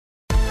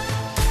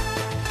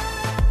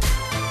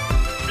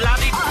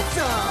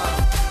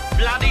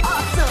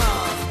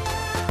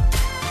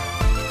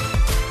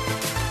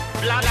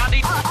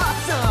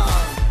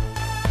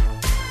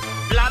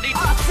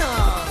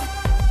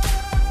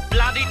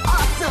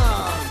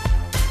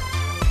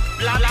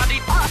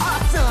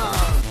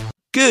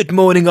Good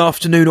morning,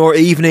 afternoon, or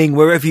evening,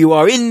 wherever you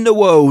are in the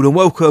world, and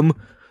welcome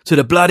to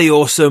the Bloody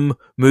Awesome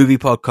Movie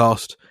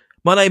Podcast.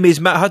 My name is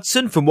Matt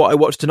Hudson from What I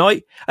Watched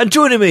Tonight, and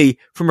joining me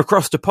from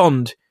across the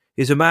pond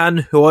is a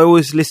man who I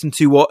always listen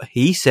to what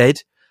he said.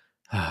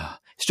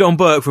 It's John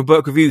Burke from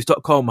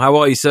BurkeReviews.com. How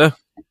are you, sir?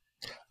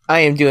 I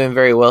am doing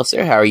very well,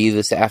 sir. How are you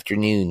this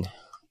afternoon?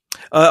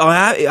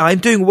 I'm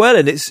doing well,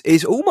 and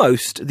it's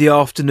almost the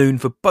afternoon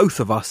for both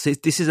of us.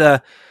 This is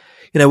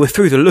we're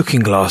through the looking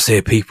glass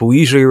here, people.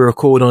 Usually we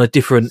record on a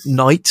different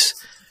night.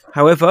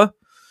 However,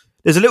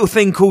 there's a little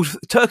thing called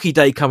Turkey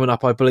Day coming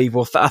up, I believe,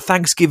 or a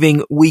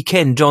Thanksgiving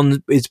weekend.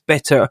 John is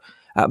better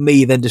at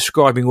me than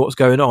describing what's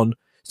going on.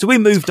 So we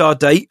moved our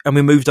date and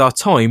we moved our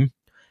time,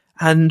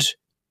 and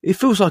it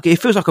feels like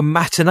a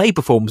matinee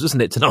performance, doesn't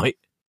it, tonight?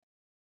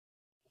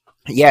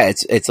 Yeah,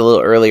 it's a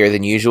little earlier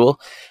than usual.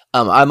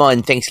 I'm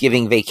on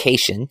Thanksgiving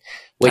vacation,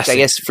 which I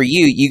guess for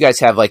you guys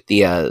have like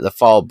the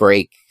fall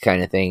break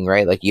kind of thing,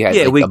 right? Like you had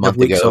a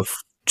month ago off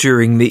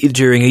during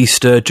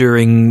Easter,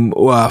 during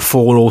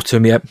fall,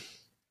 autumn. Yep.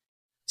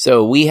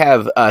 So we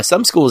have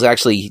some schools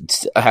actually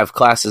have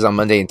classes on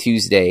Monday and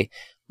Tuesday.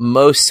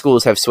 Most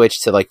schools have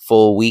switched to like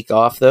full week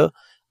off though.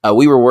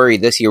 We were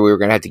worried this year we were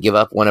going to have to give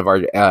up one of our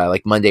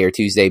like Monday or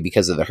Tuesday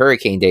because of the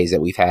hurricane days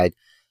that we've had.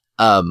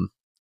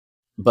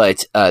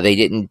 But they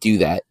didn't do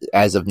that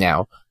as of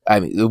now. I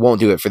mean, we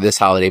won't do it for this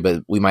holiday,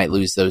 but we might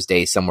lose those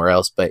days somewhere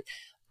else. But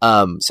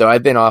so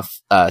I've been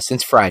off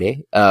since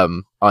Friday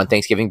on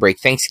Thanksgiving break.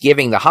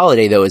 Thanksgiving, the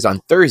holiday, though, is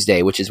on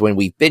Thursday, which is when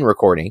we've been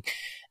recording.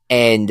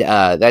 And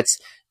that's,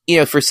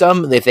 for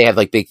some, if they have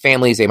like big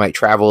families, they might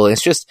travel. And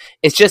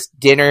it's just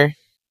dinner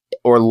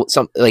or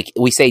some, like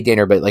we say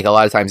dinner, but like a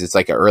lot of times it's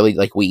like early,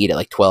 like we eat at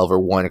like 12 or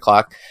 1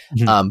 o'clock.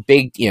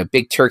 Mm-hmm.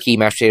 Big turkey,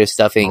 mashed potato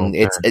stuffing.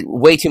 Okay. It's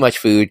way too much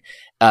food.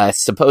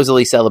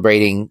 Supposedly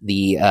celebrating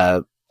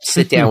the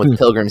sit down with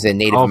pilgrims and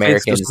Native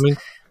Americans.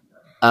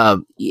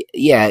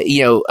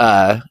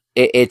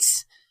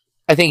 It's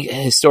I think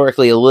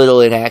historically a little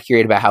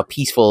inaccurate about how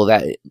peaceful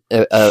that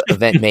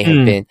event may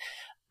have been.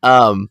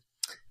 John,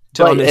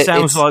 it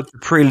sounds like the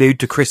prelude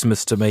to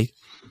Christmas to me.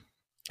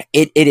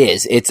 It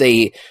is. It's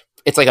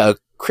like a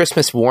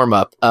Christmas warm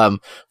up.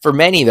 For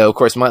many though, of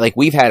course,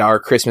 we've had our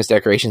Christmas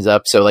decorations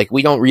up, so like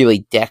we don't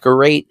really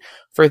decorate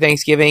for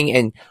Thanksgiving,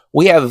 and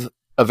we have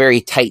a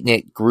very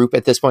tight-knit group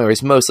at this point where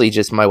it's mostly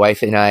just my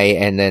wife and I,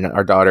 and then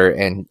our daughter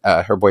and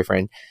her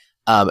boyfriend.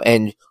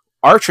 And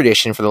our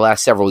tradition for the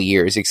last several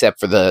years, except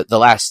for the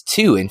last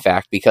two, in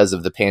fact, because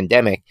of the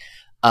pandemic,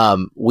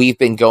 we've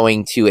been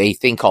going to a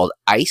thing called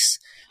ICE.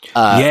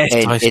 Yes,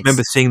 I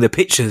remember seeing the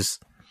pictures.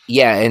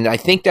 Yeah, and I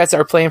think that's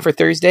our plan for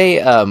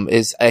Thursday.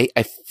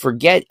 I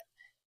forget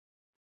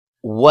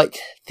what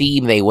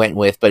theme they went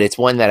with, but it's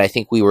one that I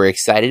think we were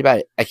excited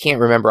about. I can't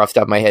remember off the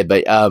top of my head,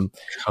 but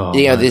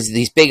there's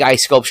these big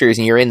ice sculptures,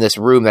 and you're in this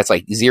room that's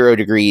like 0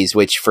 degrees,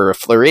 which for a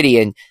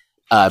Floridian,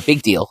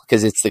 big deal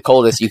because it's the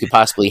coldest you could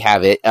possibly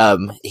have it.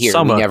 Here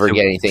Summer, we never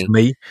get anything.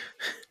 Me?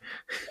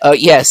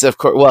 Yes, of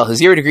course. Well,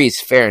 0 degrees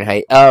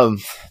Fahrenheit.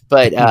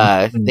 But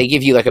they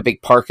give you like a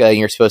big parka, and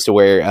you're supposed to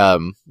wear,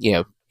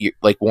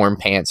 like warm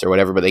pants or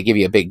whatever, but they give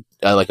you a big,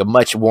 like a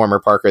much warmer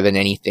parka than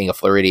anything a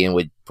Floridian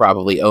would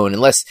probably own,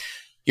 unless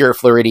you're a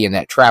Floridian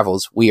that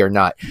travels. We are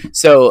not.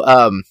 So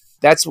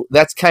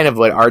that's kind of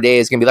what our day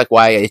is going to be like.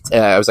 Why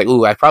I was like,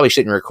 ooh, I probably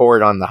shouldn't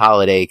record on the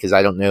holiday because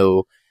I don't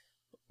know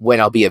when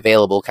I'll be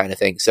available kind of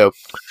thing. So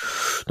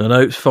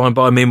no, it's fine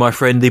by me, my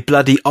friend. The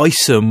bloody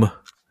Isom.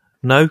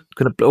 No?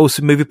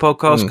 Awesome Movie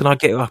Podcast?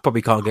 I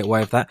probably can't get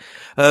away with that.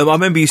 I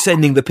remember you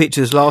sending the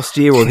pictures last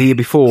year or the year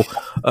before,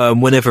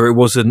 whenever it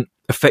wasn't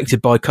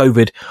affected by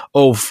COVID,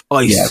 of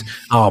ice. Yeah.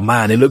 Oh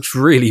man, it looks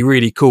really,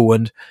 really cool.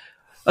 And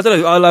I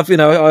don't know, I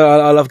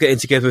love getting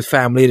together with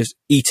family and just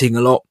eating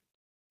a lot.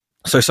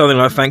 So something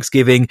like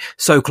Thanksgiving,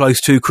 so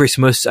close to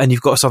Christmas, and you've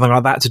got something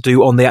like that to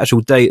do on the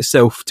actual day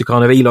itself to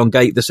kind of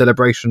elongate the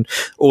celebration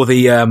or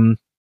the,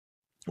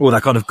 or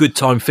that kind of good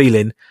time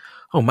feeling.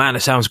 Oh man, it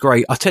sounds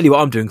great. I'll tell you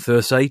what I'm doing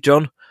Thursday,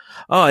 John.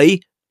 I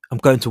am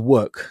going to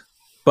work.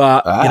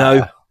 But,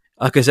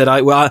 like I said,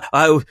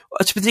 the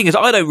thing is,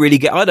 I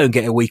don't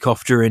get a week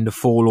off during the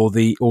fall or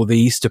the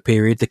Easter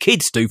period. The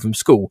kids do from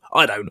school.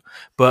 I don't.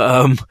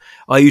 But,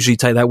 I usually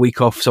take that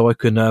week off so I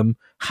can,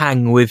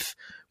 hang with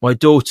my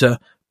daughter.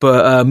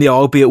 But,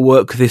 I'll be at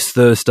work this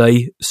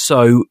Thursday.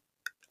 So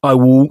I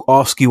will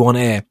ask you on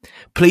air.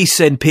 Please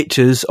send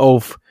pictures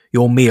of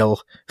your meal,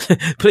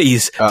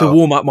 please, to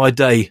warm up my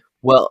day.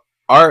 Well,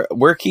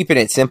 we're keeping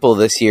it simple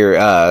this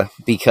year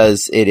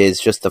because it is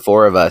just the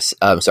four of us.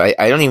 So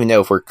I don't even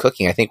know if we're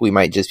cooking. I think we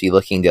might just be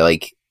looking to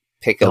like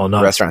pick a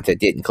restaurant that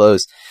didn't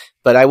close.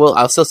 But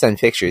I'll still send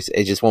pictures.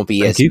 It just won't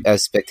be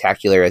as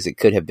spectacular as it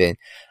could have been.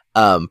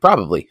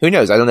 Probably. Who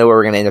knows? I don't know where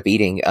we're going to end up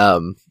eating.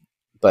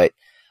 But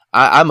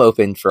I'm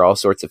open for all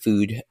sorts of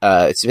food.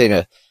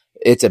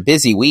 It's a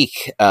busy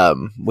week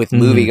with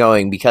movie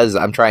going because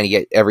I'm trying to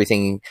get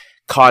everything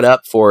caught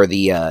up for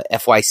the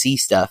FYC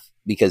stuff.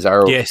 Because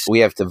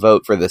we have to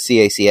vote for the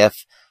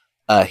CACF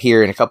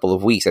here in a couple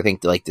of weeks. I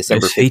think like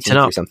December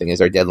 15th or something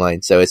is our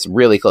deadline. So it's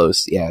really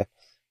close. Yeah.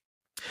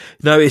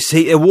 No,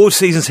 award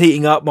season's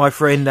heating up, my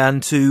friend,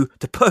 and to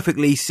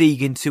perfectly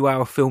segue into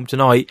our film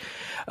tonight,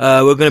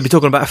 we're going to be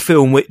talking about a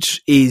film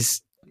which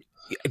is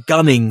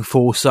gunning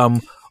for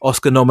some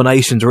Oscar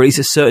nominations, or at least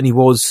it certainly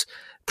was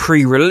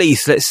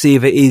pre-release. Let's see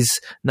if it is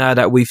now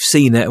that we've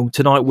seen it. And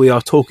tonight we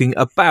are talking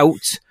about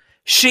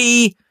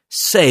She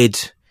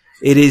Said.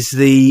 It is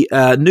the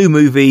new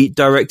movie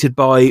directed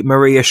by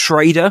Maria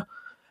Schrader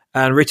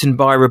and written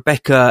by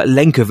Rebecca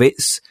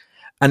Lenkiewicz.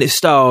 And it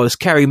stars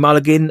Carey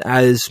Mulligan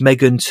as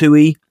Megan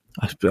Twohey.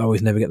 I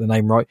always never get the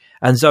name right.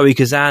 And Zoe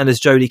Kazan as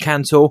Jodie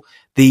Cantor,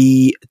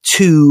 the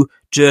two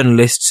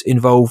journalists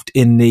involved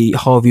in the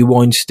Harvey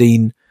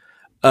Weinstein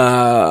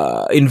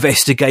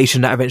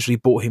investigation that eventually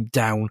brought him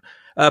down.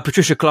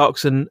 Patricia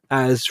Clarkson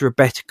as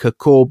Rebecca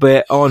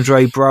Corbett,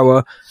 Andre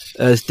Braugher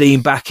as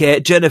Dean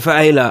Baquet, Jennifer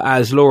Ayler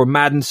as Laura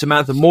Madden,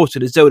 Samantha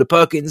Morton as Zelda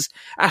Perkins,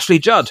 Ashley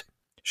Judd.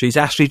 She's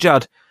Ashley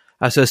Judd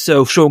as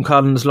herself, Sean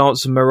Cullen as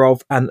Lance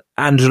Marov, and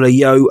Angela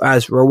Yo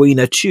as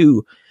Rowena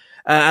Chu.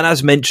 And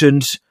as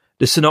mentioned,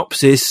 the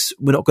synopsis,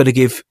 we're not going to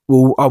give,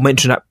 well, I'll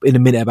mention that in a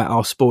minute about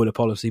our spoiler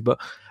policy, but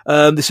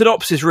the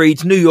synopsis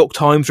reads, New York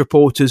Times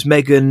reporters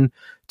Megan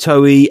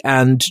Twohey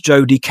and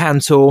Jodie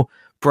Cantor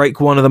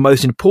break one of the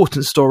most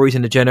important stories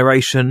in a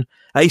generation,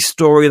 a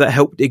story that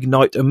helped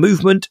ignite a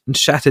movement and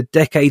shattered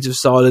decades of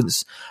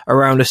silence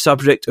around the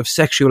subject of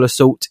sexual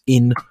assault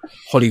in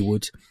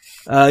Hollywood.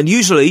 And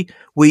usually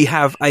we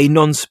have a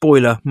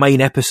non-spoiler main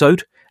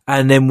episode,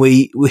 and then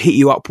we hit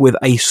you up with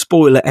a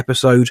spoiler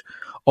episode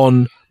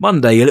on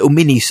Monday, a little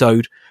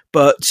mini-sode.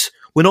 But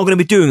we're not going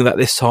to be doing that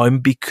this time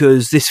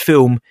because this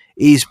film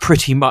is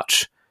pretty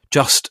much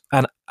just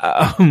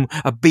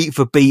a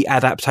beat-for-beat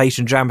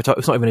adaptation,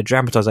 it's not even a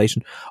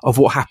dramatization of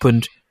what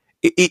happened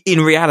in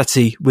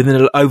reality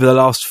over the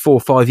last 4 or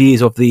 5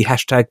 years of the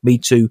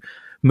 #MeToo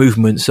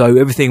movement. So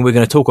everything we're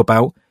going to talk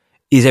about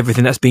is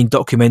everything that's been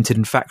documented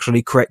and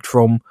factually correct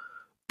from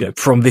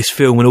this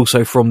film and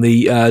also from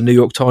the New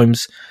York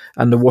Times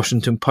and the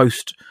Washington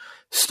Post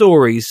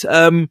stories.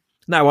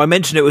 Now, I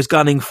mentioned it was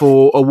gunning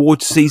for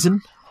awards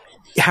season.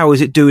 How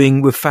is it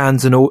doing with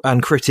fans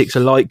and critics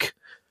alike?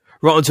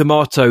 Rotten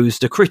Tomatoes,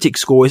 the critic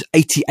score is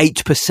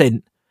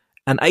 88%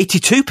 and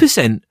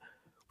 82%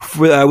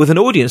 with an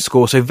audience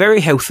score, so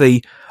very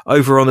healthy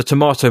over on the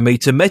tomato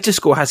meter.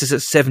 Metascore has this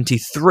at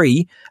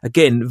 73,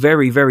 again,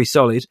 very, very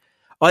solid.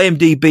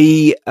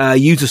 IMDb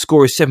user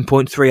score is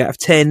 7.3 out of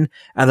 10,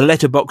 and the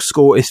Letterboxd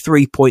score is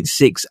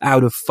 3.6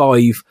 out of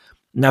 5.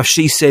 Now,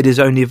 She Said is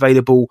only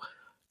available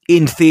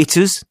in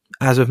theatres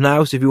as of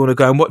now, so if you want to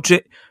go and watch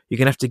it, you're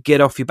going to have to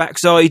get off your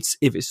backsides,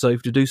 if it's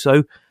safe to do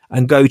so,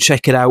 and go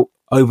check it out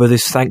over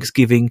this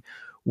Thanksgiving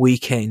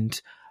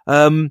weekend.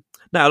 Now,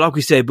 like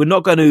we said, we're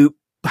not going to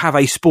have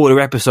a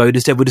spoiler episode.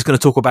 Instead, we're just going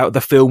to talk about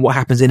the film, what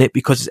happens in it,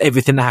 because it's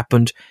everything that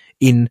happened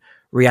in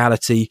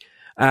reality.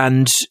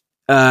 And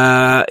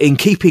in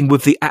keeping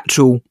with the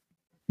actual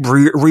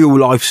real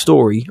life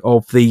story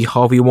of the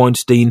Harvey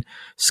Weinstein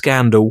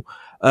scandal,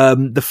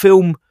 the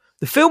film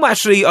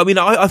actually, I mean,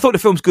 I thought the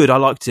film's good. I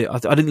liked it.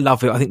 I didn't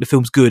love it. I think the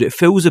film's good. It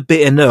feels a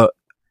bit inert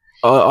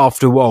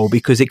after a while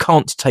because it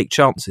can't take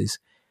chances.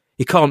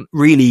 It can't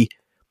really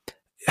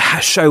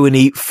show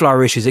any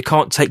flourishes. It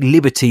can't take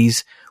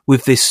liberties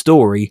with this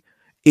story.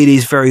 It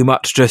is very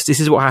much just,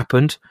 this is what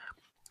happened.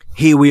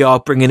 Here we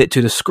are bringing it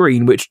to the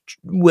screen, which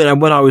when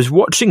I was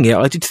watching it,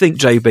 I did think,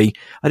 JB,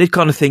 I did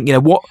kind of think,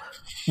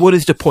 what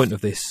is the point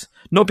of this?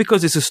 Not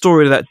because it's a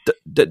story that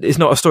it's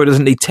not a story that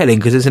doesn't need telling,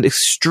 because it's an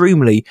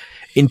extremely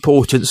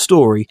important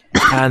story.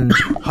 And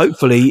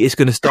hopefully it's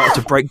going to start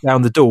to break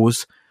down the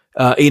doors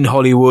in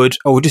Hollywood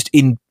or just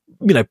in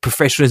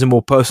professionalism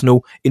or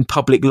personal in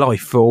public life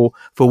for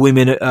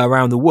women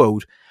around the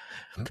world.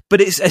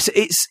 But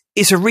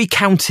it's a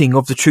recounting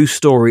of the true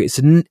story.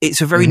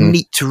 It's a very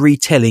neat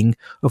retelling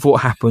of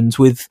what happens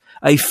with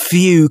a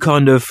few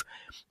kind of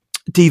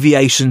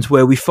deviations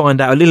where we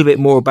find out a little bit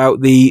more about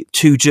the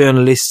two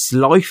journalists'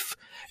 life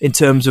in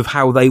terms of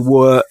how they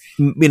were,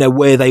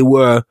 where they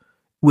were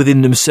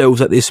within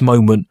themselves at this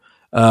moment,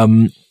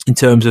 in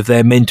terms of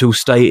their mental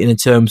state and in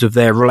terms of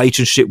their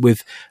relationship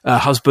with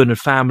husband and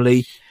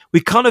family. We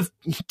kind of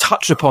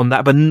touch upon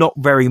that, but not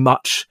very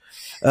much.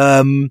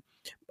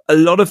 A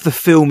lot of the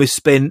film is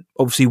spent,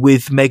 obviously,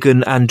 with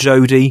Megan and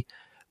Jodie,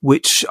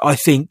 which I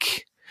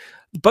think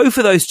both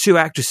of those two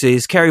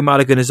actresses, Carey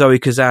Mulligan and Zoe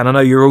Kazan, I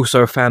know you're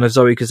also a fan of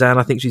Zoe Kazan.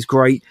 I think she's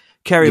great.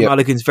 Carey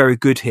Mulligan's very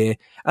good here,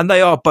 and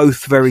they are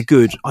both very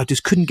good. I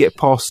just couldn't get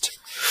past.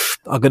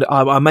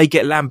 I may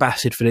get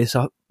lambasted for this,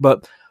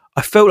 but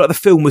I felt like the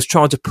film was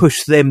trying to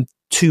push them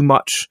too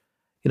much,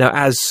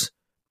 as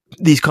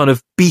these kind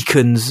of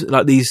beacons,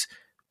 like these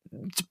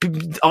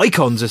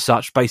icons as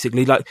such,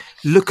 basically. Like,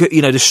 look at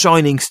the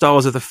shining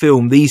stars of the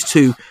film, these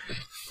two,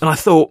 and I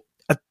thought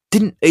that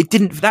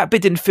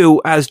bit didn't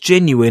feel as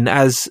genuine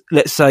as,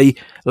 let's say,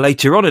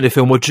 later on in the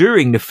film or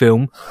during the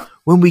film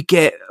when we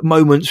get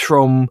moments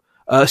from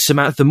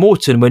Samantha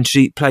Morton when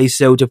she plays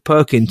Zelda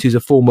Perkins, who's a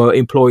former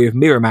employee of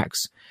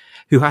Miramax,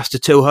 who has to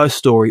tell her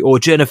story, or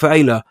Jennifer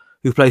Ayler,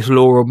 who plays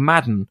Laura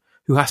Madden,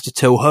 who has to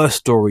tell her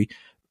story.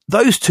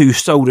 those two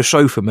stole the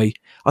show for me.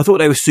 I thought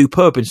they were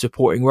superb in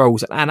supporting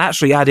roles and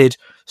actually added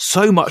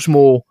so much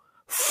more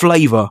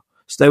flavour.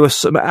 So they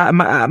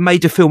were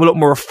made the film a lot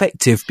more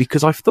effective,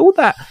 because I thought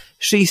that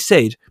She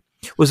Said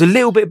was a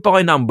little bit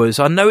by numbers.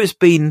 I know it's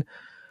been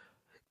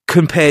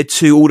compared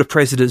to All the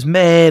President's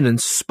Men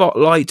and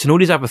Spotlight and all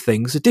these other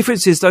things. The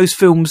difference is those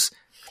films,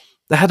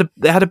 they had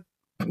a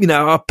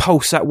a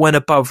pulse that went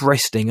above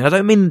resting. And I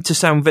don't mean to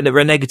sound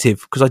very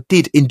negative, because I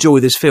did enjoy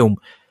this film,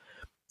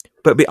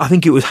 but I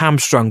think it was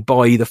hamstrung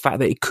by the fact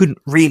that it couldn't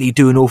really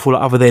do an awful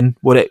lot other than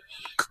what it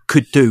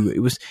could do. It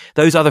was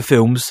those other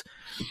films,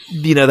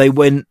 they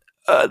went,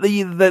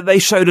 they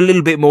showed a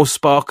little bit more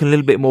spark and a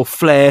little bit more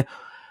flair.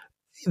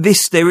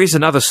 There is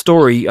another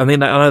story. I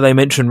mean, I know they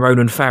mentioned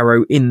Ronan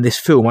Farrow in this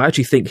film. I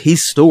actually think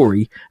his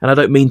story, and I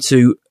don't mean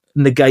to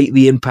negate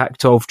the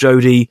impact of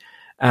Jodie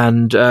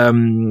and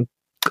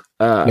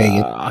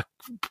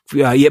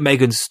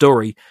Megan's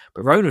story,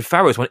 but Ronan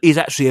Farrow's one is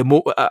actually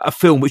a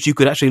film which you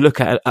could actually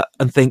look at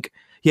and think,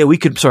 yeah, we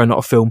could. Sorry, not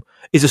a film.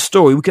 Is a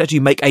story we could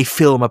actually make a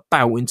film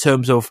about, in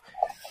terms of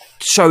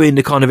showing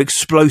the kind of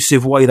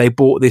explosive way they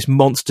brought this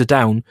monster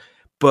down.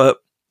 But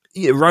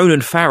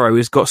Ronan Farrow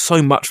has got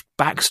so much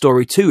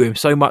backstory to him,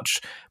 so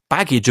much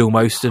baggage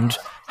almost, and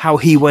how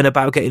he went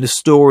about getting the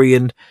story.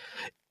 And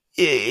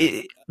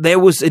there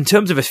was, in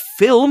terms of a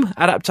film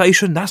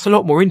adaptation, that's a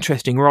lot more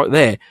interesting right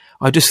there.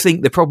 I just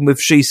think the problem with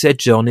She Said,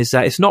 John, is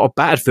that it's not a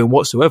bad film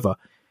whatsoever.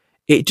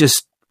 It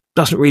just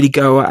doesn't really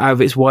go out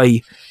of its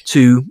way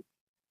to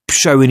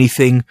show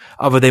anything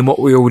other than what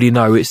we already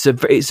know. It's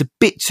a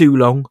bit too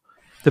long.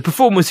 The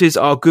performances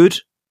are good.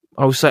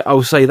 I'll say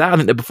that. I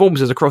think the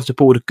performances across the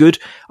board are good.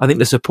 I think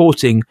the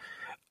supporting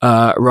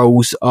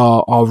roles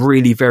are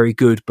really very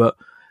good. But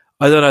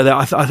I don't know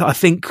that. I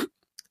think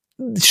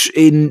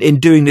in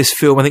doing this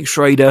film, I think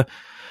Schrader,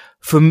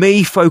 for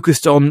me,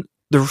 focused on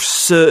the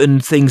certain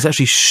things that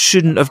she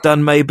shouldn't have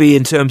done, maybe,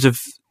 in terms of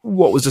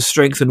what was the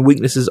strengths and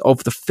weaknesses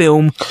of the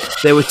film.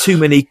 There were too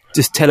many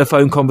just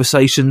telephone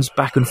conversations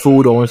back and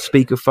forward on a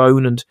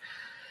speakerphone, and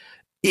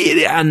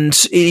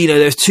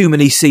there's too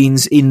many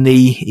scenes in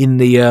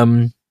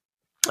the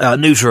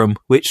newsroom,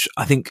 which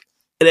I think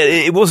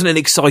it wasn't an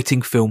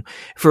exciting film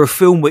for a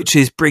film which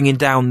is bringing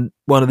down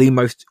one of the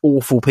most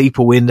awful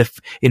people in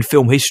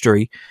film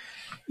history.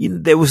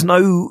 There was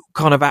no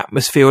kind of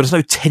atmosphere, there's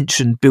no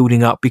tension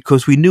building up,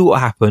 because we knew what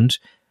happened,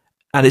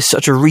 and it's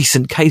such a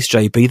recent case,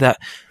 JB, that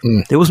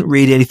there wasn't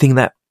really anything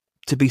that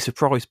to be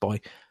surprised by.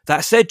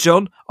 That said,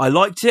 John, I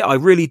liked it. I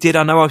really did.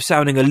 I know I'm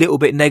sounding a little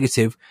bit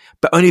negative,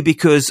 but only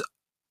because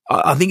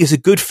I think it's a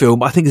good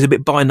film. I think it's a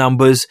bit by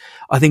numbers.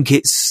 I think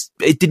it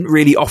didn't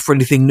really offer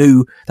anything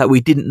new that we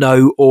didn't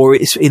know, or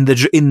it's in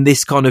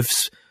this kind of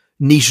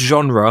niche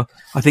genre.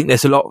 I think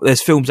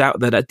there's films out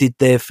there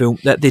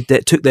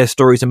that took their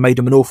stories and made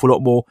them an awful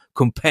lot more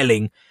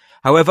compelling.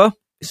 However,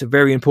 it's a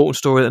very important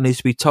story that needs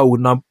to be told,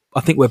 and I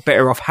think we're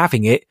better off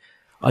having it.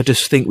 I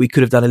just think we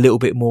could have done a little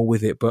bit more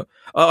with it. But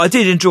I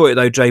did enjoy it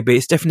though, JB.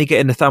 It's definitely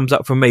getting a thumbs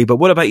up from me. But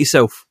what about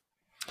yourself?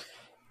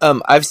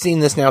 I've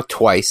seen this now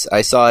twice.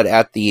 I saw it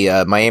at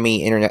the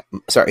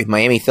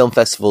Miami Film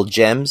Festival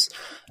Gems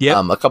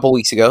a couple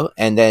weeks ago,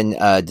 and then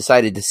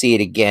decided to see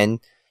it again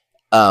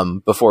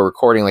before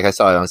recording. Like, I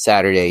saw it on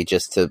Saturday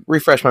just to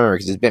refresh my memory,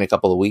 because it's been a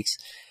couple of weeks.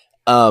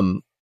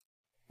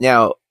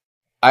 Now,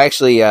 I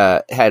actually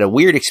had a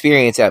weird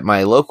experience at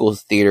my local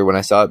theater when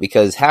I saw it,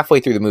 because halfway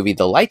through the movie,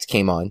 the lights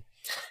came on.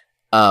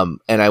 And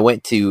I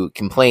went to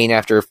complain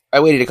after I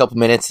waited a couple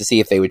minutes to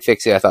see if they would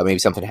fix it. I thought maybe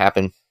something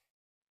happened.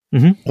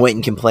 Mm-hmm. Went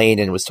and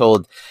complained and was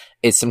told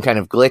it's some kind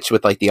of glitch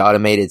with like the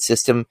automated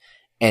system,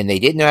 and they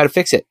didn't know how to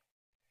fix it.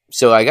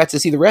 So I got to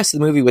see the rest of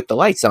the movie with the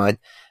lights on,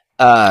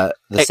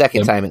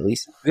 second time at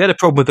least. You had a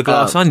problem with the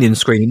Glass Onion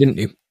screening, didn't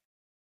you?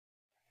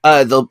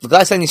 The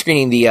Glass Onion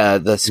screening,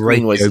 the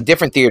screen was a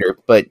different theater,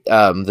 but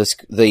it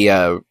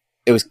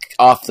was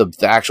off the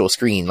actual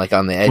screen, like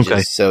on the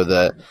edges, so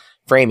the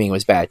framing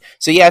was bad.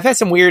 So yeah, I've had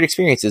some weird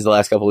experiences the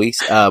last couple of weeks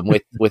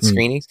with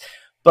screenings,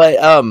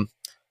 but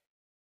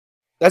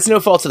that's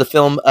no fault to the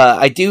film.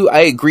 I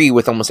agree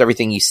with almost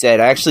everything you said.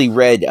 I actually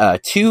read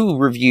 2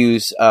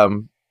 reviews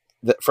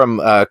from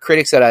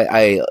critics that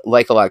I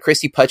like a lot.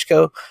 Christy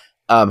Puchko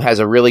has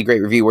a really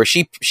great review where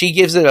she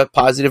gives it a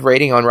positive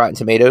rating on Rotten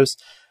Tomatoes,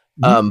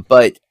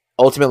 but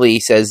ultimately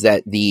says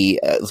that the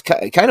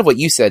kind of what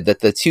you said,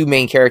 that the 2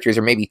 main characters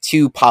are maybe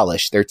too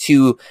polished. They're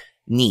too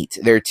neat.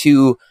 They're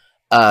too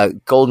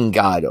golden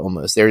god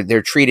almost.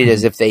 They're treated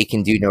as if they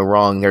can do no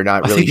wrong. They're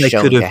not really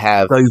shown to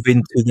have dove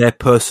into their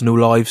personal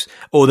lives,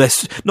 or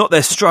not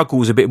their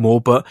struggles a bit more,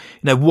 but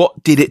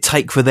what did it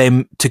take for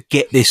them to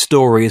get this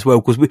story as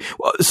well? Because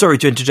sorry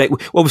to interject.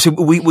 Obviously,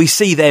 we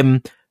see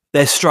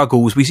their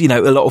struggles. We see a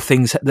lot of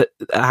things that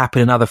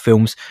happen in other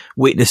films.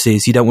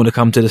 Witnesses, you don't want to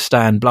come to the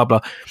stand. Blah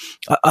blah.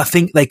 I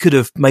think they could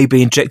have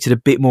maybe injected a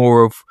bit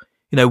more of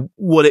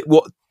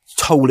what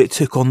toll it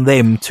took on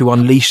them to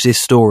unleash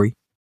this story.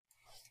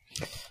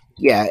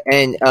 Yeah,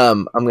 and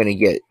I'm gonna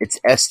get it's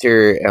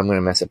Esther. I'm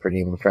gonna mess up her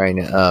name. I'm trying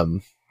to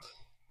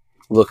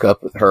look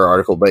up her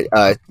article, but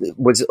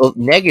was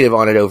negative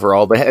on it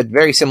overall, but had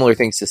very similar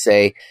things to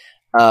say.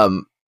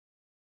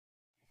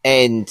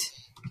 And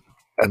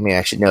I mean,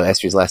 I should know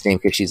Esther's last name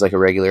because she's like a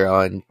regular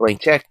on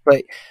Blank Check,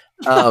 but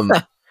come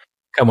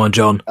on,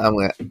 John. I'm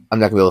not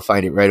gonna be able to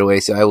find it right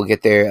away, so I will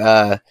get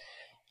there.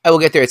 I will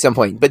get there at some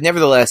point, but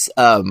nevertheless,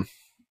 I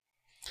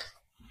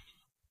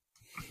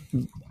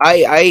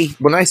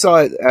when I saw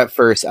it at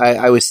first,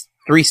 I was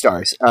 3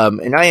 stars.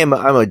 And I'm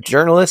a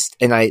journalist,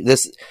 and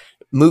this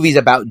movies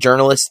about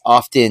journalists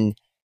often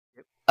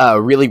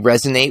really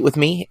resonate with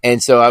me,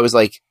 and so I was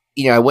like,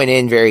 I went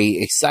in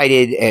very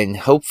excited and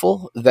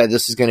hopeful that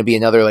this is going to be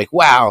another like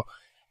wow.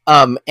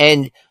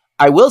 And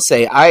I will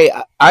say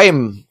I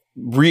am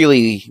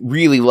really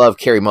love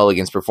Carey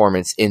Mulligan's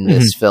performance in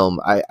this film.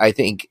 I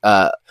think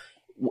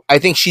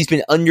she's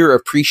been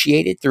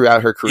underappreciated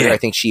throughout her career. Yeah. I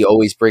think she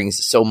always brings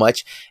so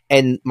much.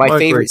 And my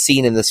favorite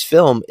scene in this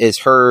film is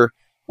her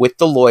with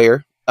the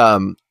lawyer.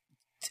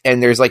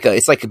 And there's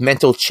it's like a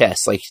mental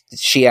chess. Like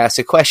she asks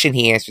a question,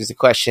 he answers the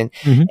question,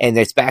 and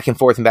it's back and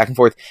forth and back and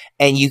forth.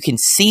 And you can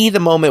see the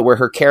moment where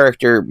her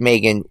character,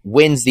 Megan,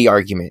 wins the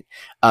argument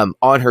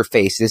on her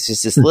face. It's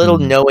just this little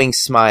knowing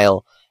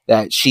smile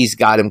that she's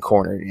got him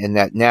cornered, and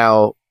that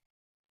now,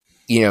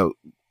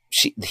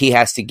 he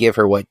has to give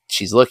her what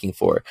she's looking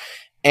for.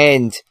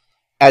 And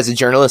as a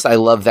journalist, I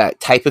love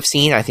that type of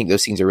scene. I think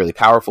those scenes are really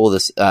powerful.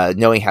 This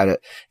knowing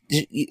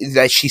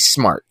that she's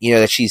smart,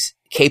 that she's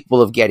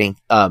capable of getting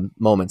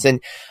moments.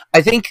 And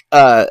I think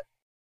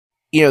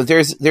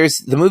there's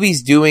the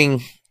movie's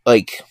doing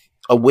like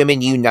a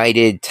women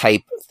united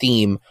type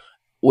theme,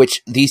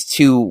 which these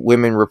 2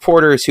 women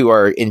reporters who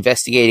are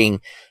investigating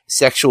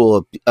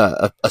sexual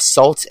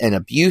assault and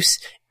abuse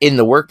in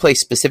the workplace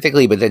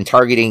specifically, but then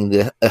targeting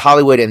the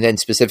Hollywood and then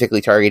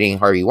specifically targeting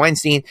Harvey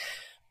Weinstein.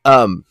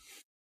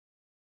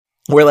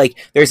 Where like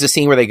there's a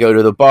scene where they go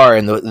to the bar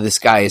and this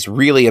guy is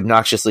really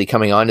obnoxiously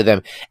coming on to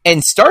them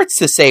and starts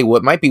to say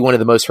what might be one of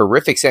the most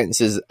horrific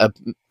sentences a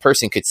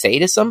person could say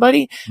to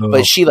somebody,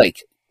 but she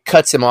like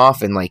cuts him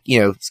off and like,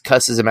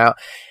 cusses him out.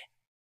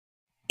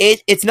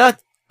 It's not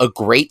a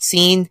great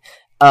scene.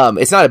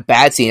 It's not a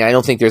bad scene. I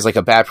don't think there's like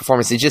a bad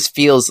performance. It just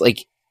feels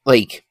like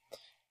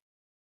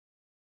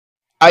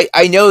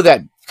I know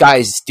that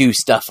guys do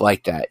stuff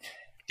like that.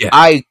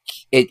 Yeah.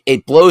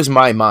 It blows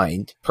my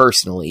mind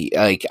personally.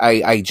 Like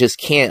I just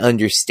can't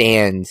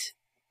understand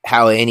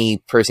how any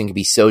person can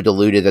be so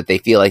deluded that they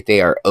feel like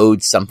they are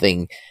owed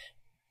something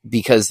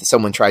because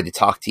someone tried to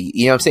talk to you.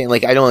 You know what I'm saying?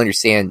 Like I don't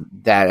understand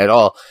that at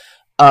all.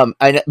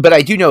 But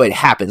I do know it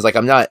happens. Like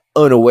I'm not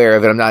unaware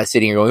of it. I'm not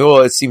sitting here going,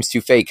 "Oh, it seems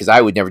too fake," because I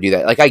would never do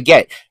that. Like I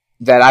get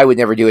that I would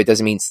never do it.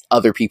 Doesn't mean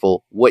other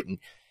people wouldn't.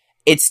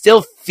 It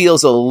still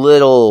feels a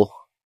little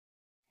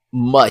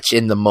much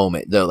in the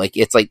moment though. Like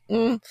it's like.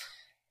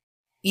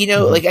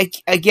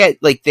 Like I get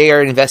like they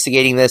are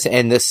investigating this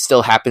and this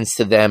still happens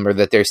to them, or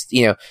that there's,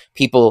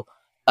 people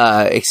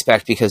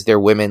expect because they're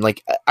women.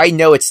 Like I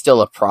know it's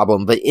still a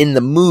problem, but in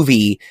the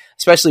movie,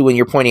 especially when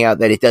you're pointing out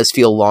that it does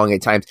feel long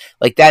at times,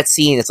 like that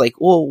scene, it's like,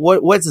 well,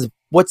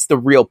 what's the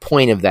real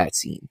point of that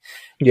scene?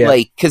 Yeah.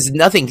 Like, cause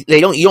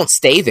you don't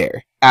stay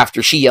there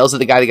after she yells at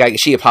the guy,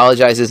 she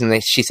apologizes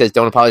and she says,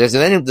 don't apologize.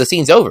 And then the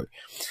scene's over.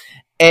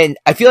 And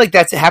I feel like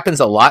that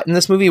happens a lot in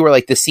this movie where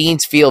like the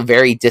scenes feel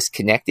very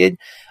disconnected.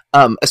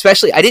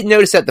 Especially, I didn't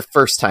notice that the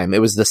first time. It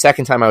was the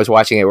second time I was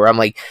watching it where I'm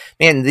like,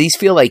 man, these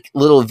feel like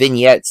little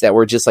vignettes that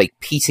were just like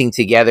piecing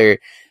together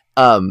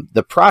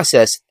the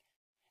process.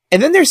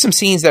 And then there's some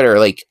scenes that are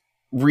like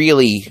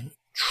really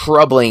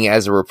troubling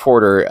as a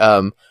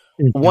reporter.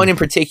 One in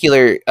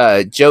particular,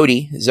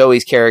 Jody,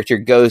 Zoe's character,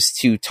 goes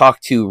to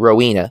talk to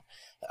Rowena,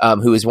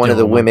 who is one of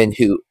the women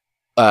who,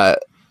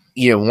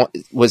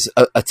 was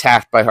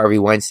attacked by Harvey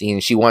Weinstein.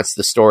 And she wants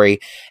the story.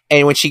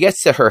 And when she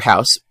gets to her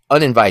house,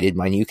 uninvited,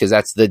 mind you, because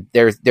that's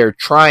they're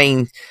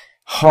trying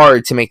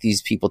hard to make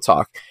these people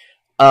talk.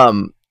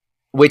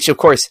 Which of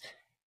course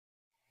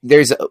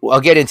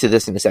I'll get into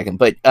this in a second,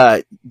 but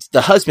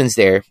the husband's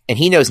there and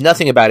he knows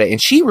nothing about it, and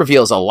she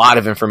reveals a lot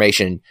of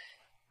information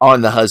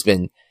on the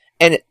husband.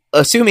 And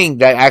assuming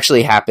that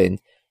actually happened,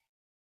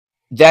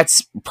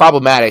 that's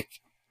problematic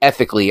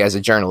ethically as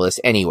a journalist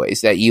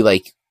anyways, that you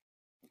like,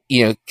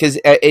 because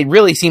it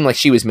really seemed like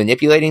she was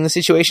manipulating the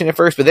situation at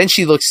first, but then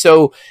she looked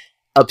so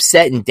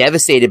upset and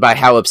devastated by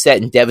how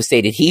upset and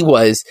devastated he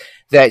was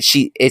that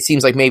it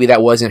seems like maybe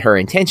that wasn't her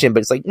intention,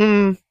 but it's like,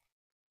 come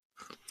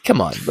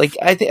on. Like,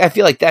 I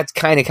feel like that's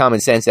kind of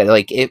common sense that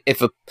like,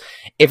 if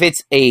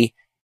it's a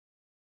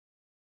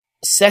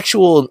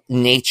sexual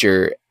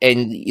nature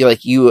and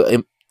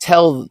you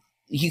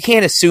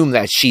can't assume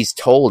that she's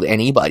told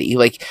anybody.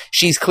 Like,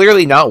 she's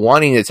clearly not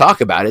wanting to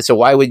talk about it. So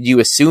why would you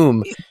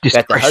assume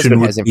that the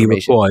husband has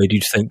information?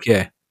 You'd think,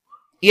 yeah.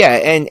 Yeah,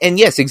 and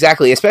yes,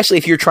 exactly. Especially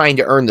if you're trying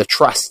to earn the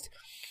trust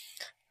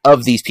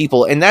of these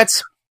people, and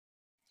that's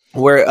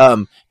where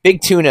Big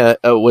Tuna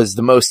was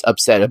the most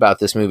upset about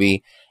this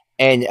movie.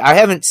 And I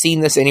haven't seen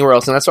this anywhere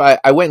else, and that's why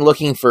I went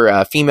looking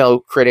for female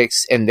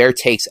critics and their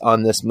takes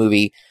on this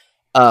movie.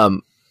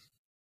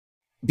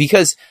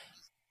 Because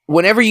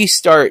whenever you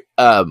start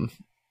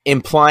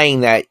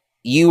implying that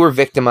you were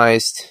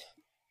victimized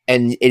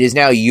and it is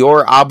now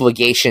your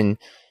obligation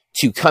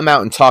to come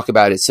out and talk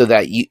about it so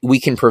that we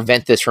can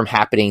prevent this from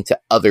happening to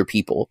other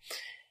people.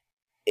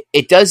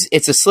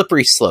 It's a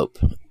slippery slope.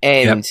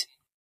 And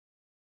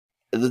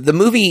the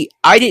movie,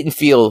 I didn't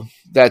feel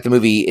that the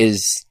movie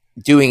is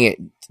doing it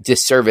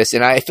disservice.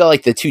 And I felt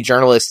like the two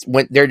journalists,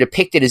 when they're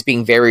depicted as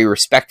being very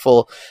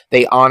respectful,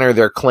 they honor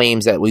their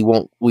claims that we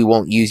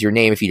won't use your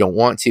name if you don't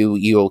want to.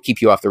 We'll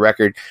keep you off the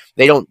record.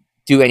 They don't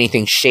do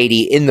anything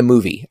shady in the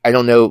movie. I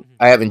don't know.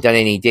 I haven't done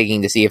any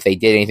digging to see if they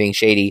did anything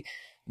shady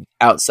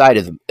outside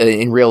of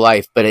in real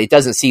life, but it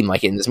doesn't seem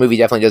like it. And this movie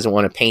definitely doesn't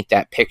want to paint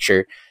that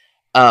picture.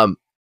 But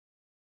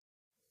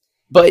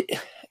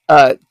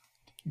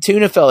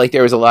Tuna felt like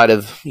there was a lot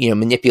of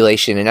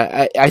manipulation, and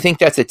I think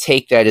that's a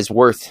take that is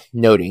worth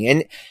noting.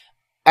 And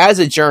as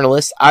a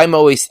journalist, I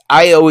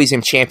always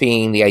am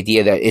championing the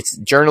idea that it's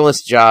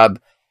journalists' job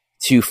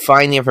to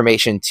find the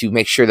information to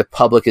make sure the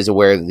public is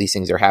aware that these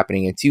things are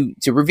happening and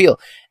to reveal.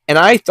 And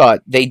I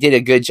thought they did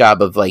a good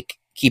job of like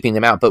keeping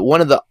them out. But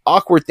one of the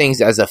awkward things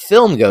as a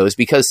film goes,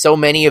 because so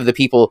many of the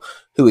people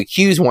who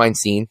accuse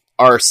Weinstein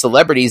are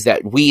celebrities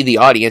that we, the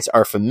audience,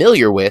 are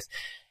familiar with,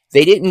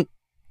 they didn't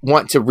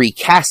want to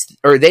recast,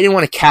 or they didn't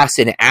want to cast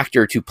an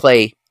actor to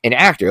play an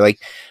actor. Like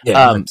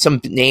some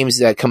names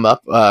that come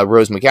up,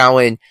 Rose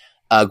McGowan,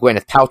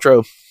 Gwyneth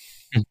Paltrow.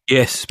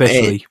 Yes,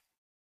 especially.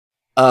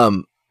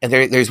 And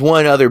there's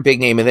one other big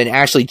name, and then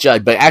Ashley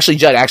Judd. But Ashley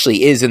Judd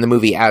actually is in the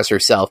movie as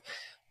herself.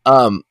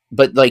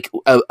 But like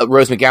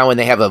Rose McGowan,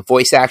 they have a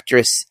voice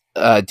actress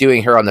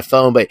doing her on the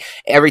phone. But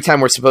every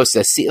time we're supposed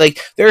to see, like,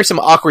 there are some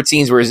awkward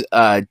scenes where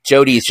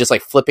Jodie is just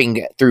like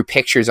flipping through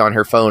pictures on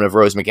her phone of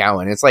Rose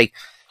McGowan. It's like,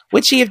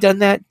 would she have done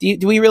that?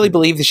 Do we really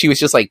believe that she was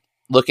just like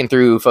looking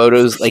through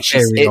photos? Like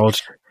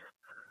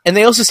and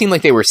they also seem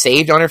like they were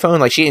saved on her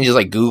phone. Like she didn't just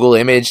like Google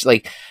image.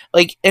 Like,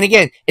 and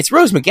again, it's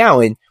Rose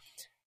McGowan.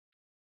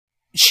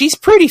 She's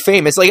pretty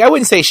famous. Like, I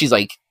wouldn't say she's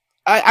like,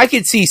 I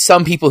could see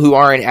some people who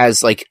aren't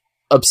as like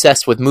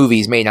obsessed with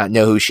movies may not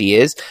know who she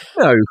is.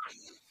 No.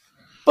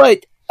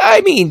 But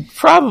I mean,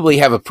 probably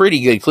have a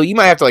pretty good clue. You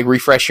might have to like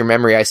refresh your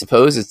memory, I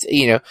suppose. It's,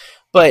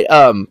 but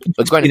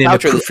Gwyneth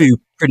Paltrow, a few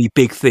pretty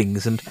big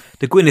things, and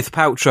the Gwyneth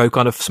Paltrow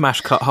kind of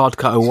hard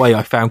cut away,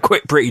 I found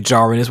quite pretty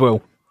jarring as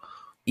well.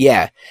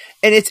 Yeah.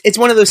 And it's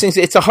one of those things,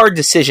 it's a hard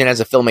decision as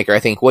a filmmaker, I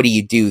think. What do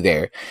you do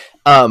there?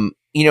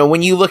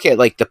 When you look at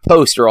like The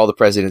Post or All the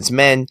President's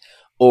Men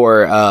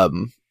or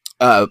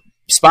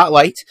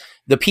Spotlight,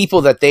 the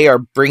people that they are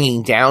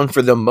bringing down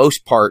for the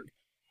most part,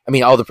 I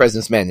mean, All the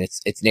President's Men,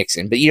 it's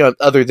Nixon, but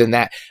other than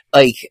that,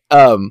 like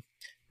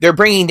they're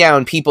bringing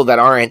down people that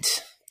aren't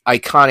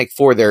iconic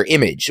for their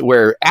image,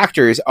 where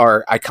actors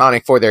are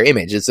iconic for their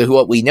image. It's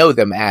what we know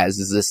them as.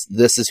 Is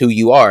this is who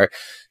you are.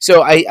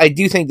 So I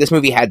do think this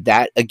movie had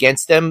that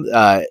against them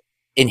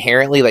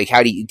inherently. Like,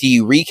 how do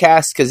you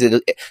recast? Because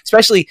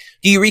especially,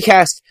 do you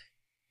recast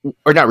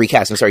or not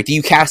recast? I'm sorry. Do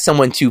you cast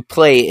someone to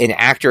play an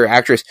actor or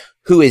actress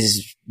who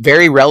is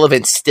very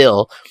relevant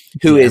still?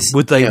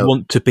 Would they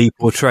want to be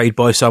portrayed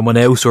by someone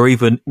else, or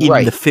even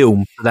in the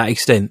film to that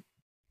extent?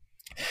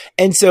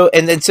 And so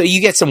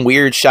you get some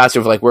weird shots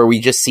of like where we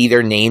just see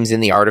their names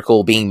in the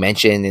article being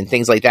mentioned and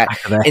things like that,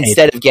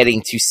 instead of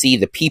getting to see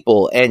the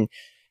people. And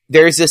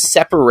there's a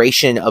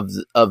separation of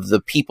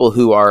the people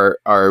who are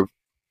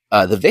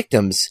the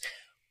victims,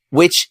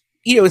 which,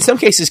 in some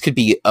cases could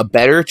be a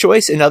better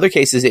choice. In other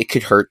cases, it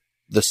could hurt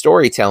the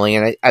storytelling.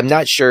 And I'm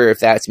not sure if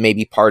that's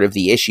maybe part of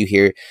the issue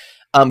here.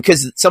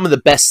 Because some of the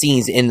best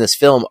scenes in this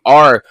film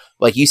are,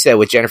 like you said,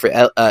 with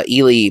Jennifer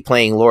Ely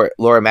playing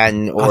Laura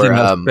Madden, or I think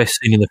that's the best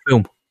scene in the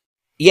film.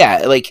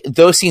 Yeah, like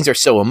those scenes are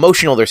so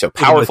emotional, they're so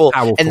powerful,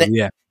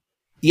 and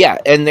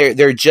and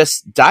they're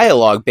just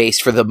dialogue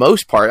based for the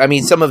most part. I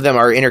mean, some of them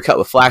are intercut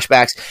with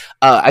flashbacks.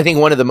 I think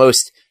one of the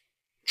most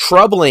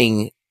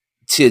troubling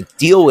to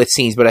deal with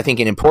scenes, but I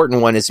think an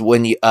important one, is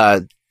when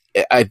I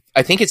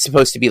think it's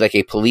supposed to be like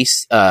a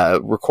police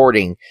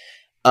recording.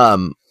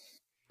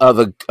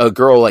 Of a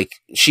girl, like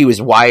she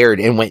was wired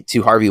and went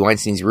to Harvey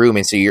Weinstein's room.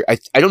 And so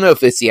I don't know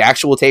if it's the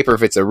actual tape or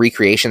if it's a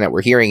recreation that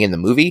we're hearing in the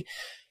movie,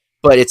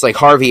 but it's like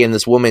Harvey and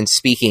this woman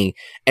speaking,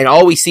 and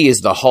all we see is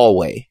the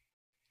hallway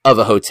of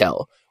a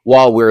hotel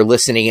while we're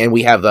listening. And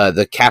we have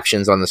the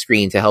captions on the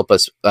screen to help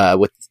us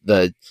with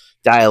the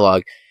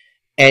dialogue.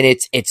 And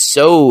it's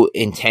so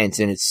intense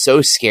and it's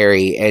so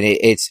scary. And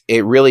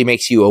it really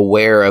makes you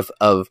aware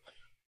of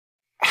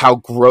how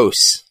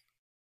gross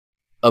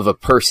of a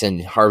person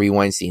Harvey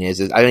Weinstein is.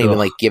 I don't even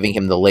like giving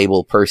him the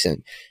label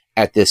person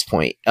at this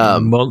point.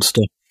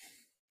 Monster.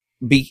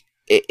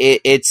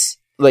 It's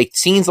like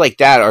scenes like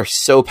that are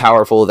so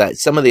powerful that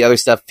some of the other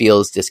stuff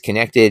feels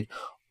disconnected,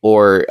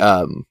 or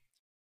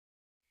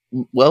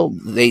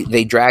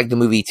they drag the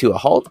movie to a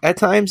halt at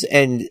times.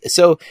 And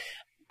so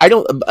I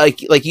don't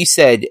like you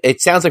said,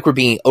 it sounds like we're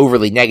being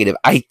overly negative.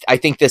 I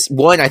think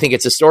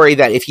it's a story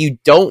that if you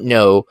don't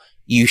know,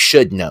 you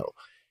should know.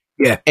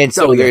 Yeah. And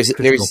so there's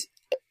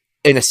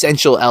an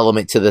essential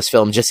element to this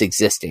film just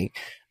existing.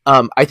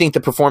 I think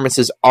the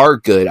performances are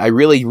good. I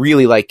really,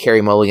 really like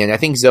Carey Mulligan. I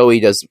think Zoe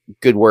does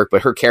good work,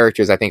 but her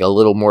character is, I think, a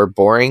little more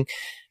boring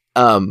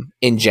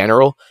in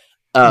general.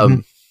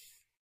 And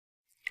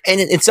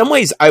in some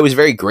ways, I was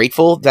very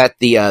grateful that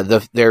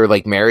their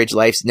like marriage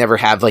lives never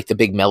have like the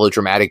big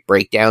melodramatic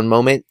breakdown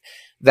moment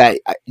that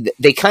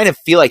they kind of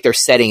feel like they're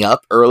setting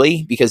up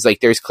early, because like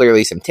there's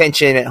clearly some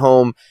tension at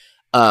home.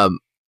 And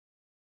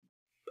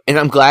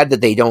I'm glad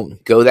that they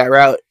don't go that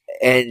route.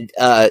 And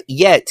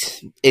yet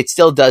it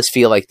still does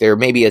feel like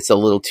maybe it's a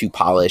little too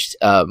polished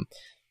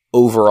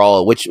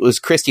overall, which was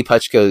Christy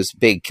Puchko's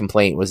big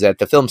complaint, was that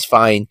the film's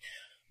fine,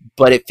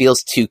 but it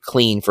feels too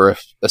clean for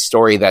a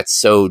story that's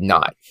so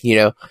not, you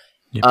know?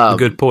 Yeah,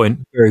 good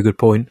point. Very good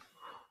point.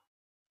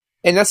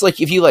 And that's like,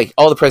 if you like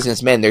All the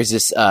President's Men, there's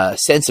this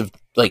sense of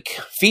like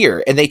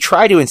fear, and they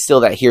try to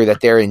instill that here,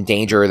 that they're in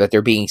danger, that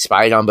they're being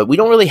spied on, but we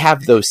don't really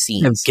have those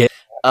scenes.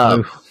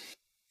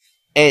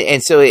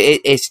 And so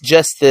it's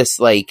just this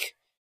like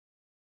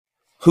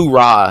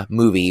hoorah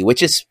movie,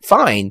 which is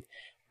fine,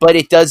 but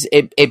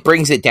it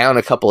brings it down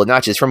a couple of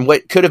notches from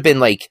what could have been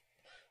like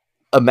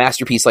a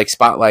masterpiece like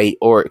Spotlight,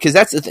 or because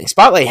that's the thing.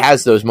 Spotlight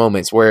has those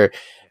moments where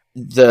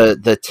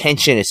the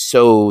tension is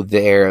so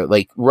there,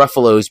 like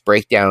Ruffalo's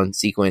breakdown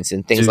sequence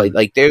and things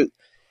like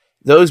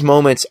those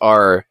moments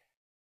are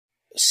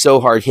so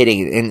hard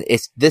hitting, and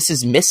this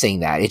is missing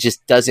that. It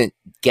just doesn't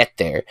get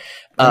there.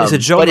 It's a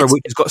genre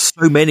which has got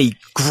so many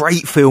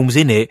great films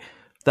in it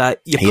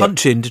that you're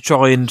punching to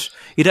try and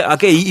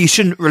you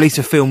shouldn't release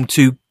a film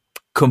to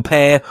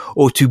compare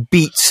or to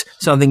beat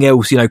something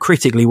else,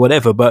 critically,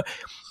 whatever, but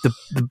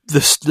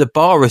the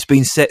bar has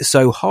been set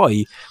so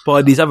high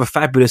by these other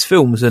fabulous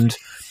films, and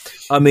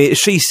I mean,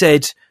 She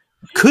Said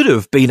could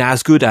have been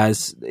as good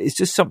as. It's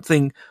just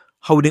something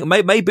holding.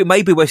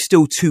 Maybe we're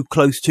still too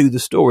close to the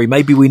story.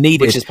 Maybe we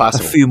needed a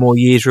few more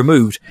years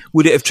removed.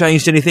 Would it have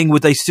changed anything?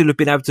 Would they still have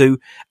been able to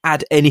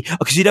add any?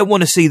 Because you don't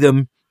want to see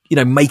them,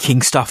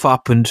 making stuff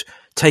up and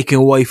taking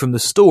away from the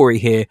story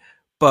here.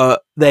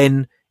 But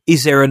then,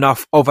 is there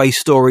enough of a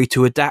story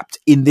to adapt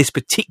in this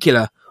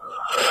particular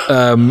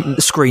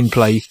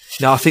screenplay?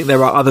 Now, I think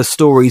there are other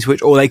stories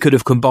or they could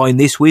have combined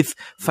this with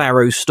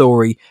Farrow's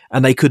story,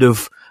 and they could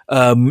have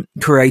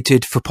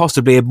created for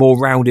possibly a more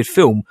rounded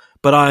film.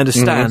 But I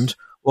understand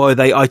why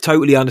I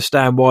totally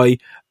understand why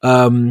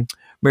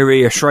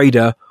Maria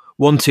Schrader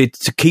wanted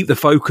to keep the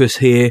focus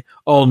here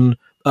on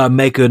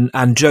Megan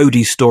and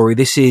Jodie's story.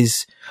 This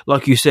is,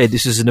 like you said,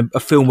 this is a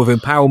film of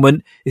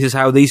empowerment. This is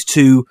how these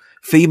two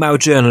female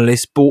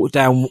journalists brought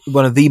down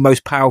one of the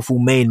most powerful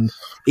men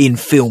in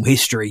film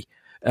history.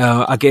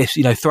 I guess,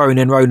 throwing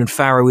in Ronan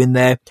Farrow in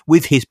there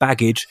with his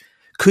baggage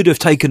could have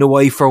taken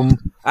away from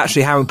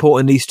actually how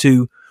important these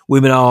two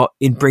women are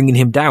in bringing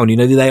him down.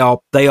 They are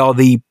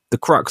the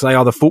crux, they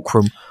are the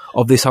fulcrum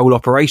of this whole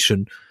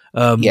operation.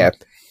 But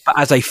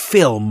as a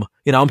film,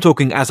 I'm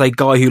talking as a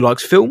guy who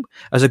likes film,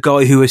 as a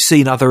guy who has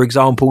seen other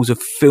examples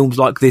of films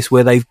like this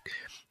where they've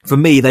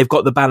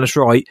got the balance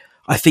right.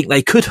 I think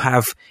they could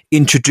have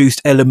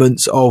introduced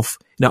elements of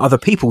other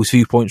people's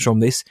viewpoints from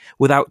this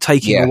without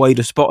taking away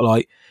the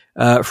spotlight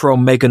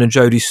from Megan and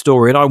Jodie's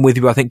story. And I'm with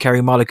you. I think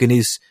Carey Mulligan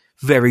is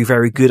very,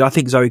 very good. I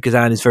think Zoe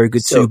Kazan is very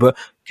good too, but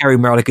Carey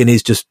Mulligan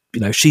is just,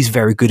 she's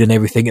very good in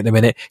everything at the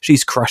minute.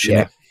 She's crushing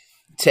it.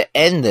 To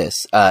end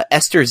this,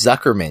 Esther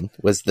Zuckerman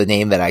was the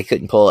name that I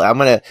couldn't pull.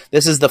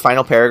 This is the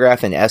final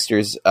paragraph in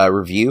Esther's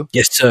review.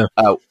 Yes, sir.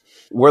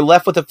 We're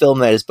left with a film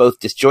that is both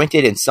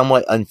disjointed and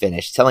somewhat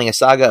unfinished, telling a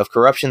saga of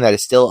corruption that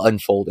is still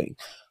unfolding.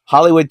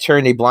 Hollywood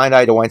turned a blind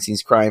eye to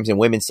Weinstein's crimes and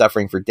women's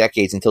suffering for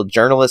decades until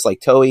journalists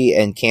like Toei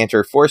and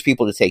Cantor forced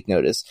people to take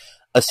notice.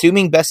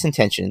 Assuming best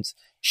intentions,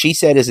 She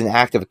Said is an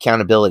act of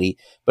accountability,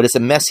 but it's a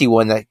messy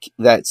one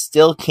that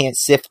still can't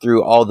sift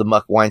through all the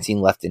muck Weinstein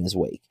left in his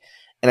wake.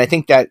 And I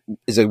think that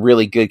is a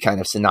really good kind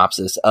of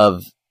synopsis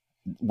of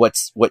what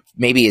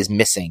maybe is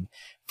missing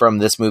from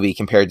this movie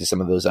compared to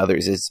some of those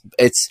others.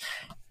 It's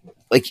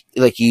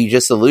like you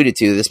just alluded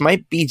to, this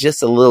might be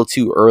just a little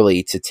too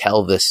early to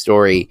tell this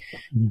story,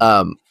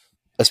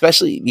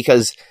 especially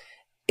because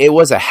it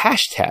was a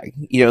hashtag.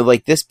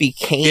 This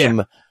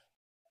became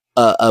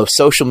a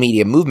social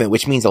media movement,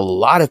 which means a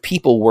lot of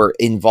people were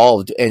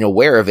involved and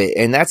aware of it.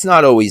 And that's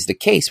not always the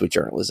case with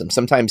journalism.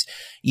 Sometimes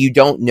you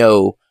don't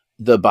know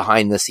the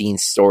behind the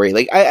scenes story.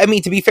 Like, I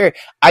mean, to be fair,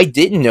 I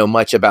didn't know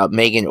much about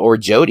Megan or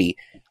Jodie,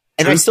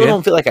 and I still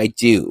don't feel like I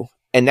do.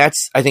 And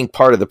that's, I think,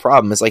 part of the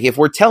problem is like, if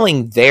we're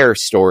telling their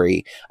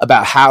story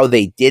about how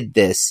they did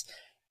this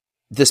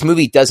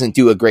movie doesn't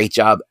do a great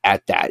job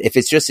at that. If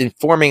it's just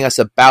informing us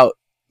about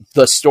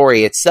the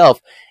story itself,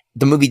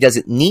 the movie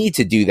doesn't need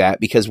to do that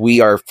because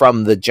we are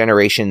from the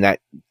generation that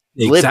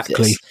lived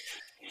this.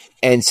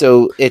 And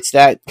so it's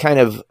that kind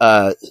of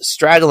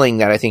straddling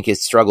that I think it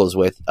struggles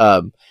with.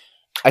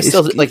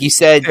 Still, like you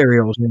said,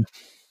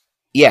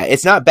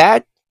 it's not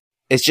bad.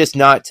 It's just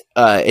not,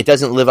 it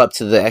doesn't live up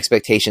to the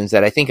expectations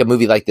that I think a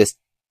movie like this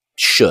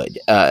should,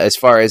 as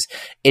far as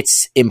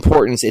its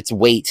importance, its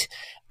weight.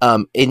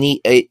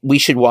 We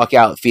should walk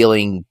out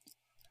feeling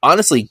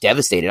honestly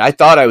devastated. I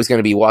thought I was going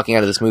to be walking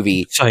out of this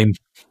movie. Same.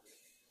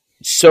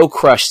 so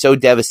crushed, so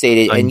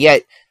devastated, and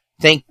yet,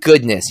 thank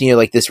goodness,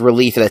 like this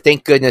relief that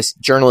thank goodness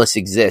journalists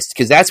exist,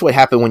 because that's what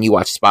happened when you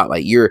watch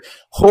Spotlight. You're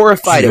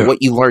horrified at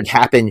what you learned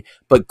happened,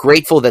 but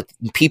grateful that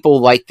people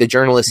like the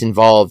journalists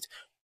involved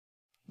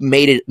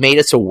made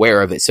us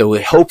aware of it, so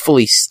it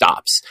hopefully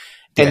stops.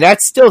 And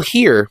that's still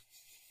here.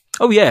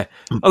 Oh yeah.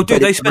 Oh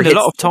dude, they spend a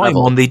lot of time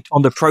on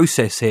the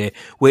process here,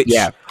 which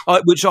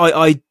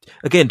I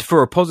again,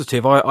 for a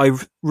positive, I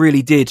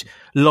really did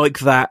like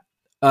that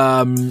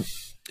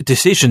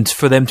decisions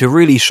for them to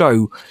really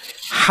show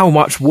how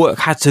much work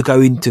had to go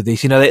into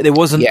this. There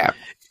wasn't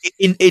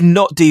in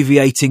not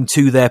deviating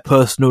to their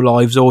personal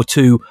lives or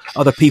to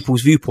other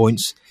people's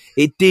viewpoints.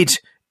 It did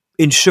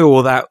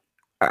ensure that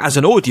as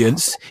an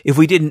audience, if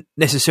we didn't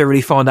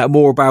necessarily find out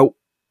more about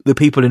the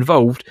people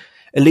involved,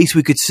 at least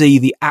we could see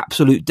the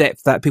absolute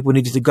depth that people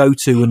needed to go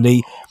to and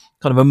the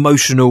kind of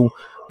emotional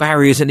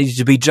barriers that needed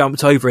to be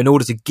jumped over in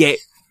order to get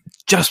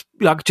just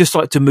like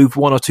to move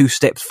one or two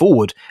steps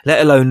forward,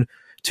 let alone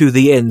to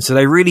the end. So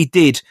they really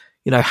did,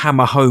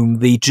 hammer home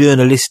the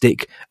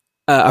journalistic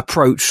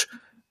approach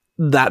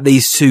that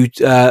these two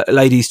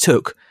ladies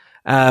took.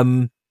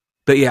 But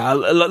yeah,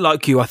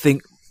 like you, I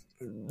think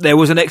there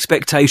was an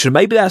expectation,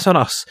 maybe that's on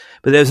us,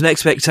 but there was an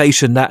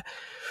expectation that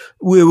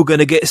we were going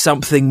to get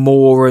something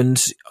more.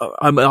 And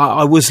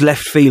I was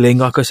left feeling,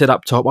 like I said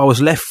up top, I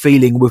was left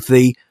feeling with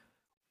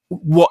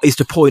what is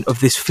the point of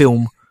this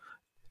film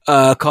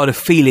kind of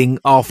feeling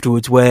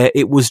afterwards, where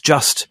it was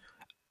just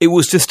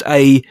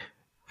a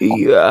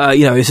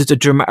it's just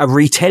a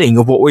retelling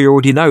of what we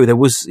already know.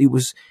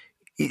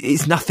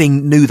 It's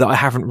nothing new that I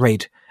haven't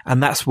read,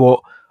 and that's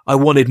what I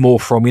wanted more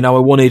from. I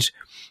wanted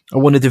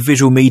the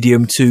visual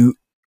medium to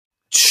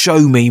show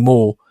me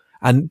more,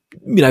 and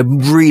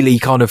really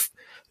kind of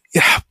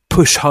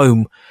push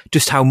home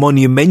just how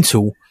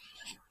monumental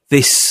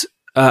this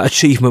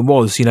achievement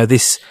was.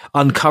 This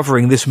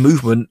uncovering this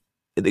movement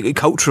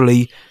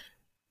culturally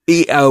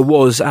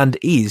was and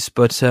is,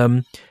 but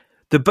the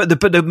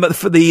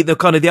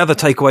kind of the other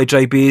takeaway,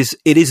 JB, is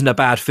it isn't a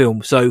bad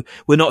film. So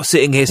we're not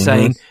sitting here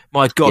saying,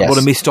 "My God, what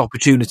a missed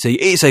opportunity."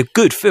 It's a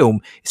good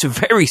film. It's a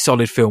very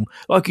solid film,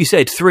 like you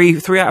said, 3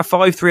 out of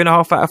 5,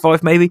 3.5 out of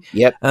 5, maybe.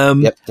 Yep.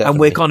 And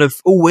we're kind of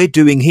all we're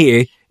doing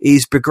here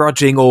is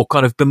begrudging or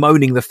kind of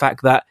bemoaning the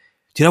fact that,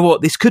 do you know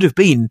what, this could have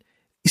been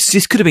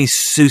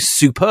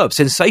superb,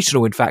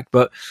 sensational, in fact,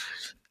 but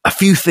a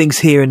few things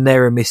here and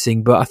there are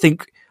missing. But I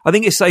think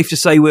it's safe to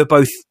say we're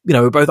both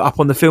up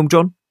on the film,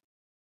 John.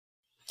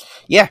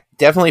 Yeah,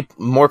 definitely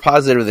more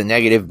positive than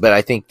negative, but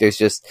I think there's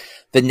just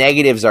the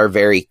negatives are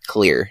very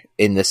clear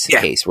in this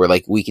case, where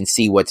like we can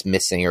see what's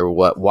missing or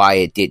why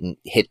it didn't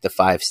hit the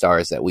 5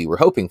 stars that we were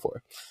hoping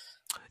for.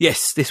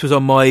 Yes, this was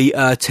on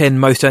my 10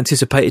 most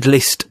anticipated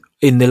list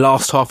in the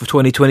last half of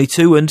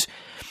 2022, and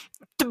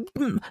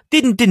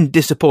didn't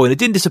disappoint. It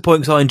didn't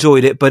disappoint because I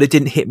enjoyed it, but it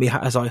didn't hit me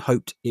as I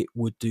hoped it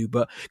would do.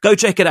 But go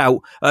check it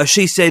out.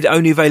 She said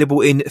only available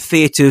in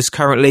theatres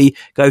currently.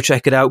 Go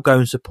check it out. Go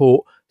and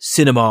support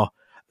cinema.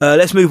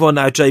 Let's move on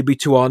now, JB,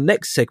 to our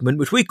next segment,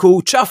 which we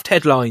call Chuffed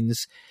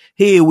Headlines.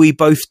 Here we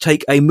both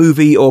take a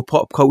movie or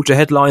pop culture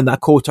headline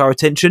that caught our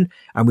attention,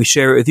 and we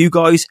share it with you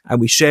guys, and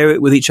we share it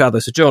with each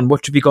other. So, John,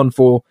 what have you gone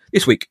for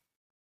this week?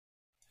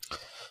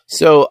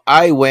 So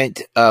I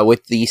went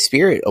with the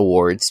Spirit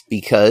Awards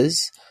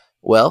because,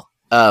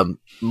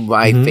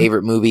 my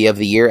favorite movie of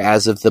the year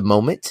as of the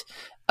moment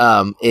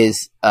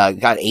is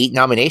got 8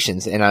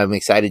 nominations, and I'm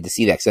excited to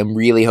see that because I'm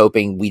really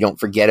hoping we don't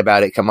forget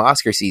about it come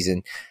Oscar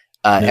season.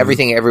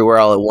 Everything Everywhere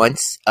All at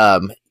Once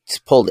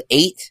pulled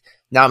 8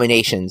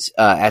 nominations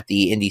at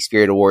the Indie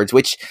Spirit Awards,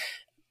 which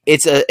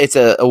it's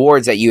a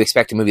awards that you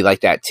expect a movie like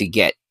that to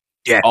get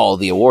all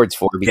the awards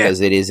for,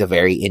 because it is a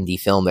very indie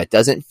film that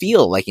doesn't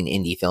feel like an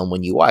indie film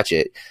when you watch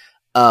it.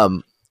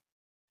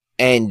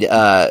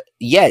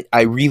 Yet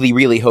I really,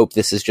 really hope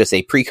this is just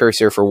a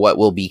precursor for what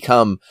will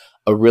become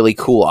a really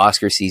cool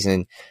Oscar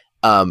season.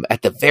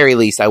 At the very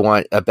least, I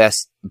want a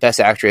best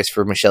actress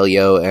for Michelle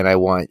Yeoh, and I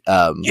want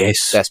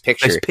best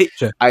picture. Best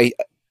picture.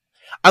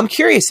 I'm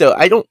curious though.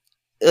 I don't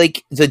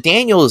like the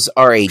Daniels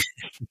are a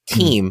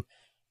team,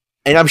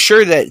 and I'm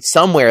sure that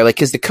somewhere, like,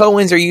 because the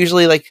Coens are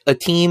usually like a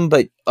team,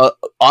 but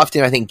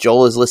often I think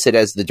Joel is listed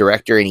as the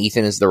director and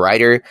Ethan is the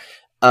writer.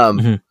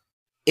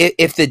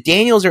 If the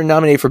Daniels are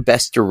nominated for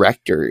best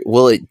director,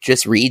 will it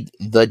just read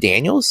the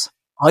Daniels?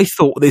 I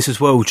thought this as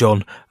well,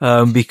 John,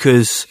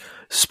 because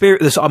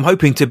Spirit. I'm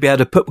hoping to be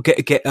able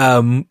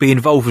to be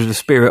involved with the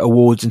Spirit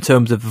Awards in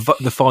terms of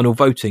the final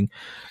voting,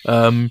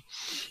 and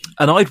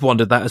I'd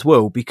wondered that as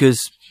well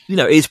because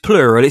it's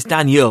plural, it's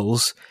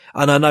Daniels,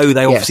 and I know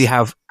they obviously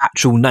have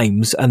actual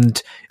names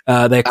and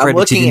they're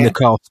credited in the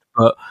cast,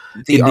 but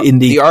in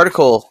the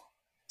article,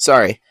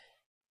 sorry,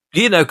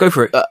 go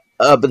for it.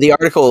 But the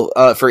article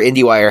for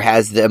IndieWire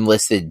has them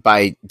listed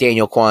by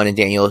Daniel Kwan and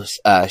Daniel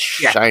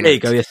Scheinert. There you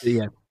go.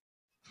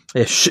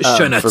 Yes,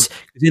 Scheinert.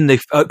 In the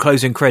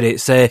closing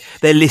credits, they're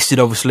listed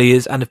obviously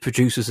as and the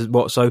producers as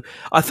what. So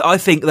I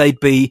think they'd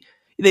be.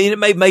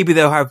 Maybe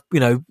they'll have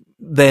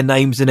their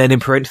names and then in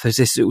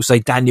parentheses it will say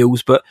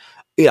Daniels, but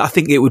I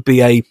think it would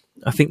be a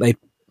I think they'd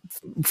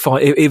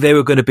fight if they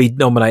were going to be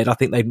nominated. I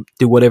think they'd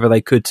do whatever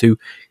they could to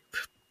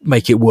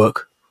make it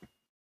work.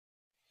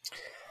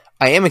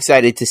 I am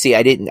excited to see.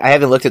 I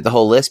haven't looked at the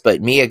whole list,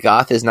 but Mia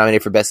Goth is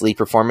nominated for Best Lead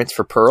Performance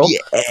for Pearl.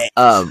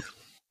 Yes.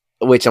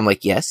 Which I'm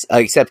like, yes,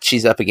 except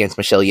she's up against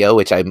Michelle Yeoh,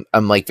 which I'm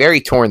like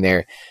very torn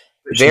there.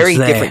 Very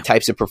different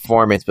types of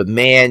performance, but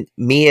man,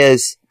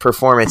 Mia's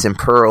performance in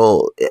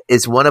Pearl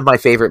is one of my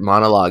favorite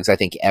monologues I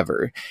think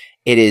ever.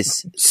 It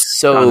is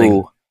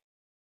so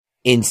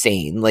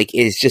insane. Like,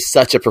 it is just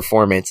such a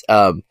performance.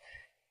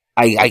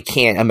 I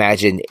can't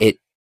imagine it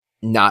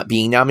not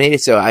being nominated.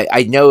 So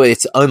I know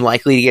it's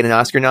unlikely to get an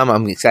Oscar nom.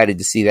 I'm excited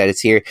to see that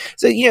it's here.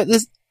 So,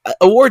 this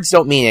awards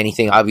don't mean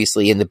anything,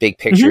 obviously, in the big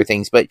picture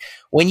things, but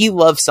when you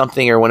love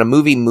something or when a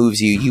movie moves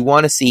you, you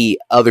want to see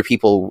other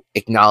people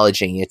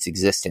acknowledging its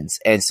existence.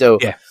 And so,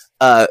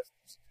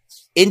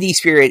 Indie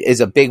Spirit is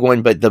a big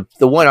one, but the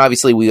one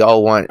obviously we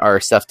all want our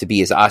stuff to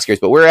be is Oscars,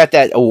 but we're at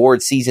that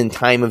award season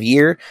time of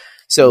year.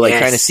 So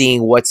kind of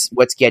seeing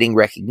what's getting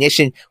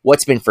recognition,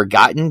 what's been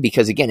forgotten,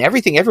 because again,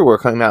 Everything Everywhere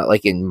coming out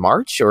like in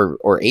March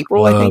or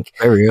April, I think.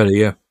 Very early,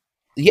 yeah.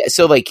 Yeah,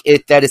 so like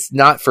that it's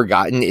not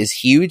forgotten is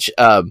huge.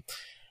 I'm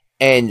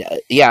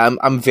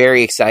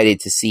very excited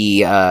to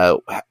see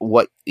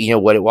what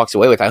it walks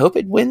away with. I hope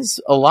it wins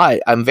a lot.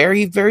 I'm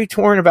very, very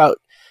torn about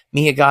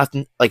Mia Goth.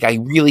 Like, I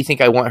really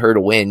think I want her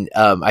to win.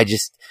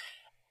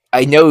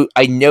 I know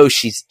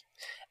she's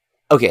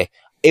okay.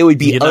 It would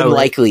be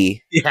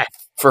unlikely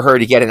for her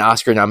to get an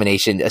Oscar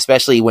nomination,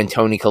 especially when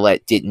Toni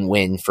Collette didn't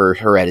win for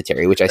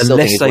Hereditary, which I still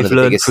think is one of the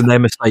biggest from their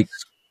mistakes.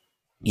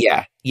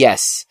 Yeah.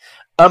 Yes.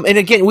 And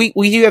again, we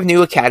do have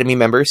new Academy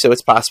members, so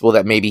it's possible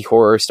that maybe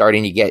horror is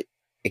starting to get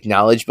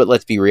acknowledged, but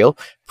let's be real,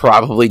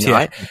 probably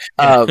not.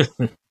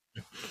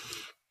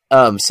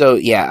 So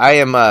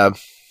yeah,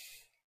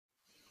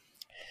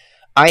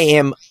 I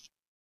am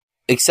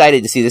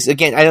excited to see this.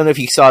 Again, I don't know if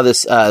you saw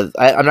this. I'm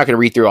not going to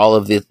read through all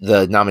of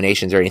the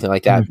nominations or anything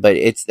like that, but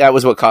that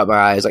was what caught my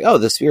eye. I was like, oh,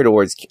 the Spirit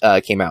Awards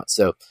came out.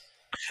 So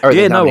I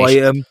did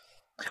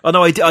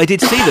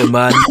see them.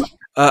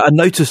 A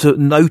notable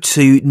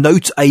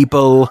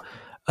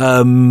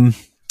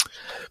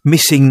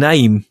missing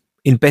name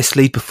in Best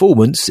Lead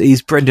Performance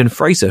is Brendan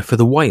Fraser for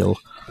The Whale.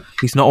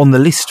 He's not on the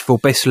list for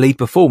Best Lead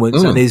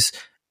Performance and is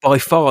by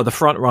far the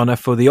front runner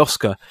for the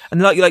Oscar.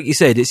 And like you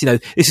said, it's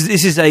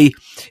this is a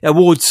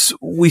awards.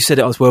 We said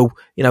it as well.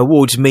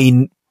 Awards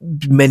mean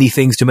many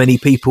things to many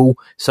people.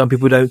 Some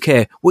people don't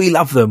care. We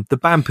love them. The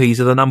Bampies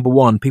are the number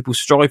one. People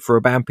strive for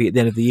a Bampy at the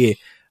end of the year.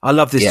 I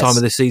love this time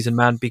of the season,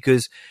 man,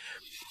 because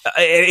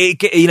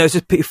it's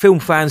just film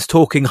fans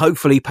talking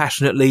hopefully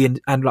passionately and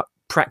like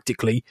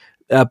practically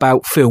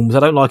about films. I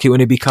don't like it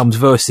when it becomes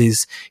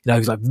versus,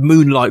 it's like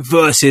Moonlight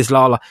versus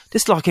La La.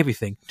 Just like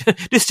everything.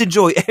 Just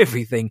enjoy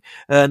everything.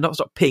 Not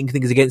stop pitting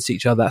things against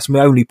each other. That's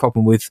my only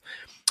problem with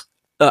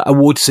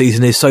award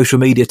season is social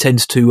media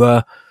tends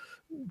to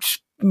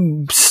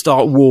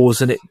start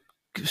wars and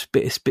it's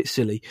a bit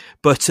silly.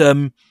 But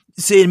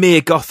seeing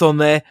Mia Goth on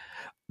there,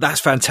 that's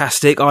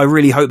fantastic. I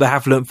really hope they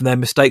have learned from their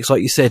mistakes.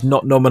 Like you said,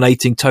 not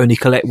nominating Toni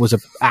Collette was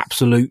an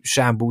absolute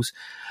shambles.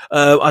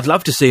 I'd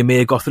love to see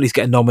Mia Goth at least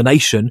get a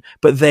nomination,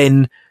 but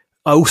then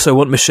I also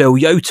want Michelle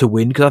Yeoh to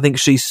win because I think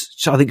she's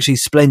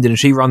splendid and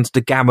she runs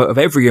the gamut of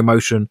every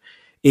emotion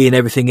in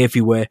Everything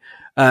Everywhere.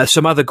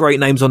 Some other great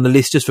names on the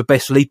list just for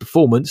Best Lead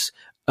Performance.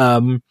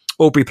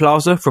 Aubrey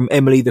Plaza from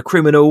Emily the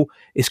Criminal.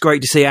 It's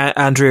great to see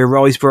Andrea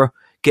Riseborough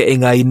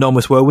getting a nom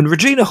as well. And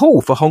Regina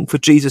Hall for Honk for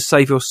Jesus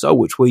Save Your Soul,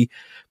 which we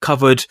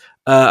covered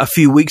a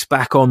few weeks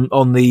back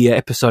on the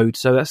episode.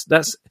 So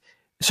that's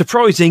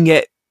surprising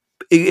yet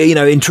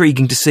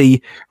intriguing to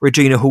see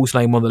Regina Hall's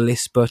name on the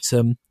list. But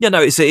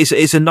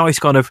it's a nice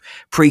kind of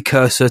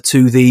precursor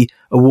to the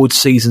awards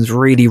seasons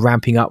really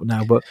ramping up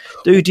now. But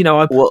dude,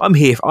 I'm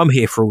here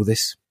for all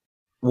this.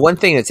 One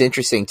thing that's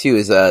interesting too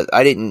is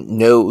I didn't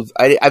know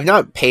I've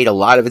not paid a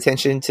lot of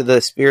attention to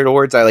the Spirit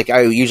Awards.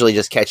 I usually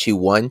just catch who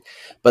won,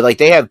 but like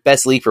they have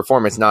Best Lead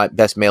Performance, not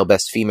Best Male,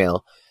 Best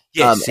Female.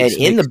 Yes, and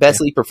in the Best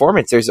Lead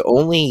Performance, there's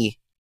only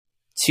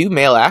 2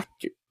 male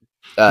actors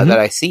that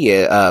I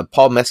see.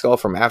 Paul Mescal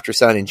from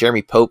Aftersun and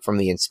Jeremy Pope from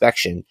The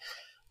Inspection,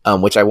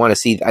 which I want to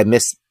see. I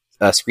missed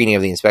a screening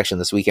of The Inspection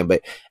this weekend,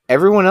 but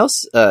everyone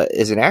else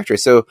is an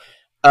actress. So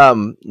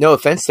no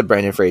offense to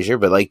Brendan Fraser,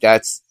 but like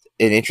that's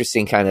an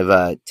interesting kind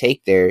of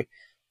take there.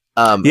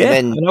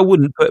 And I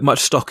wouldn't put much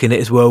stock in it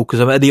as well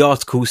because the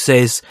article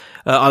says,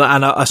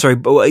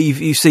 but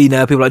you've seen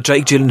people like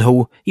Jake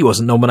Gyllenhaal. He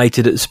wasn't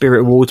nominated at the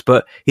Spirit Awards,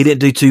 but he didn't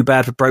do too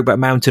bad for Brokeback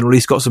Mountain, or at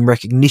least got some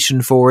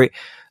recognition for it.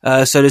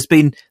 So there's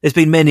been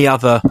many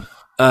other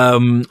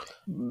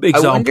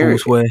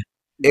examples where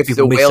if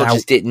The Whale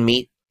just didn't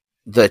meet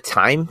the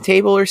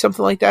timetable or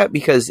something like that,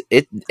 because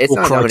it's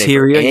not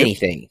criteria nominated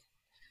for anything.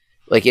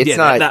 Like it's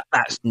not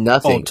that's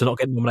nothing odd to not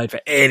get nominated for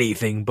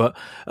anything, but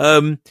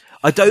I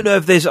don't know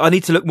if there's. I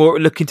need to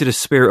look into the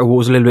Spirit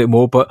Awards a little bit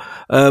more, but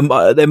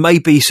there may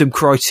be some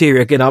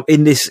criteria. Again, I'm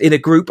in a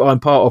group I'm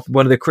part of,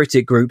 one of the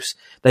critic groups.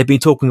 They've been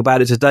talking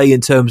about it today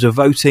in terms of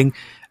voting,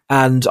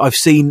 and I've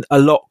seen a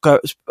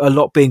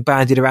lot being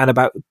bandied around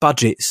about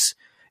budgets.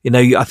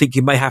 I think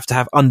you may have to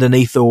have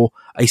underneath or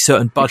a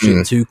certain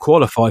budget to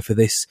qualify for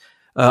this.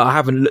 I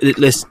haven't.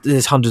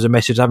 There's hundreds of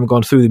messages. I haven't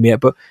gone through them yet,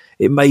 but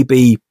it may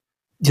be.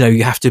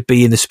 You have to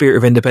be in the spirit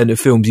of independent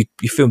films. Your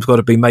film's got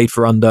to be made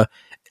for under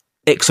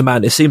X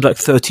amount. It seems like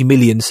 30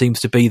 million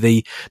seems to be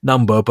the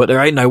number, but there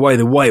ain't no way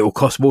the Whale will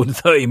cost more than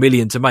 30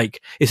 million to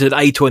make. It's an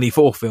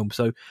A24 film,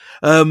 so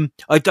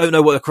I don't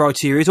know what the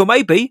criteria is, or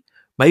maybe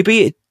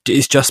it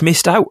is just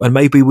missed out, and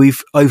maybe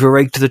we've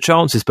overrated the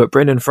chances. But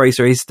Brendan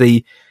Fraser is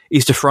the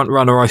front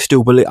runner. I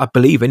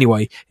believe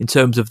anyway, in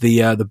terms of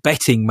the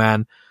betting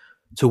man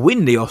to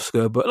win the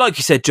Oscar. But like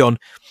you said, John,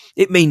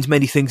 it means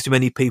many things to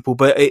many people,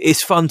 but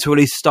it's fun to at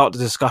least start the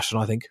discussion,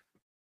 I think.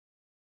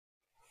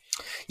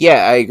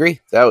 Yeah, I agree.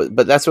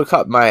 But that's what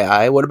caught my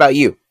eye. What about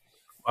you?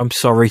 I'm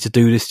sorry to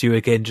do this to you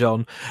again,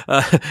 John,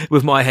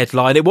 with my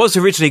headline. It was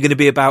originally going to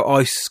be about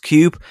Ice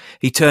Cube.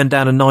 He turned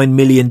down a $9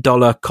 million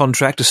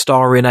contract to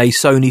star in a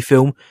Sony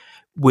film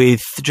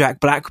with Jack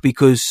Black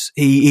because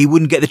he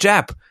wouldn't get the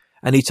jab.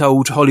 And he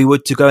told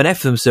Hollywood to go and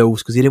F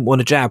themselves because he didn't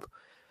want a jab.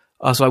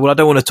 I was like, well, I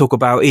don't want to talk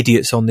about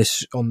idiots on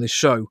this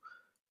show.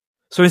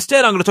 So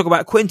instead, I'm going to talk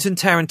about Quentin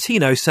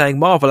Tarantino saying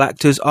Marvel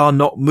actors are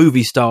not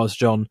movie stars,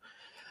 John.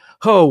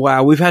 Oh,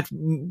 wow. We've had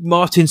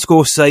Martin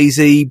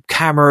Scorsese,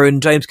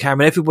 James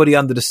Cameron, everybody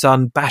under the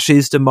sun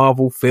bashes the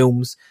Marvel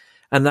films.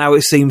 And now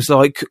it seems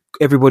like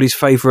everybody's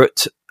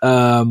favourite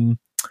director,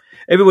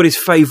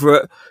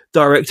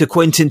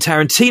 Quentin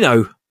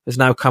Tarantino, has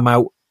now come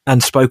out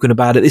and spoken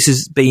about it. This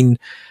has been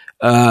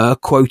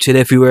quoted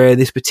everywhere.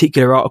 This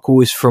particular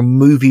article is from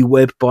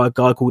MovieWeb by a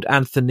guy called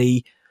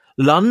Anthony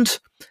Lund.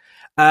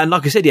 And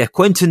like I said,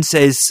 Quentin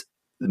says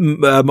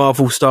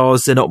Marvel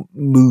stars, they're not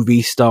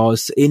movie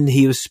stars.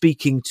 He was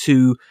speaking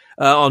to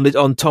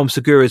on Tom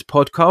Segura's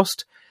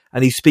podcast,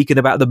 and he's speaking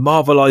about the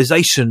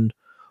Marvelization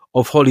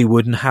of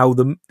Hollywood and how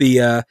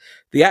the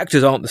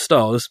actors aren't the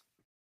stars,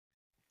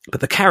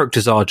 but the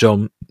characters are,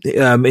 John.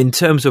 In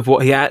terms of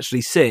what he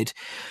actually said,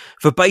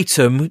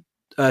 verbatim,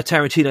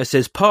 Tarantino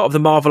says, part of the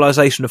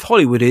Marvelization of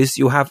Hollywood is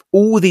you'll have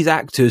all these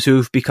actors who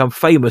have become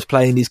famous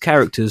playing these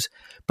characters,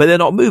 but they're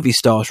not movie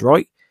stars,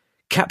 right?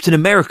 Captain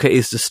America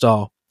is the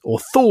star, or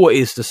Thor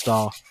is the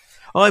star.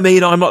 I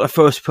mean, I'm not the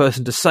first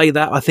person to say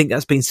that. I think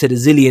that's been said a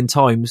zillion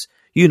times,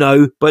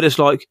 but it's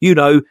like,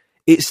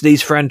 it's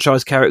these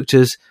franchise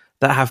characters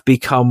that have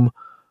become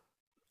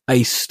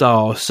a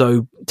star.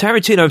 So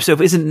Tarantino himself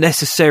isn't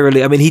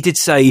necessarily, he did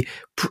say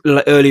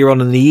earlier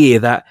on in the year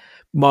that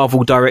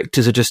Marvel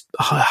directors are just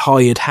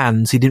hired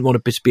hands. He didn't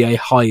want to be a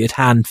hired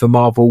hand for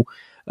Marvel.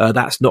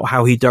 That's not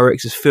how he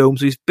directs his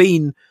films.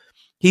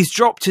 He's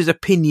dropped his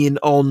opinion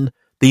on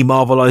the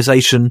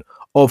Marvelization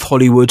of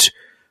Hollywood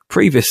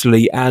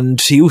previously, and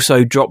he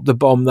also dropped the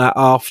bomb that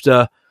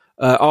after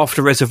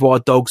Reservoir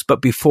Dogs,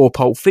 but before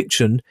Pulp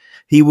Fiction,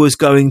 he was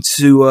going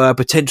to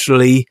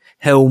potentially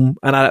helm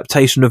an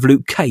adaptation of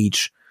Luke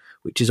Cage,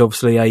 which is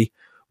obviously a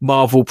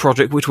Marvel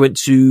project which went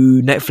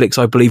to Netflix,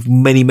 I believe,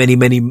 many, many,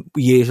 many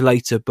years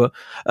later. But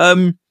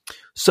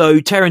so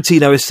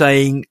Tarantino is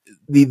saying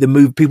the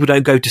movie people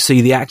don't go to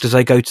see the actors,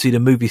 they go to see the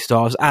movie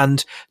stars.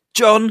 And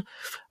John,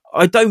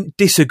 I don't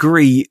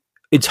disagree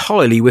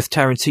entirely with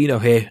Tarantino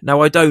here.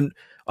 Now, I don't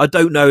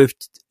know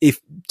if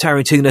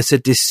Tarantino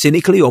said this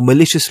cynically or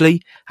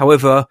maliciously.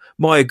 However,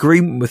 my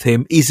agreement with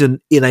him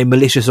isn't in a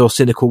malicious or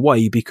cynical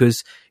way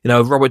because,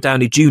 Robert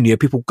Downey Jr.,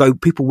 people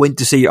went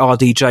to see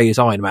RDJ as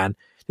Iron Man.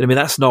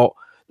 That's not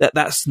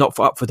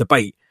up for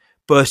debate.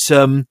 But,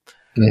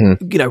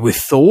 with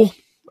Thor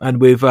and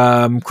with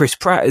Chris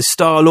Pratt as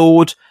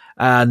Star-Lord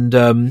and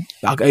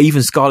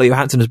even Scarlett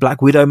Johansson as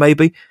Black Widow,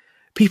 maybe,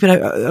 people,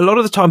 a lot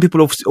of the time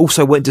people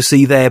also went to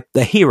see their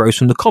heroes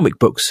from the comic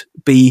books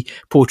be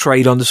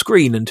portrayed on the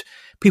screen, and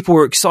people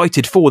were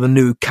excited for the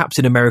new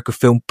Captain America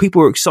film.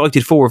 People were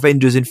excited for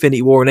Avengers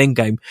Infinity War and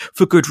Endgame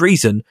for good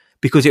reason,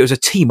 because it was a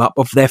team up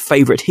of their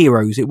favourite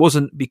heroes. It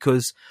wasn't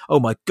because, oh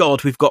my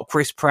God, we've got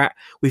Chris Pratt,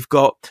 we've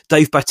got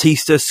Dave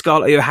Bautista,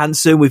 Scarlett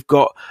Johansson, we've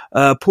got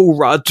Paul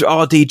Rudd,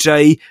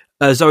 RDJ,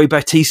 Zoe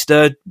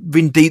Bautista,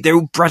 they're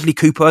all Bradley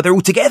Cooper, they're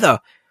all together.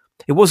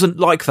 It wasn't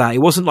like that.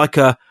 It wasn't like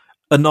a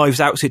Knives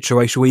Out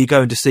situation where you're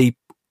going to see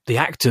the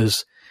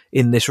actors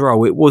in this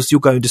role. It was you're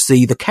going to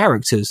see the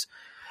characters.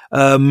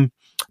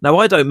 Now,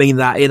 I don't mean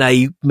that in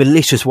a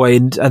malicious way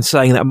and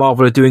saying that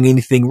Marvel are doing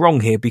anything wrong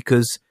here,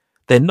 because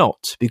they're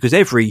not. Because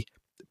every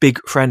big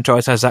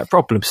franchise has that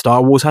problem.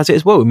 Star Wars has it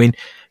as well.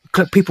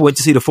 People went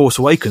to see The Force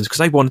Awakens because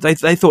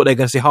they thought they were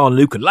going to see Han,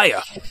 Luke, and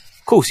Leia.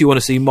 Of course, you want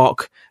to see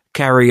Mark,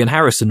 Carrie, and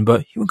Harrison,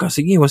 but you want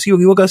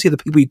to go see the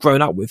people you've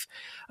grown up with.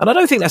 And I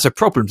don't think that's a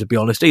problem, to be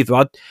honest,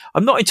 either.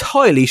 I'm not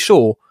entirely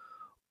sure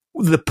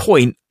the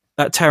point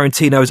that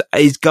Tarantino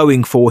is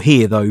going for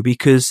here, though,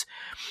 because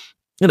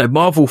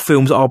Marvel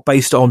films are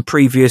based on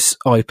previous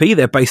IP.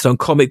 They're based on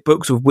comic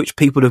books with which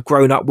people have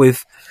grown up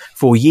with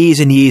for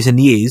years and years and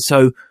years.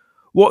 So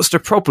what's the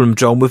problem,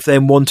 John, with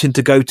them wanting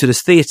to go to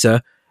this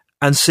theatre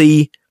and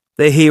see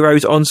their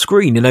heroes on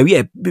screen?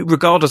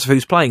 Regardless of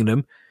who's playing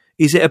them,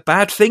 is it a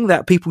bad thing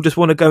that people just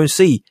want to go and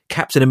see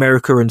Captain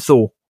America and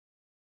Thor?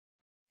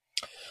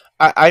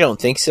 I don't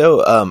think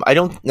so. I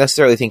don't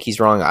necessarily think he's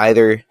wrong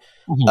either.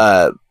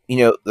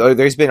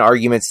 There's been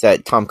arguments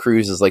that Tom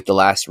Cruise is like the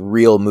last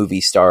real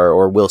movie star,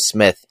 or Will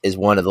Smith is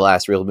one of the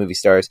last real movie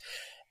stars.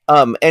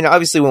 And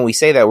obviously when we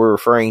say that, we're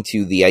referring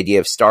to the idea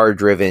of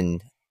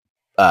star-driven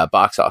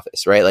box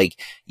office, right? Like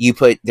you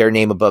put their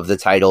name above the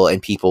title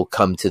and people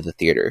come to the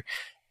theater.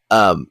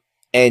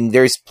 And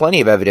there's plenty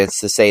of evidence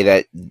to say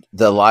that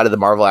a lot of the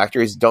Marvel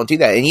actors don't do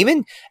that. And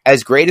even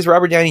as great as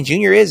Robert Downey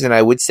Jr. is, and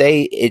I would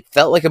say it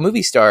felt like a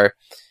movie star,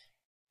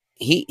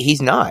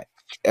 he's not.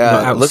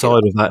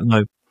 Outside of that,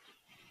 no.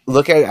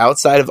 Look at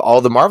outside of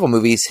all the Marvel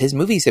movies, his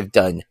movies have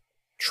done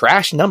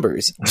trash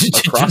numbers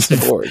across the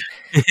board.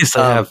 Yes,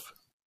 they have.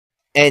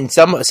 And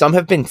some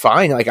have been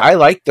fine. Like I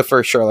liked the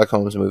first Sherlock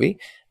Holmes movie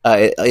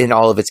in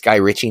all of its Guy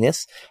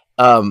Ritchie-ness.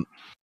 Yes.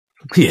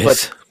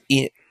 But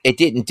it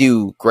didn't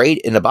do great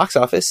in the box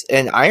office,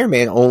 and Iron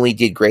Man only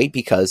did great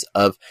because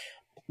of,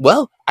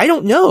 well, I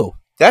don't know.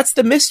 That's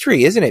the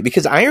mystery, isn't it?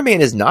 Because Iron Man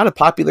is not a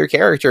popular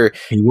character,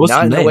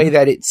 not in the way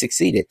that it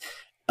succeeded.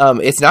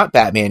 It's not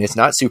Batman, it's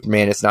not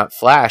Superman, it's not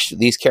Flash.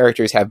 These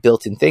characters have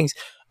built-in things.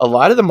 A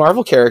lot of the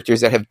Marvel characters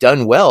that have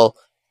done well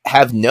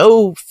have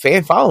no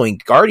fan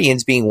following,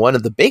 Guardians being one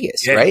of the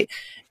biggest, right?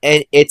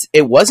 And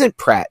it wasn't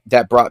Pratt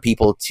that brought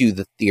people to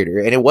the theater,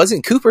 and it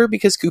wasn't Cooper,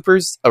 because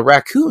Cooper's a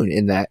raccoon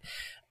in that.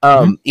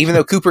 Even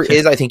though Cooper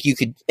is, I think you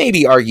could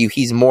maybe argue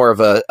he's more of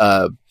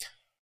a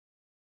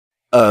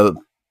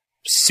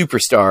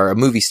superstar, a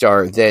movie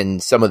star than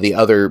some of the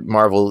other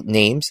Marvel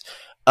names.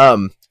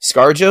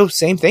 ScarJo,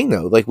 same thing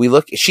though. Like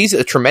she's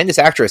a tremendous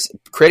actress.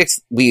 Critics,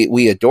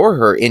 we adore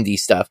her indie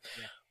stuff,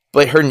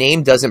 but her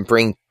name doesn't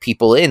bring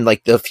people in.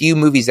 Like the few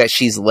movies that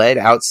she's led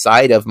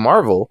outside of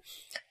Marvel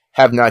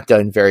have not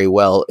done very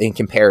well in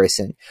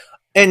comparison.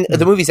 And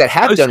the movies that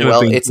have done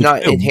well, it's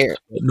not inherent,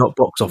 not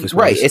box office,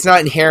 right? It's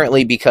not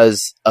inherently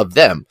because of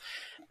them.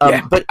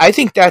 But I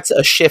think that's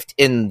a shift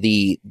in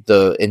the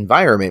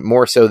environment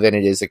more so than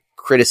it is a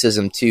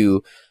criticism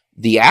to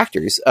the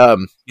actors.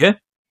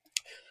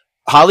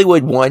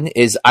 Hollywood, one,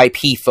 is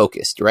IP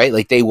focused, right?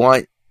 Like they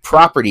want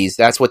properties.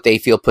 That's what they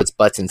feel puts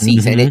butts in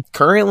seats, and it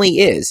currently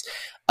is.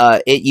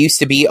 It used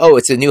to be,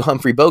 it's a new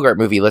Humphrey Bogart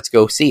movie, let's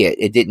go see it.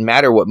 It didn't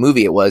matter what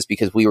movie it was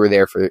because we were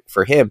there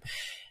for him.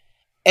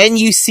 And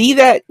you see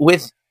that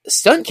with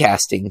stunt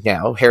casting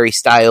now, Harry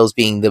Styles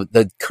being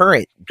the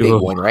current big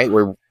one, right?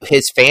 Where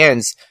his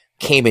fans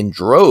came in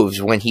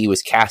droves when he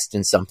was cast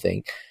in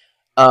something.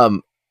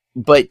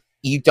 But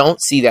you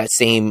don't see that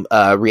same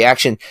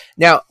reaction.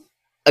 Now,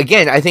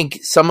 again, I think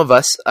some of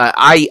us,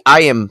 I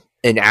am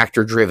an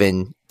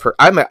actor-driven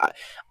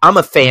I'm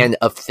a fan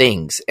of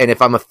things. And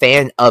if I'm a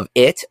fan of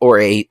it or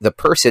the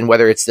person,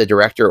 whether it's the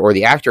director or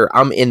the actor,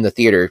 I'm in the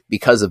theater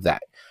because of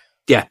that.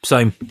 Yeah,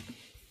 same.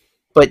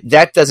 But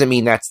that doesn't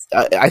mean that's...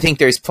 I think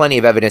there's plenty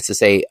of evidence to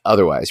say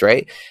otherwise,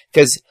 right?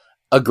 Because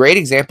a great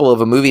example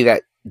of a movie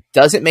that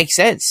doesn't make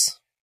sense,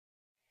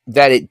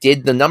 that it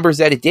did the numbers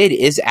that it did,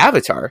 is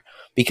Avatar.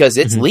 Because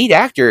its lead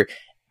actor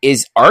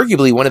is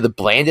arguably one of the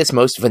blandest,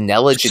 most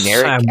vanilla,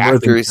 generic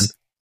actors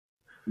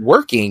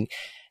working.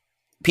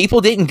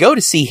 People didn't go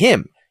to see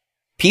him.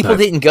 People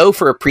didn't go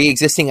for a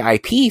pre-existing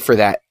IP for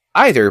that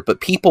either, but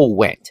people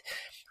went.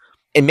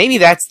 And maybe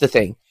that's the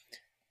thing.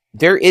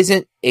 There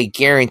isn't a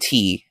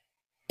guarantee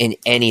in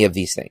any of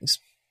these things.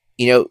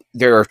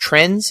 There are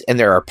trends and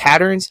there are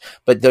patterns,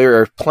 but there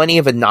are plenty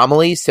of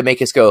anomalies to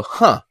make us go,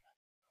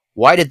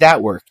 why did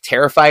that work?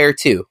 Terrifier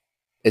 2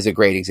 is a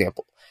great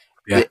example.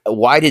 Yeah.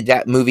 Why did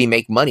that movie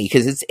make money?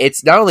 Because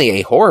it's not only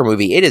a horror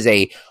movie, it is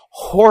a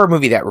horror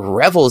movie that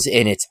revels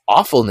in its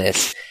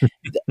awfulness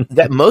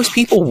that most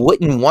people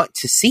wouldn't want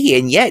to see,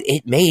 and yet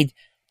it made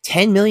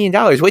 $10 million,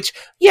 which,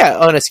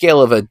 on a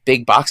scale of a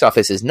big box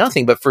office is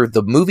nothing, but for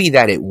the movie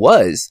that it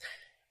was,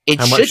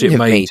 it shouldn't have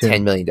made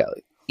 $10 million.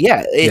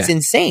 Yeah, it's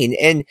insane.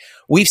 And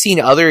we've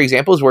seen other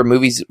examples where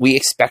movies, we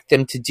expect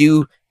them to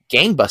do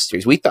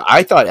gangbusters.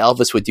 I thought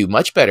Elvis would do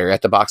much better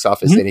at the box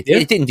office than it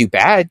did. It didn't do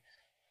bad,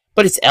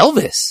 but it's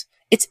Elvis.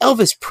 It's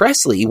Elvis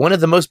Presley, one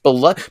of the most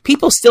beloved.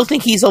 People still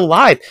think he's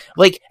alive.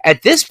 Like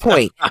at this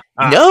point,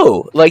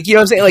 no. Like, you know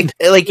what I'm saying?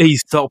 Like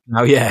he's top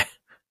now. Yeah.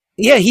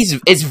 Yeah,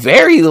 it's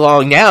very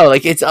long now.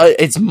 Like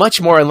it's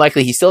much more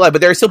unlikely he's still alive, but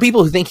there are still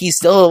people who think he's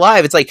still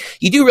alive. It's like,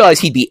 you do realize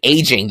he'd be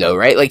aging though,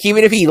 right? Like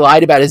even if he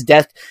lied about his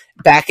death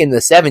back in the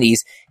 70s,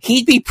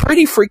 he'd be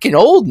pretty freaking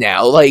old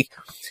now. Like,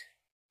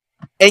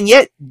 and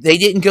yet they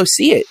didn't go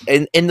see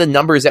it in the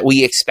numbers that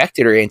we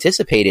expected or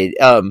anticipated.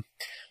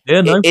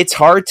 It's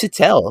hard to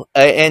tell.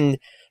 And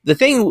the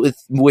thing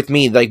with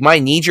me, like my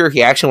knee-jerk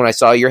reaction when I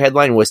saw your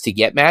headline was to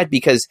get mad,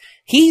 because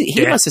he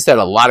must have said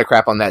a lot of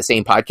crap on that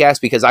same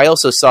podcast, because I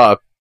also saw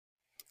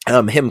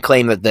him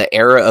claim that the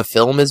era of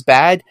film is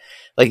bad.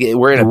 Like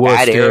we're in a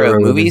bad era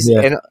of movies.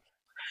 Yeah. And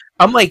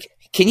I'm like,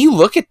 can you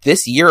look at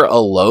this year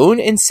alone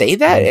and say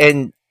that?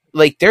 And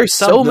like, there's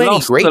so many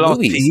great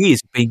movies.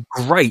 Years been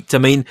great. I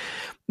mean,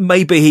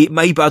 maybe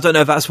I don't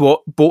know if that's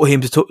what brought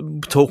him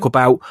to talk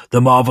about the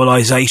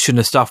Marvelization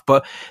and stuff,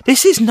 but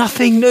this is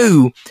nothing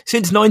new.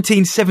 Since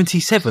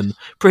 1977,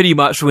 pretty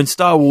much when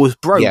Star Wars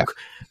broke,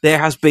 there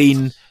has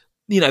been,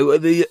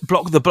 the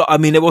block. I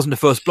mean, it wasn't the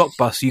first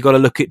blockbuster. You got to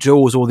look at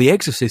Jaws or The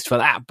Exorcist for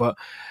that, but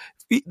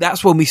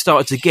that's when we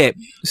started to get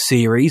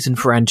series and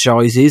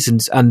franchises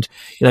and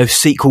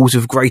sequels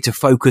with greater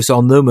focus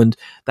on them, and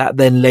that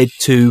then led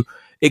to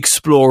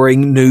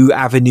exploring new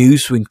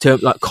avenues in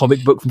terms like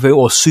comic book film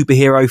or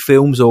superhero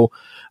films or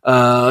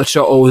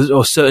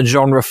certain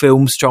genre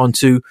films trying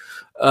to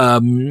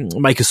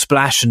make a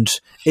splash, and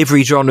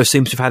every genre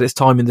seems to have had its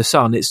time in the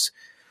sun.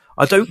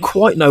 I don't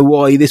quite know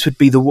why this would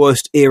be the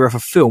worst era for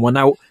film. And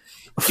now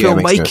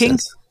filmmaking,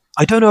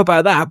 I don't know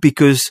about that,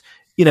 because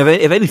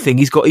if anything,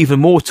 he's got even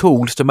more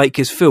tools to make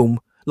his film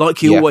like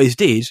he always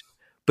did,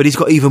 but he's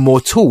got even more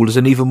tools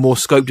and even more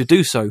scope to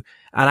do so.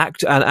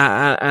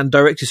 And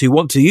directors who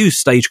want to use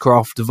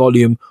stagecraft,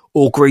 volume,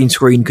 or green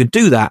screen can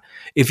do that.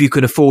 If you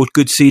can afford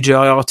good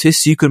CGI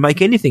artists, you can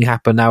make anything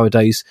happen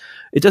nowadays.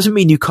 It doesn't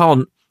mean you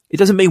can't. It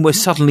doesn't mean we're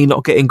suddenly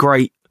not getting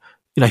great,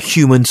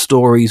 human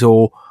stories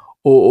or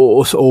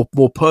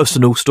more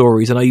personal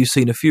stories. I know you've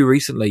seen a few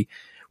recently.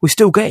 We're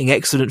still getting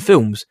excellent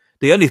films.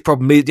 The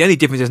only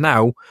difference is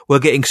now we're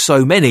getting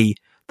so many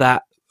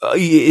that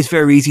it's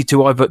very easy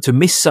to either to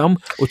miss some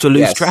or to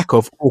lose track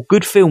of. Or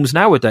good films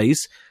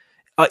nowadays.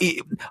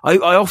 I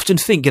often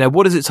think,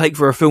 what does it take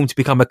for a film to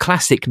become a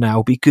classic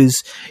now?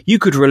 Because you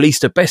could release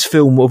the best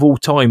film of all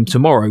time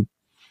tomorrow,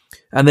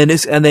 and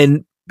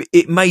then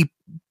it may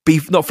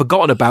be not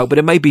forgotten about, but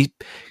it may be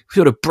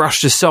sort of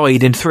brushed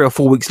aside in 3 or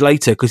 4 weeks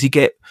later, because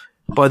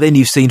by then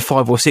you've seen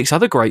 5 or 6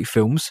 other great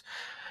films.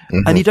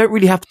 Mm-hmm. And you don't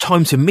really have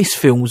time to miss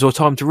films or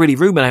time to really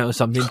ruminate on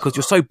something because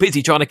you're so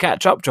busy trying to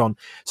catch up, John.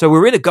 So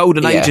we're in a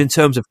golden age in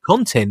terms of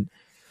content.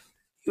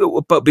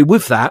 But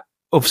with that,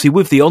 obviously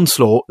with the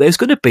onslaught, there's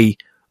going to be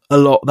a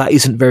lot that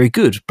isn't very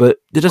good. But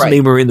it doesn't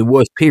mean we're in the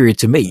worst period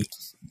to me.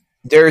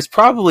 There's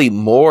probably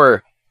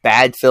more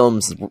bad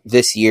films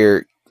this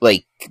year,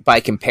 like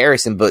by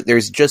comparison, but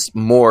there's just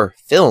more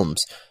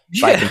films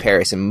by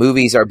comparison.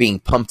 Movies are being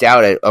pumped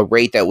out at a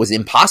rate that was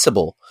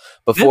impossible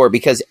before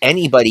because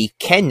anybody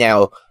can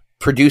now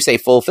produce a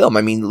full film.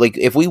 I mean, like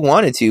if we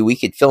wanted to, we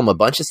could film a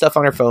bunch of stuff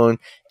on our phone,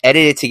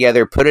 edit it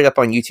together, put it up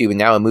on YouTube, and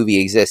now a movie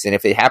exists. And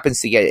if it happens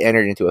to get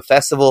entered into a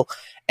festival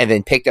and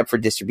then picked up for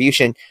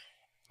distribution,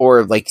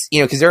 or like,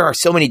 because there are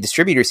so many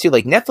distributors too,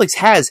 like Netflix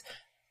has,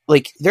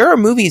 like there are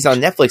movies on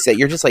Netflix that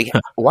you're just like,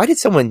 why did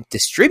someone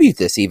distribute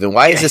this even?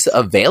 Why is this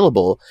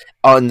available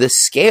on this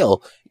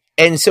scale?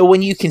 And so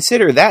when you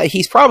consider that,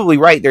 he's probably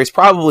right. There's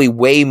probably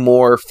way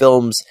more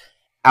films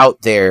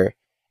out there,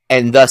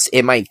 and thus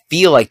it might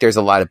feel like there's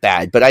a lot of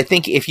bad. But I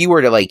think if you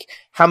were to like,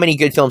 how many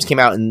good films came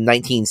out in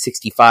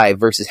 1965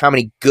 versus how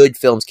many good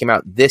films came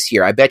out this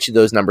year, I bet you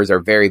those numbers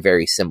are very,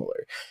 very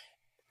similar.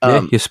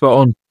 You're spot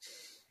on.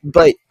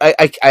 But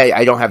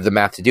I don't have the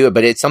math to do it,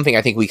 but it's something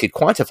I think we could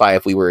quantify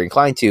if we were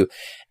inclined to.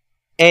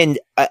 And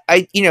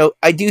I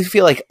do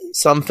feel like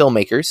some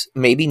filmmakers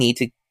maybe need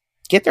to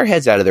get their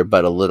heads out of their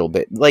butt a little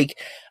bit. Like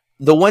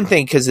the one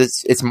thing, because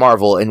it's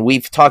Marvel, and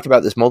we've talked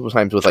about this multiple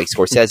times with like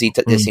Scorsese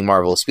dissing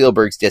Marvel,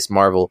 Spielberg's diss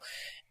Marvel,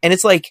 and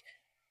it's like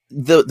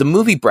the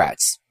movie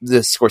brats, the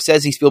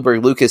Scorsese,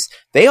 Spielberg, Lucas,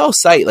 they all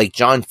cite like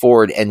John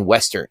Ford and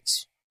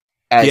Westerns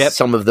as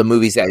some of the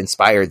movies that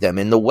inspired them.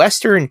 And the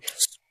Western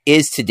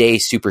is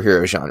today's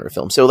superhero genre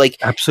film. So like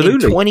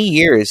absolutely, in 20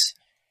 years,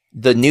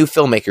 the new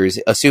filmmakers,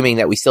 assuming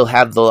that we still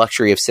have the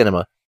luxury of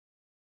cinema,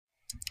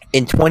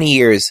 in 20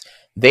 years,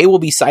 they will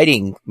be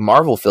citing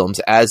Marvel films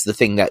as the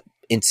thing that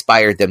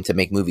inspired them to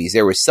make movies.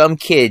 There was some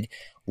kid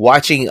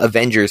watching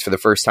Avengers for the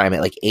first time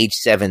at like age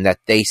 7 that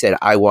they said,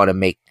 I want to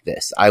make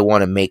this. I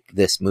want to make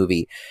this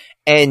movie.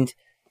 And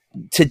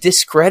to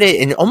discredit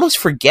and almost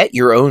forget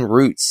your own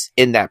roots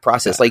in that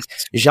process. Like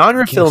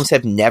genre films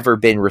have never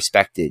been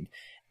respected.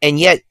 And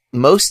yet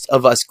most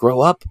of us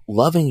grow up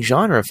loving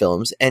genre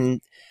films.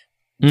 And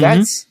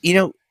that's,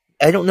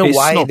 I don't know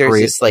why there's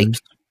this like,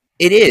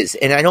 it is.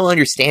 And I don't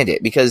understand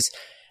it because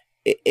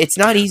it's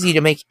not easy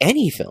to make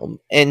any film,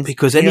 and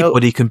because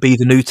anybody can be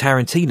the new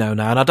Tarantino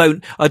now.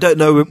 And I don't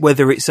know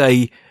whether it's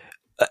a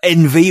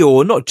envy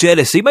or not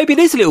jealousy. Maybe it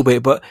is a little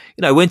bit, but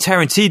when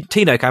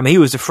Tarantino came, he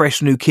was a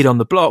fresh new kid on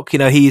the block.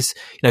 He's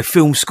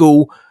film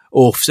school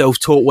or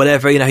self-taught,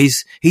 whatever.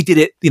 He did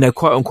it,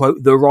 quote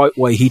unquote, the right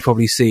way. He'd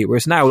probably see it.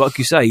 Whereas now, like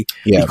you say,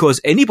 because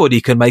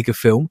anybody can make a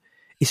film,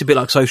 it's a bit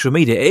like social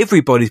media.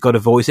 Everybody's got a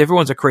voice.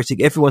 Everyone's a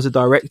critic. Everyone's a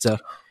director.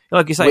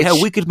 Like you say,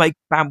 hell, we could make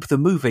Bamp the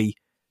movie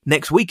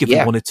next week if we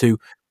wanted to.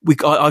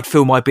 I'd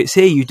film my bits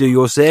here, you do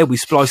yours there, we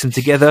splice them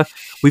together,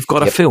 we've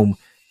got a film.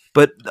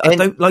 But I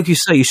don't, like you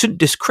say, you shouldn't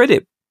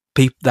discredit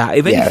that.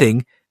 If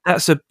anything,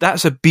 that's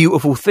a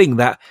beautiful thing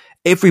that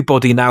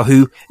everybody now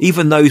who,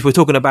 even those, we're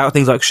talking about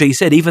things like she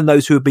said, even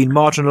those who have been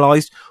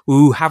marginalised,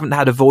 who haven't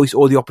had a voice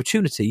or the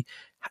opportunity,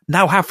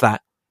 now have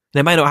that.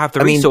 They may not have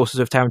the resources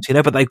of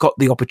Tarantino, but they've got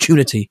the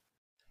opportunity.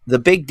 The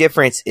big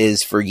difference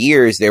is for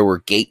years there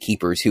were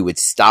gatekeepers who would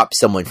stop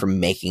someone from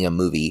making a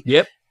movie.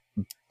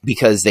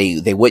 because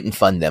they wouldn't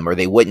fund them or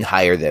they wouldn't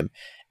hire them.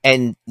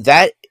 And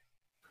that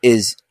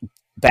is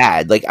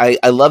bad. Like,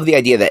 I love the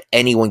idea that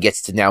anyone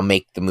gets to now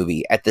make the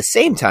movie. At the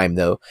same time,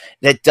 though,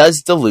 that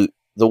does dilute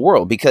the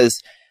world,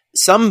 because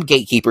some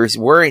gatekeepers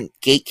weren't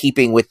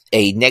gatekeeping with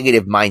a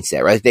negative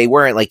mindset, right? They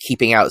weren't like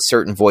keeping out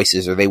certain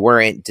voices, or they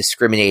weren't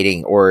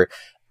discriminating or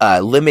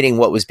limiting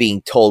what was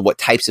being told, what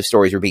types of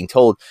stories were being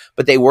told,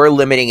 but they were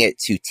limiting it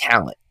to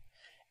talent.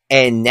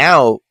 And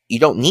now you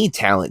don't need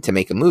talent to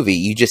make a movie.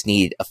 You just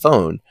need a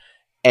phone.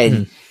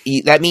 And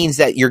that means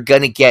that you're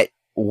going to get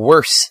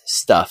worse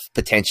stuff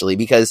potentially,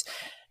 because,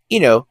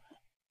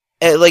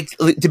 like,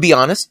 to be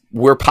honest,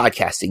 we're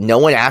podcasting. No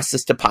one asked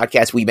us to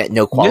podcast. We met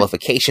no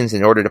qualifications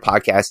in order to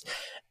podcast.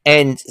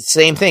 And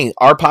same thing,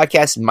 our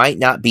podcast might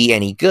not be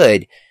any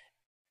good.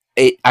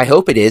 I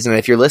hope it is. And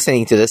if you're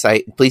listening to this,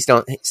 please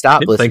don't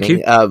stop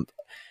listening.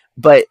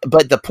 But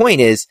the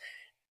point is,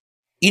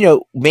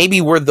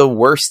 maybe we're the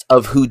worst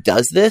of who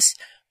does this,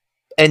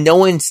 and no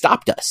one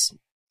stopped us.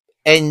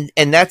 And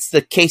that's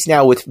the case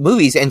now with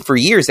movies. And for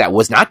years, that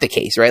was not the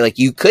case, right? Like,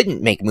 you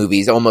couldn't make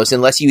movies almost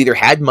unless you either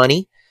had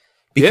money,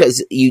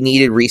 because you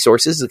needed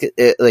resources.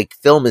 Like,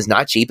 film is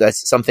not cheap.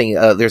 That's something,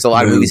 there's a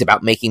lot of movies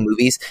about making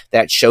movies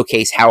that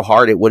showcase how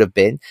hard it would have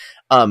been.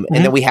 And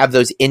then we have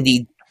those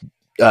indie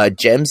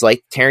gems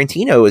like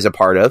Tarantino is a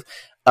part of,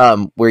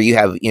 where you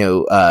have,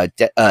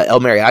 El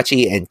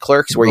Mariachi and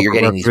Clerks, where you're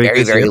getting these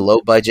very, very low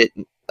budget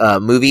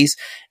movies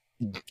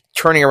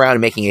turning around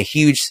and making a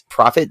huge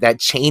profit. That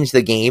changed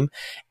the game.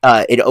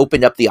 It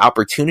opened up the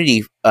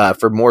opportunity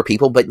for more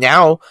people. But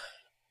now,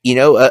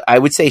 I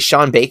would say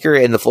Sean Baker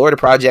and the Florida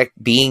Project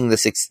being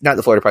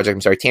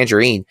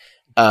Tangerine,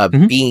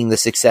 being the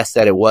success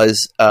that it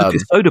was.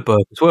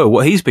 Soderbergh as well,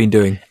 what he's been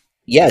doing.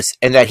 Yes,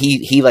 and that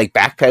he like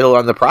backpedaled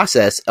on the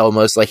process,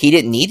 almost like he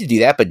didn't need to do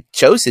that, but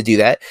chose to do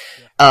that.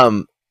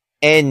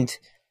 And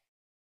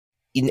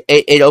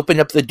it opened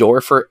up the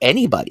door for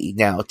anybody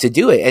now to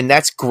do it, and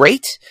that's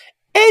great.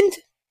 And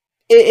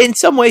in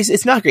some ways,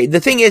 it's not great. The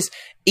thing is,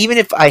 even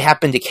if I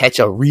happen to catch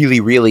a really,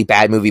 really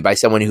bad movie by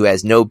someone who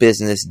has no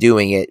business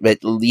doing it, but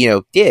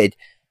did,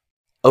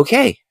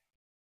 okay,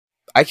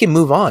 I can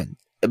move on.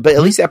 But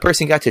at least that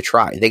person got to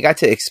try. They got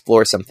to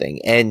explore something,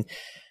 and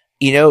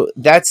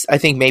that's, I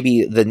think,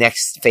 maybe the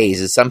next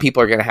phase is some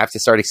people are going to have to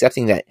start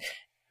accepting that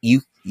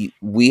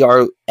we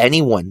are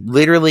anyone,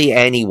 literally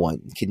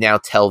anyone can now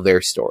tell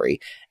their story.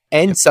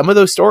 And some of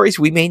those stories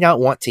we may not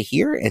want to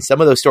hear, and some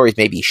of those stories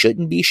maybe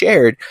shouldn't be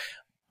shared.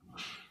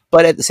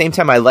 But at the same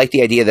time, I like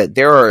the idea that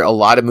there are a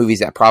lot of movies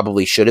that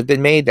probably should have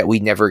been made that we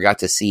never got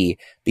to see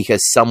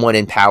because someone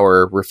in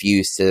power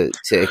refused to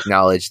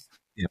acknowledge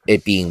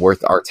it being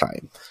worth our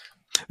time.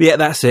 Yeah,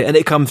 that's it. And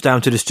it comes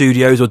down to the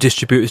studios or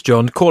distributors,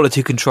 John.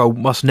 Quality control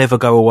must never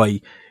go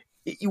away.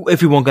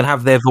 Everyone can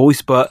have their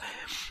voice, but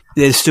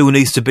there still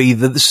needs to be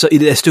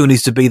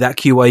that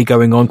QA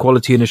going on,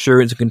 quality and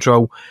assurance and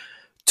control,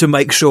 to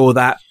make sure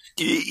that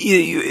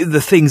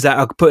the things that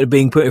are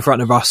being put in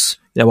front of us,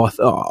 are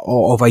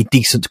of a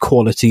decent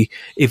quality.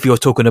 If you're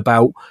talking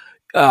about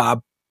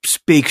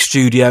big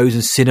studios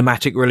and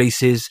cinematic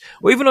releases,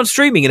 or even on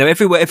streaming,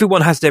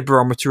 everyone has their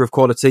barometer of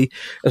quality.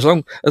 As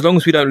long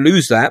as we don't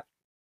lose that,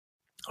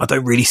 I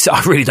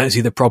really don't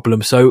see the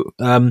problem. So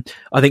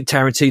I think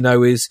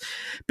Tarantino is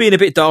being a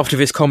bit daft with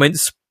his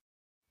comments.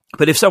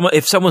 But if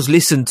someone's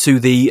listened to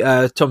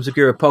the Tom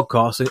Segura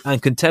podcast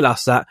and can tell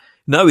us that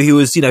no, he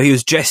was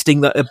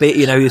jesting that a bit,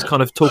 he was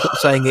kind of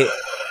saying it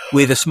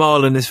with a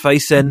smile on his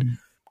face, then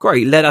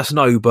great, let us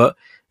know. But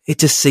it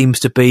just seems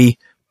to be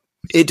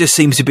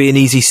an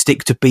easy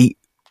stick to beat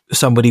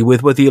somebody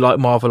with, whether you like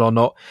Marvel or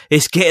not.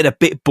 It's getting a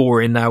bit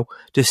boring now,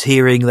 just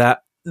hearing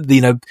that,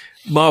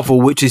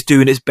 Marvel, which is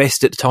doing its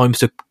best at times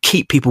to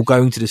keep people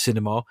going to the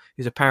cinema,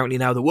 is apparently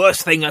now the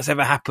worst thing that's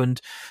ever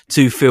happened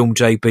to film,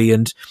 JB.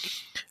 And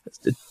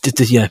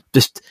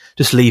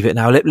just leave it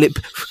now.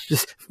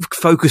 Just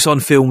focus on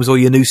films or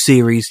your new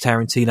series,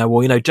 Tarantino,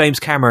 or James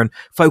Cameron.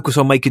 Focus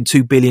on making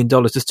 $2 billion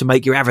just to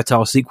make your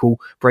Avatar sequel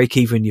break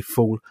even, you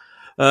fool.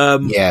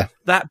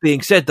 That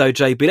being said, though,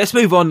 JB, let's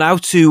move on now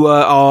to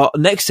our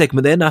next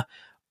segment. Then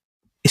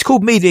it's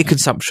called Media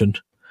Consumption.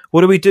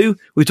 What do?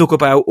 We talk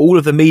about all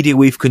of the media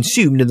we've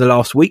consumed in the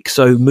last week.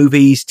 So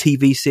movies,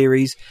 TV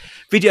series,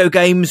 video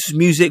games,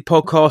 music,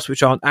 podcasts,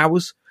 which aren't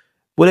ours.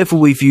 Whatever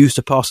we've used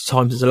to pass the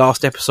time since the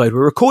last episode.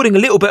 We're recording a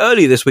little bit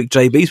earlier this week,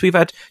 JB, so we've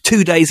had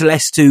 2 days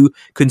less to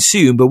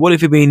consume. But what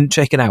have you been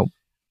checking out?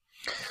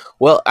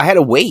 Well, I had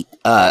to wait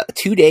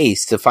 2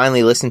 days to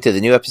finally listen to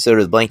the new episode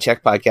of the Blank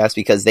Check podcast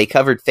because they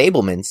covered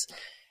Fabelmans.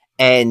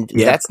 And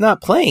that's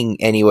not playing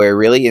anywhere,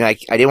 really. And I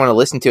didn't want to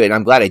listen to it. And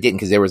I'm glad I didn't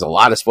because there was a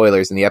lot of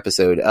spoilers in the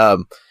episode.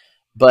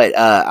 But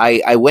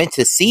I went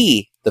to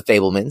see the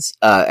Fabelmans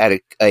at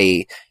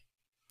a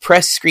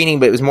press screening,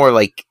 but it was more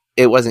like,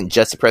 it wasn't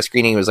just a press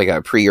screening. It was like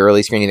a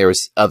pre-early screening. There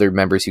was other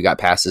members who got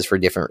passes for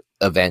different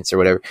events or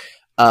whatever.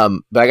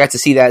 But I got to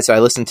see that. So I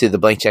listened to the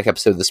Blank Check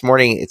episode this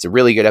morning. It's a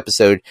really good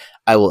episode.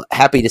 I will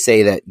happy to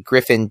say that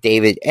Griffin,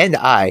 David, and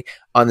I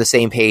on the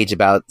same page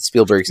about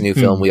Spielberg's new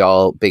film. We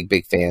all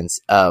big fans.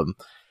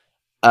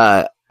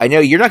 I I know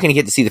you're not going to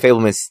get to see The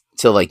Fabelmans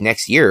till like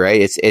next year,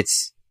 right?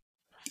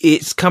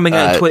 It's coming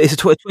out. It's a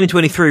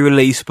 2023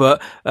 release,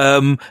 but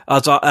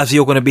as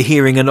you're going to be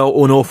hearing an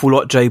awful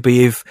lot,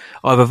 JB, if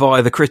either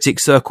via the critic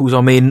circles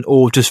I'm in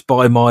or just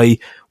by my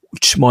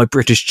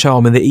British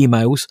charm in the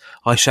emails,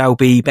 I shall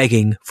be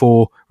begging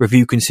for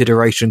review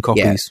consideration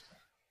copies. Yeah.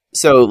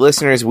 So,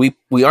 listeners, we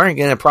aren't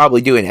going to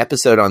probably do an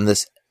episode on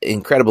this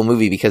incredible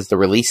movie because the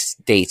release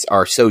dates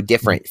are so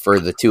different for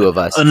the two of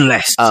us.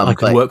 Unless I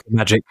can work the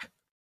magic.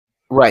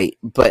 Right,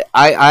 but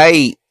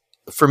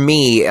for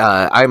me,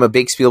 I'm a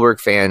big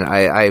Spielberg fan.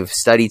 I've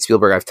studied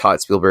Spielberg. I've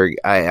taught Spielberg.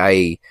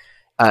 I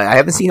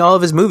haven't seen all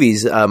of his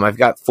movies. I've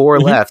got 4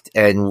 left,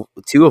 and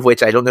 2 of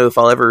which I don't know if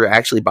I'll ever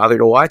actually bother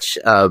to watch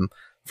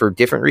for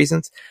different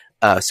reasons.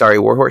 Sorry,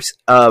 Warhorse.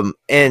 You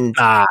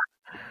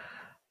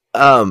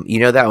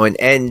know that one.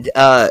 And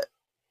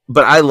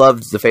but I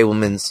loved The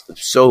Fabelmans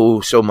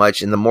so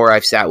much, and the more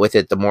I've sat with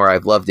it, the more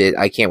I've loved it.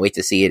 I can't wait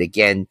to see it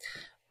again.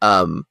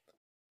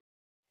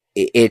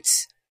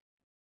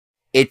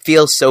 It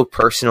feels so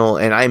personal,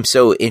 and I'm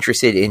so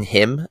interested in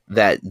him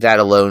that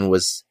alone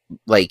was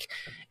like,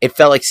 it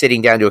felt like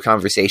sitting down to a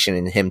conversation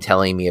and him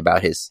telling me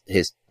about his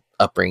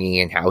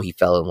upbringing and how he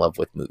fell in love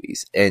with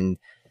movies and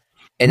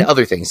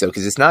other things, though,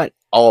 because it's not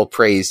all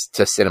praise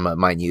to cinema,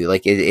 mind you.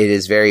 Like it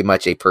is very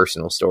much a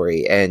personal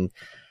story, and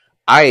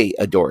I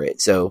adore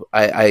it. So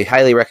I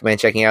highly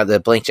recommend checking out. The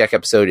Blank Check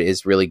episode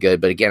is really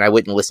good, but again, I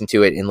wouldn't listen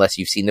to it unless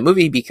you've seen the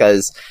movie,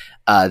 because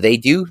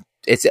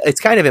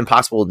it's kind of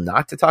impossible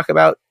not to talk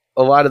about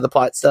a lot of the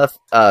plot stuff.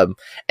 And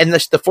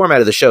the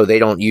format of the show, they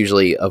don't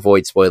usually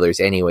avoid spoilers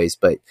anyways,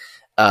 but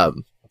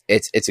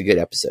it's a good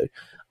episode.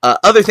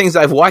 Other things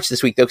I've watched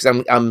this week, though,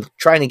 because I'm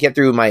trying to get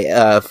through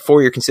my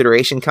for your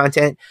consideration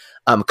content.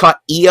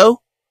 Caught EO.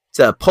 It's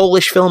a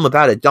Polish film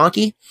about a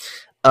donkey.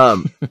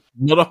 Not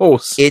a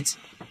horse. It's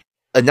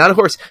not a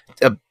horse.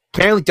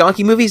 Apparently,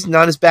 donkey movies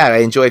not as bad. I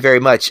enjoy very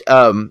much.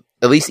 At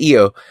least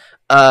EO.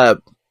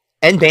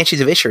 And Banshees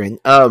of Inisherin.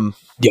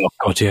 Yeah,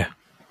 God, yeah.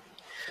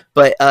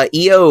 But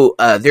EO,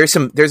 there's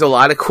a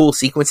lot of cool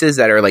sequences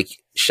that are like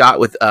shot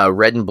with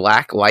red and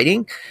black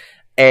lighting,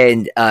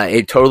 and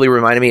it totally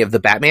reminded me of the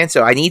Batman.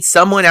 So I need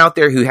someone out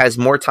there who has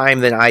more time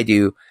than I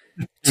do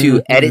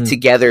to edit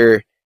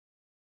together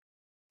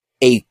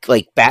a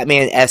like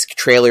Batman-esque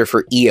trailer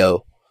for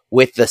EO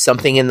with the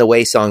Something in the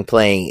Way song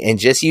playing, and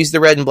just use the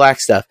red and black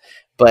stuff.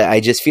 But I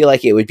just feel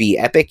like it would be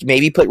epic.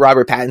 Maybe put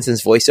Robert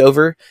Pattinson's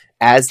voiceover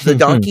as the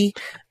donkey.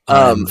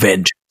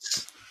 Vengeance.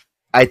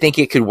 I think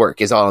it could work,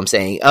 is all I'm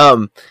saying.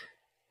 The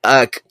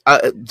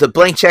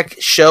Blank Check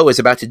show is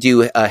about to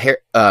do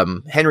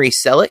Henry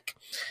Selick.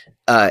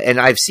 And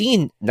I've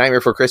seen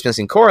Nightmare Before Christmas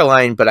and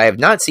Coraline, but I have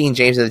not seen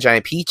James and the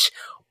Giant Peach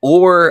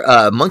or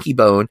Monkey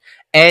Bone.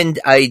 And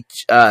I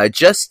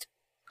just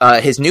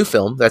his new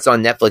film that's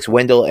on Netflix,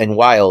 Wendell and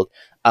Wild.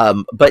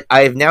 But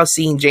I have now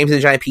seen James and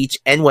the Giant Peach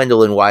and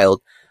Wendell and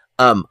Wild.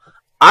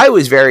 I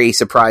was very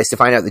surprised to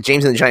find out that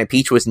James and the Giant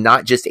Peach was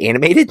not just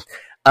animated.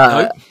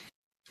 Nope.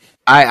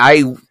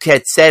 I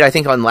had said, I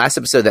think on last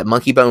episode, that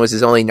Monkey Bone was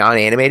his only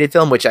non-animated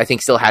film, which I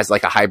think still has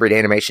like a hybrid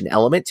animation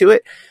element to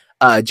it.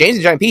 James and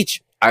the Giant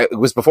Peach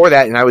was before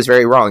that, and I was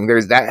very wrong.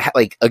 There's that,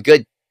 like a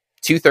good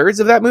 2/3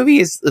 of that movie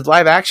is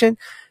live action.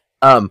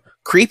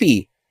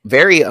 Creepy,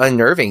 very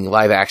unnerving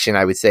live action,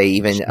 I would say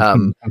even.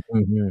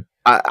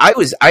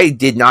 I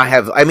did not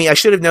have, I mean, I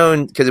should have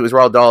known because it was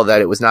Roald Dahl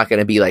that it was not going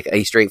to be like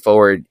a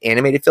straightforward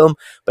animated film,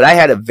 but I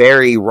had a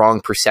very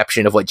wrong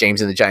perception of what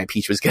James and the Giant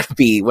Peach was going to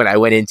be when I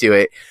went into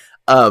it.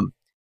 I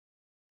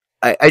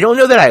don't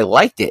know that I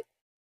liked it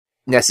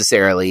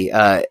necessarily,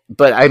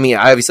 but I mean,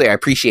 obviously I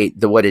appreciate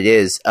what it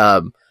is,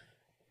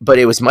 but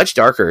it was much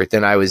darker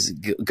than I was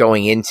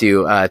going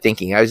into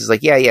thinking. I was just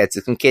like, yeah,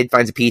 it's some kid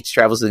finds a peach,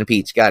 travels in a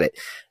peach, got it.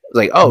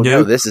 Like, oh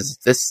no, this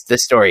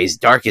story is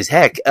dark as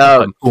heck.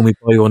 Call me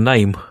by your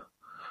name.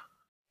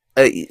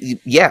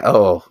 Yeah.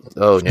 Oh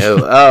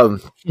no.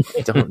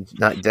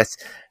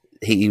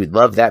 He would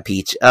love that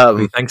peach.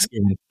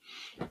 Thanksgiving.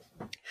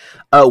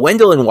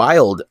 Wendell and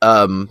Wild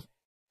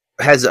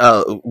has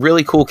a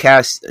really cool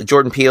cast.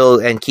 Jordan Peele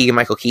and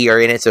Keegan-Michael Key are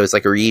in it, so it's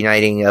like a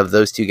reuniting of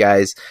those two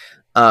guys.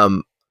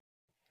 Some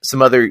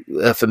other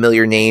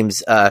familiar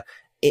names.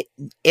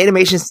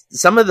 Animations.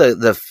 Some of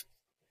the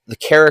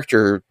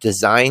character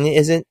design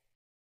isn't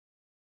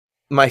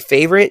my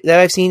favorite that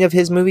I've seen of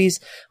his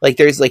movies. Like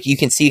there's like, you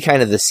can see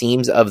kind of the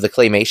seams of the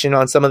claymation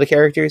on some of the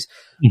characters,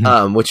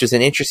 which was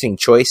an interesting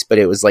choice, but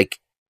it was like,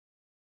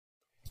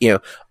 you know,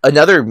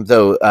 another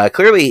though,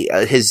 clearly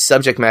his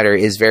subject matter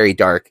is very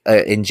dark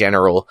in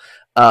general,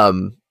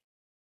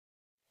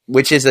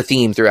 which is a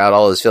theme throughout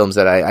all his films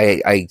that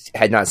I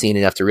had not seen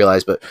enough to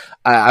realize, but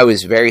I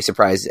was very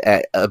surprised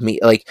at me.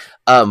 Like,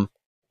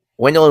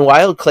 Wendell and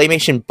Wild,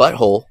 claymation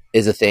butthole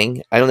is a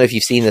thing. I don't know if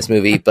you've seen this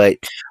movie, but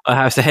I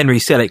have. It's the Henry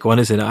Selick one,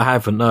 isn't it? I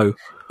haven't. No.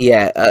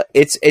 Yeah,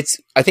 it's.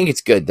 I think it's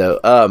good though.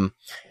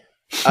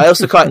 I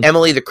also caught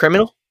Emily the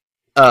Criminal.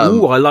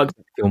 Ooh, I liked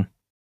the film.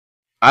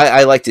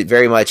 I liked it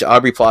very much.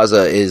 Aubrey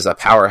Plaza is a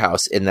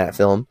powerhouse in that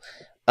film.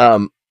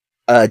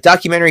 a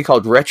documentary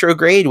called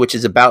Retrograde, which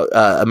is about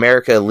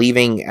America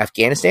leaving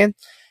Afghanistan.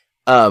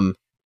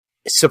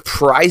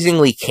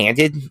 Surprisingly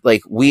candid.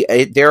 Like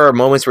there are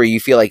moments where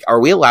you feel like, are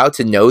we allowed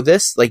to know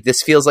this? Like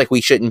this feels like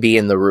we shouldn't be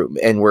in the room,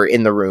 and we're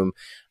in the room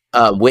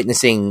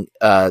witnessing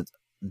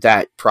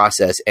that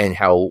process and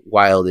how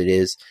wild it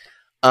is.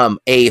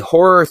 A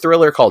horror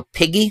thriller called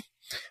Piggy,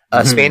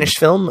 a Spanish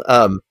film.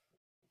 I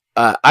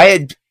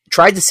had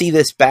tried to see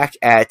this back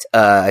at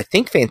I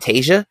think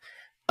Fantasia,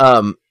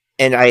 and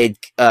I had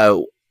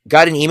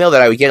got an email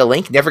that I would get a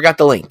link. Never got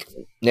the link.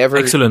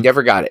 Never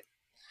got it.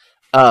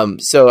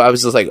 So I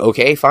was just like,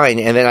 okay, fine.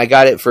 And then I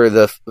got it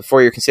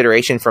for your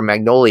consideration from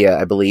Magnolia,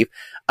 I believe.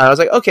 I was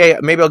like, okay,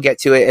 maybe I'll get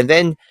to it. And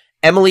then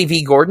Emily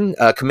V. Gordon,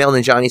 Kumail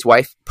Nanjiani's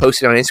wife,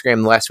 posted on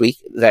Instagram last week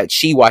that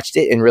she watched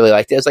it and really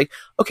liked it. I was like,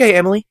 okay,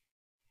 Emily,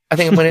 I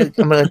think I'm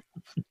gonna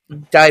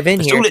dive in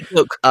here. That's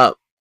all it took.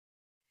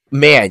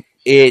 Man,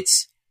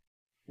 it's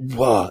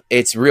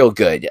real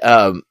good.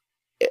 I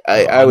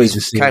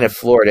was kind of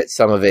floored at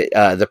some of it.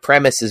 The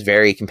premise is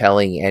very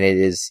compelling, and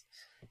it's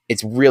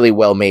really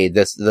well made.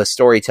 The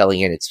storytelling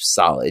in it's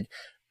solid.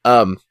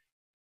 And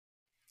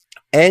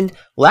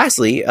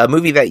lastly, a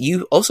movie that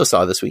you also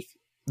saw this week,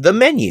 The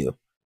Menu.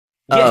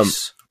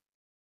 Yes.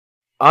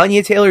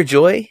 Anya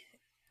Taylor-Joy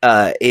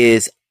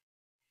is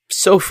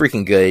so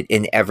freaking good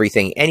in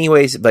everything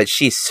anyways, but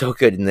she's so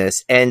good in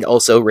this. And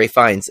also Ralph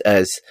Fiennes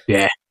as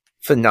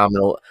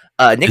phenomenal.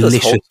 Nicholas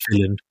Hoult,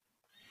 villain.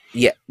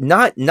 Yeah,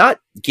 not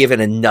given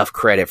enough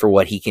credit for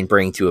what he can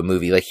bring to a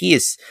movie. Like he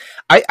is,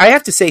 I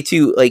have to say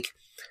too, like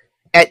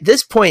at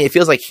this point, it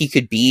feels like he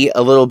could be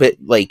a little bit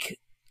like,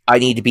 I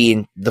need to be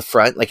in the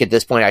front. Like at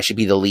this point, I should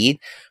be the lead.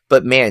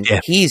 But man,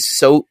 he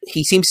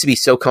seems to be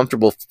so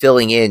comfortable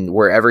filling in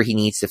wherever he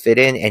needs to fit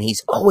in, and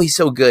he's always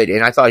so good.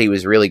 And I thought he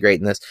was really great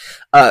in this.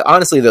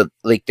 Honestly,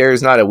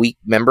 there's not a weak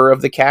member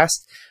of the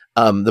cast.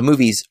 The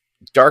movie's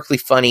darkly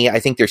funny. I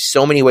think there's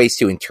so many ways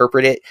to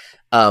interpret it.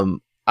 I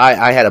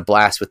had a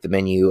blast with The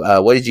Menu.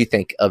 What did you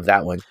think of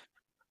that one?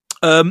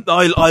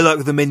 I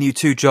like The Menu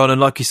too, John,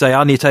 and like you say,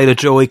 Anya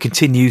Taylor-Joy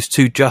continues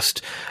to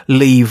just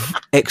leave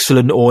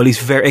excellent, or at least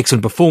very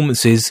excellent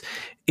performances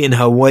in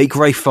her wake.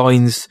 Ralph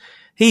Fiennes,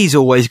 he's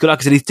always good.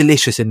 Like I said, he's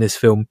delicious in this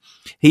film.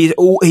 He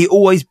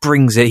always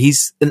brings it.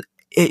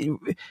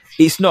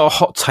 It's not a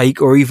hot take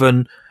or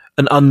even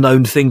an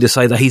unknown thing to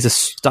say that he's a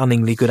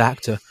stunningly good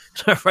actor.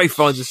 Ralph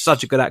Fiennes is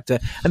such a good actor,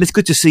 and it's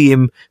good to see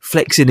him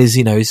flexing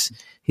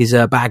his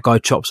bad guy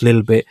chops a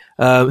little bit.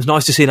 It's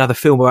nice to see another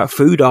film about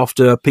food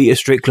after Peter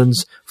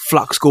Strickland's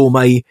Flux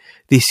Gourmet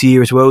this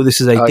year as well.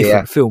 This is a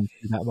different film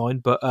in that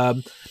mind, but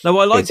no,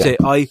 I liked it.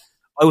 I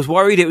was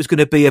worried it was going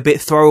to be a bit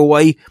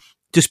throwaway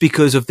just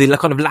because of the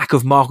kind of lack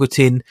of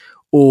marketing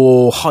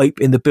or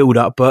hype in the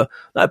build-up, but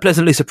I'm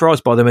pleasantly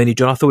surprised by The Menu,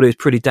 John. I thought it was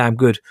pretty damn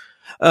good.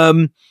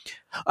 I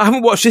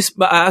haven't watched this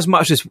as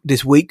much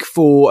this week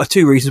for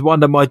two reasons. One,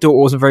 that my daughter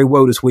wasn't very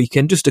well this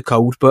weekend, just a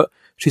cold, but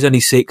she's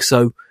only 6,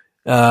 so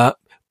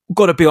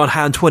got to be on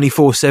hand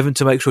 24/7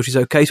 to make sure she's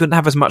okay. So I didn't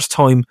have as much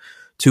time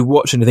to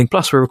watch anything.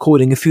 Plus, we're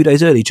recording a few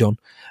days early, John.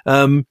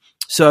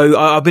 So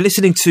I've been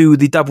listening to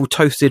the Double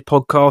Toasted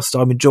podcast.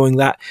 I'm enjoying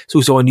that. It's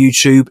also on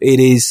YouTube. It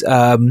is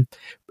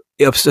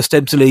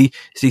ostensibly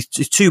these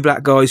two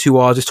black guys who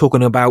are just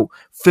talking about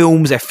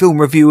films. They're film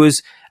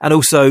reviewers and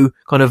also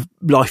kind of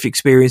life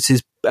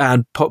experiences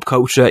and pop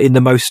culture in the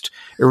most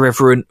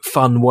irreverent,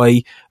 fun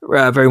way.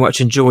 Very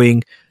much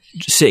enjoying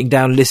just sitting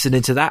down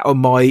listening to that on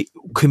my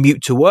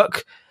commute to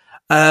work.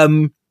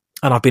 And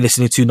I've been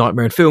listening to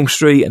Nightmare on Film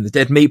Street and the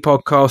Dead Meat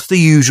podcast, the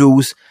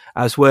usuals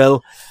as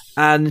well.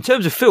 And in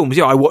terms of films,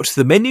 I watched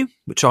The Menu,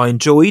 which I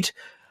enjoyed.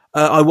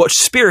 I watched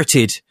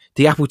Spirited,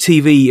 the Apple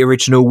TV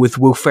original with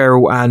Will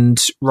Ferrell and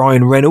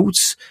Ryan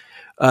Reynolds,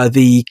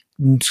 the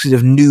sort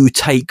of new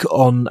take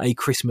on A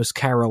Christmas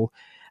Carol.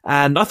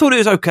 And I thought it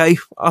was okay.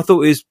 I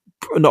thought it was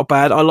not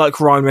bad. I like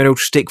Ryan Reynolds'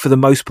 shtick for the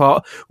most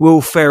part.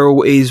 Will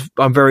Ferrell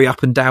I'm very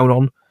up and down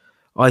on.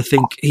 I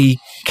think he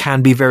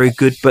can be very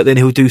good, but then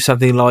he'll do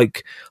something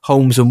like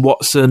Holmes and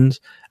Watson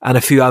and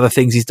a few other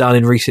things he's done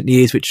in recent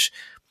years, which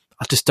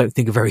I just don't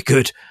think are very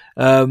good.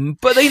 But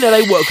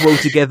they work well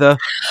together,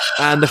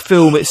 and the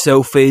film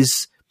itself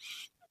is,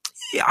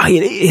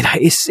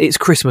 it's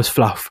Christmas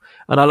fluff,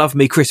 and I love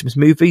me Christmas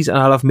movies, and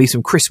I love me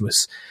some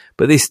Christmas.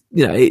 But this,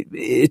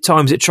 at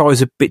times it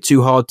tries a bit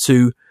too hard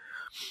to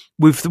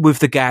with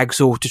the gags,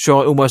 or to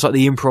try almost like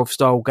the improv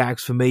style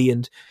gags for me.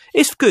 And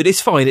it's good, it's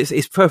fine,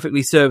 it's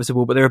perfectly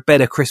serviceable. But there are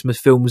better Christmas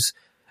films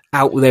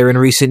out there in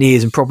recent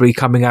years, and probably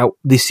coming out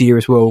this year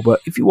as well.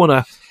 But if you want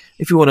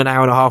an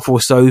hour and a half or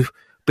so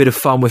bit of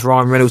fun with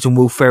Ryan Reynolds and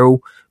Will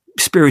Ferrell,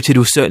 Spirited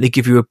will certainly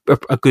give you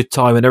a good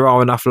time, and there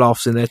are enough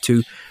laughs in there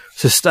to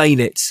sustain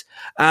it.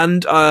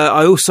 And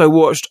I also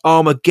watched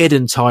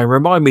Armageddon Time.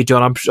 Remind me,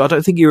 John, I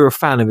don't think you were a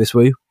fan of this,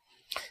 were you?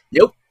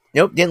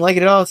 Nope, didn't like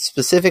it at all.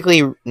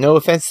 Specifically, no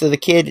offense to the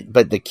kid,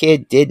 but the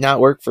kid did not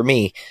work for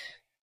me.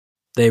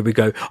 There we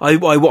go.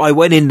 I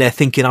went in there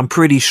thinking I'm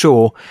pretty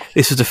sure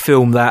this was a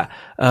film that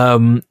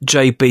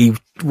JB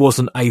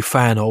wasn't a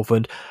fan of,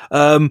 and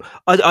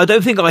I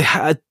don't think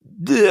I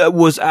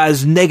was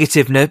as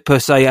negative per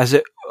se as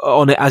it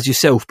as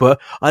yourself,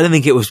 but I don't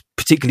think it was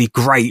particularly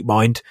great.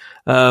 Mind,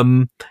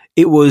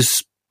 it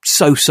was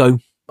so.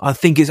 I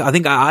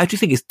actually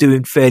think it's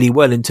doing fairly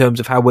well in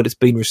terms of how well it's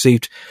been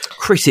received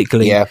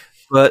critically. Yeah,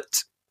 but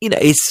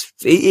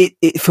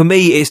it for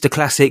me, it's the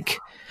classic.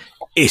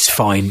 It's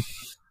fine.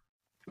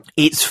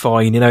 It's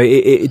fine.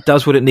 It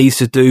does what it needs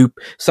to do.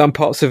 Some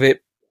parts of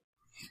it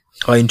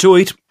I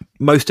enjoyed.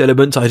 Most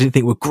elements I didn't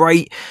think were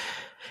great.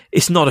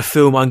 It's not a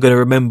film I'm going to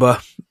remember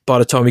by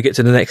the time we get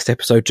to the next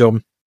episode,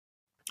 John.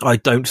 I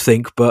don't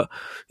think, but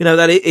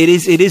that it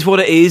is what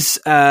it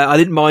is. I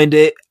didn't mind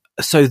it.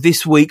 So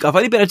this week I've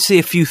only been able to see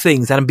a few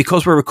things, and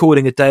because we're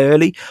recording a day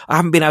early, I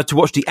haven't been able to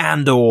watch the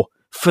Andor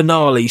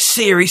finale,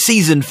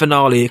 season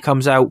finale. It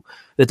comes out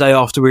the day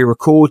after we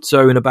record,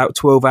 so in about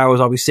 12 hours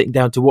I'll be sitting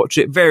down to watch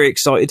it. Very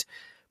excited,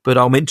 but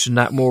I'll mention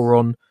that more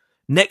on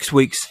next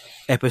week's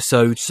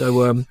episode.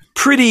 So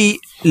pretty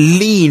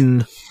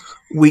lean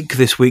week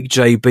this week,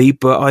 JB,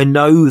 but I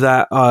know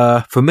that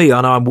for me,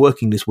 I know I'm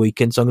working this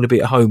weekend, so I'm going to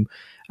be at home,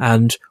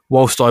 and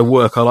whilst I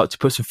work I like to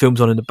put some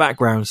films on in the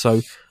background,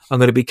 so I'm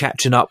going to be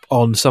catching up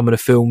on some of the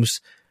films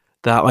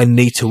that I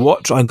need to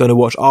watch. I'm going to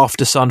watch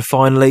After Sun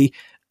finally,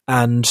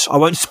 and I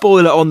won't spoil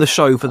it on the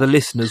show for the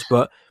listeners,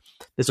 but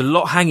there's a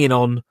lot hanging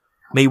on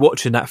me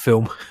watching that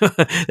film.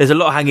 There's a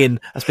lot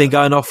hanging that's been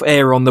going off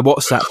air on the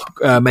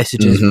WhatsApp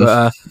messages,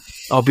 but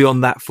I'll be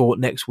on that for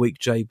next week,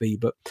 JB.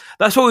 But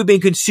that's what we've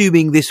been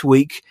consuming this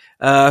week.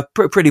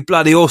 Pretty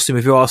bloody awesome,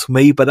 if you ask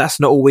me, but that's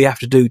not all we have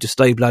to do to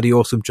stay bloody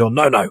awesome, John.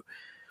 No.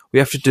 We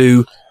have to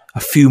do a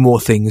few more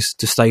things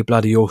to stay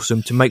bloody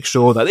awesome, to make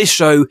sure that this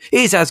show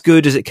is as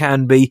good as it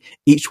can be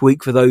each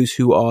week for those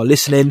who are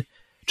listening.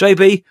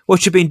 JB,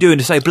 what you been doing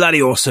to stay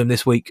bloody awesome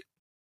this week?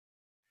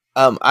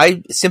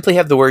 I simply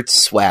have the word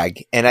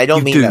swag, and I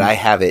don't mean that I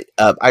have it.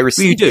 I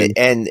received it,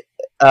 and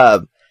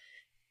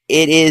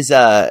it is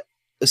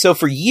so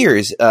for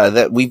years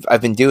that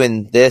I've been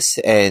doing this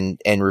and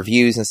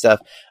reviews and stuff.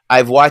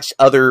 I've watched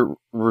other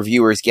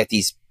reviewers get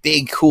these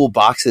big cool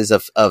boxes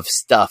of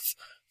stuff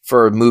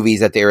for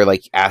movies that they were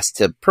like asked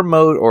to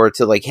promote or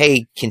to like,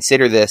 hey,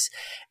 consider this.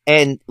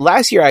 And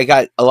last year I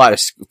got a lot of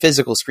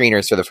physical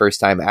screeners for the first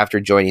time after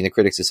joining the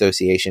Critics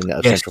Association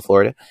of Central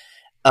Florida.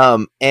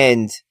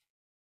 And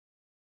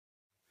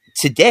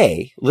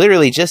today,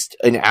 literally just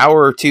an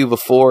hour or two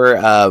before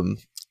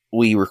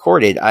we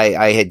recorded,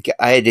 I had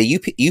a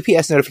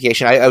UPS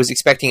notification. I was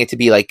expecting it to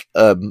be like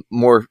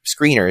more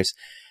screeners,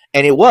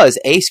 and it was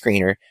a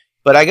screener.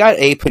 But I got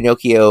a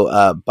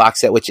Pinocchio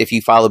box set, which if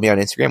you follow me on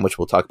Instagram, which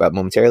we'll talk about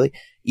momentarily,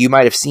 you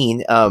might have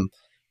seen. And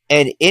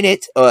in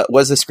it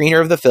was a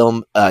screener of the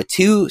film,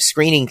 2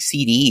 screening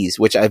CDs,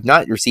 which I've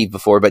not received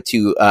before, but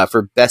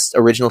for Best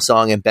Original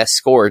Song and Best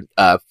Score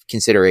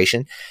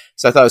consideration.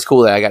 So I thought it was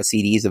cool that I got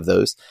CDs of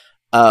those.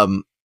 I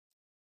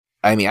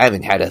mean, I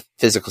haven't had a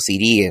physical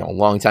CD in a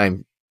long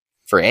time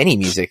for any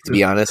music, to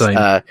be honest.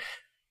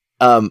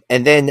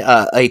 And then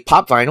a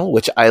pop vinyl,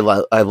 which I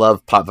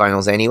love pop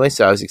vinyls anyway,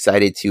 so I was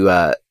excited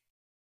to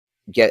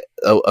get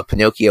a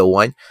Pinocchio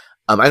one.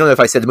 I don't know if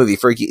I said the movie,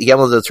 for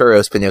Guillermo del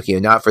Toro's Pinocchio,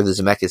 not for the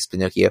Zemeckis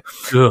Pinocchio.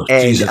 Oh,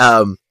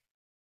 and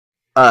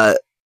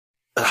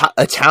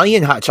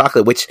Italian hot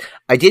chocolate, which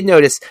I did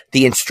notice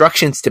the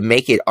instructions to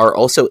make it are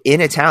also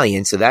in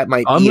Italian, so that might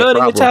be a problem. I'm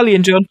learning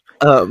Italian, John.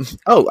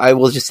 I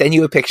will just send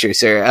you a picture,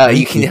 sir.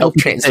 You can help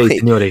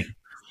translate.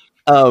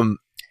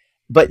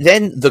 But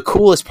then the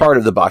coolest part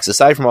of the box,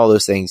 aside from all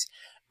those things,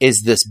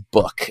 is this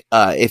book.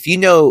 If you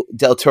know,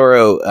 Del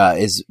Toro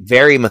is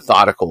very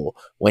methodical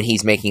when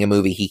he's making a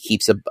movie. He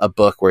keeps a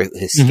book where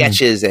his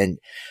sketches and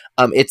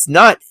it's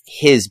not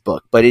his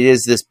book, but it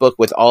is this book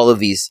with all of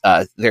these.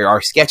 There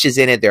are sketches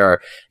in it. There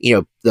are,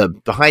 the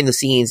behind the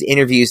scenes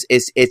interviews.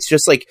 It's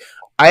just like,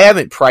 I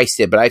haven't priced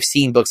it, but I've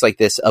seen books like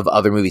this of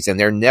other movies, and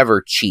they're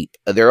never cheap.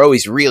 They're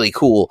always really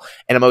cool,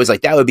 and I'm always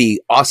like, that would be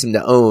awesome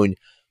to own,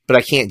 but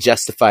I can't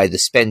justify the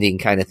spending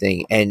kind of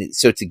thing. And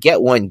so to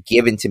get one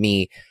given to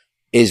me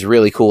is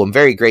really cool. I'm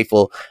very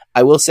grateful.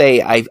 I will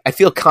say I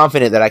feel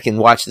confident that I can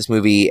watch this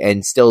movie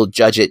and still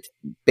judge it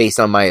based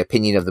on my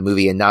opinion of the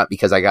movie and not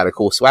because I got a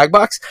cool swag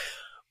box.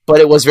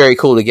 But it was very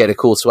cool to get a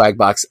cool swag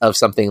box of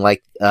something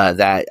like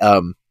that.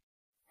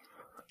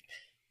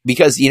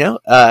 Because,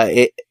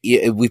 I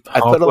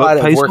put a lot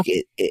of work.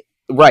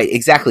 Right,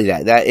 exactly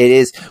that. That it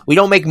is. We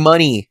don't make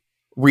money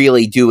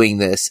really doing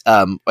this.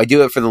 I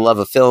do it for the love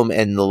of film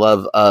and the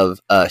love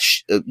of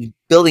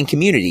building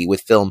community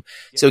with film.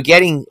 So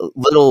getting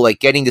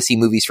to see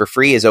movies for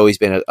free has always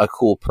been a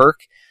cool perk.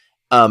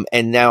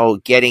 And now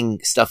getting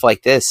stuff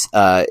like this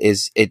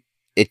it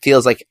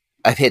feels like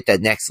I've hit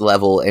that next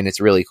level, and it's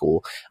really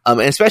cool.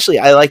 And especially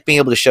I like being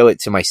able to show it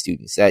to my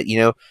students that,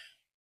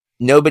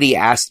 nobody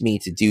asked me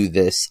to do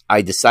this.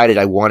 I decided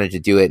I wanted to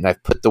do it, and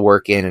I've put the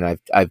work in, and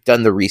I've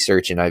done the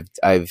research, and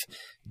I've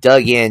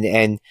dug in.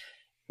 And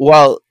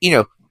while,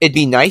 it'd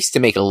be nice to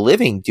make a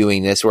living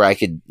doing this where I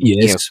could,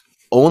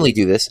 only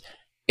do this,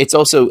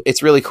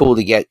 it's really cool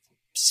to get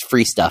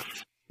free stuff.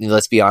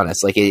 Let's be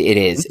honest. Like it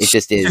is. It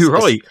just is. You're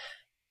right.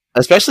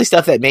 Especially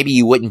stuff that maybe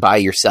you wouldn't buy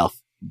yourself,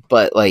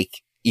 but like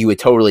you would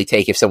totally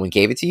take if someone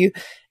gave it to you.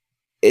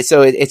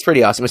 So it's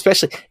pretty awesome.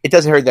 Especially, it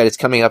doesn't hurt that it's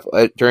coming up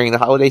during the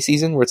holiday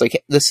season, where it's like,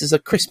 hey, this is a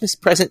Christmas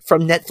present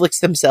from Netflix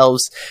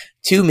themselves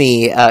to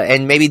me,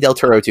 and maybe Del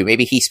Toro too.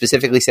 Maybe he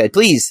specifically said,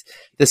 "Please,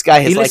 this guy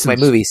has liked my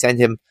movie. Send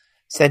him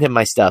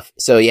my stuff."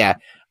 So yeah,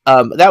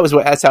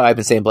 that's how I've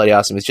been saying Bloody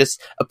Awesome. Is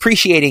just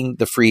appreciating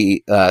the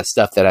free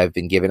stuff that I've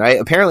been given. I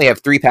apparently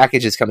have 3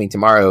 packages coming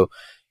tomorrow.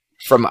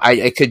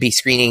 It could be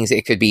screenings,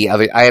 it could be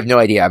other. I have no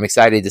idea. I'm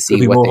excited to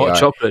see what they are.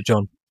 Chocolate,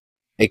 John.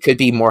 It could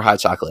be more hot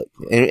chocolate,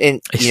 and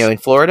in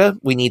Florida,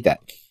 we need that.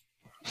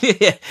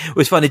 Yeah, it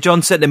was funny.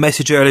 John sent a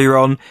message earlier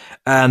on,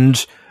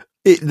 and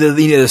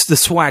the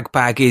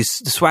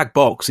swag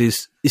box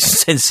is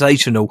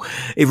sensational.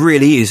 It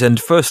really is. And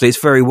firstly, it's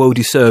very well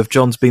deserved.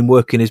 John's been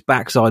working his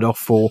backside off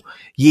for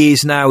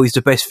years now. He's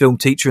the best film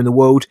teacher in the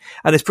world,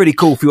 and it's pretty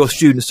cool for your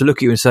students to look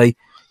at you and say,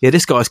 "Yeah,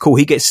 this guy's cool.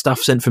 He gets stuff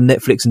sent from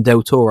Netflix and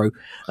Del Toro."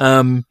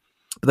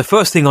 But the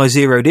first thing I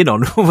zeroed in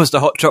on was the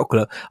hot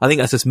chocolate. I think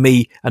that's just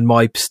me and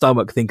my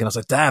stomach thinking. I was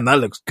like, damn, that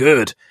looks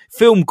good.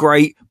 Film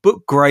great,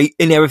 book great,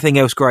 and everything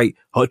else great.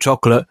 Hot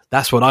chocolate,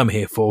 that's what I'm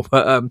here for.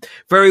 But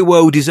very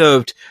well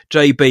deserved,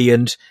 JB.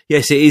 And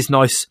yes, it is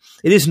nice.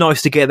 It is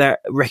nice to get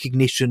that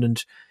recognition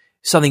and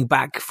something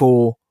back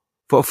for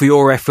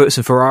your efforts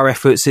and for our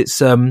efforts.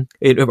 It's on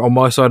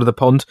my side of the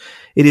pond.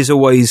 It is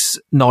always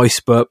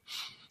nice, but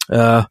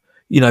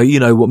you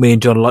know what me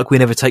and John are like. We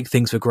never take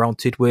things for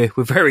granted. We're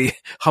very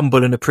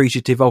humble and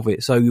appreciative of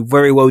it. So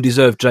very well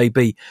deserved,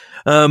 JB.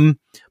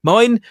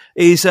 Mine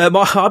is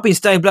I've been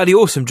staying bloody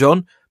awesome,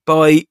 John,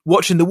 by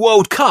watching the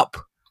World Cup.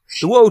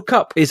 The World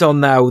Cup is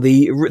on now.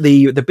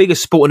 The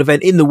biggest sporting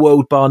event in the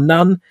world, bar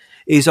none,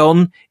 is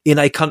on in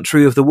a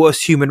country of the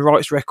worst human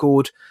rights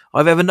record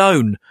I've ever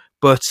known.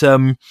 But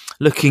trying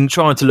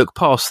to look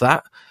past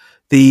that.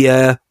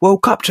 The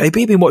World Cup,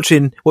 JB, been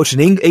watching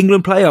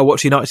England play. I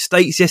watched the United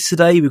States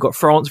yesterday. We've got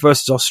France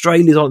versus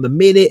Australia on at the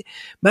minute.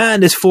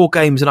 Man, there's 4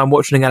 games and I'm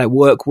watching it at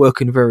work,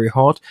 working very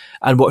hard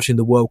and watching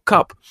the World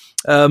Cup.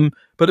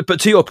 But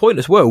to your point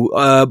as well,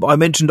 I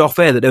mentioned off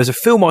air that there was a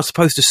film I was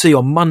supposed to see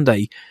on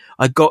Monday.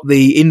 I got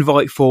the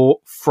invite for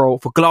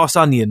Glass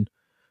Onion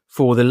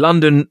for the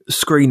London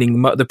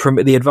screening,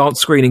 the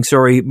advanced screening,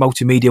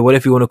 multimedia,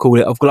 whatever you want to call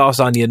it, of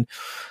Glass Onion.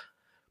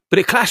 But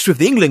it clashed with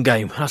the England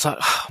game. And I was like,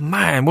 oh,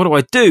 man, what do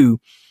I do?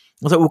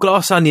 I was like, well,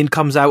 Glass Onion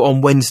comes out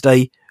on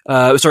Wednesday.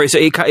 So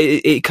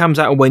it comes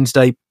out on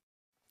Wednesday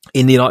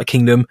in the United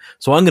Kingdom.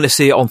 So I'm going to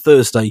see it on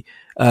Thursday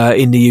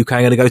in the UK.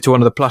 I'm going to go to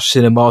one of the plush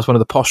cinemas, one of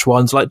the posh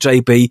ones, like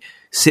JB,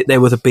 sit there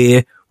with a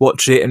beer,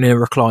 watch it in a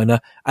recliner,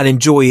 and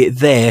enjoy it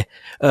there.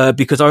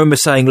 Because I remember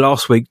saying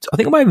last week, I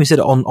think I might have even said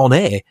it on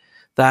air,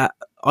 that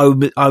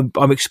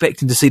I'm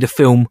expecting to see the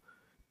film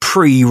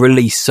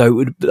pre-release,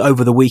 so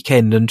over the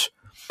weekend, and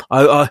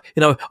I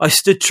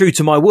stood true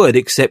to my word,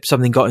 except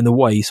something got in the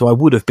way. So I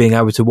would have been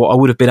able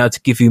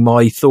to give you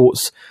my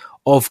thoughts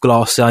of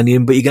Glass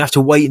Onion, but you're gonna have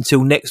to wait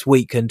until next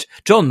week. And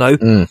John,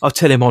 I'll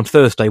tell him on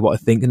Thursday what I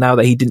think. Now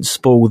that he didn't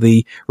spoil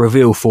the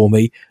reveal for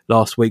me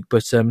last week,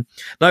 but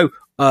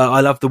I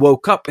love the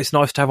World Cup. It's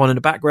nice to have on in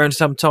the background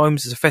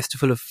sometimes. It's a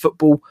festival of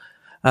football,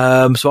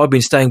 so I've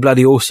been staying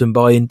bloody awesome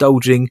by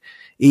indulging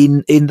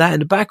in that in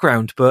the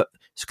background. But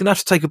it's gonna have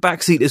to take a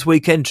backseat this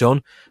weekend,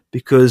 John,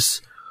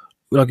 because,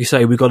 like you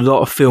say, we've got a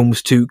lot of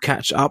films to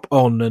catch up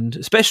on, and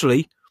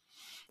especially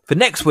for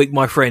next week,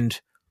 my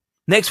friend.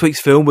 Next week's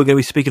film we're going to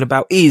be speaking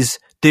about is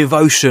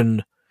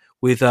Devotion,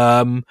 with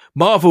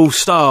Marvel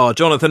star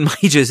Jonathan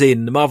Majors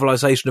in. The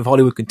Marvelization of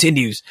Hollywood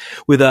continues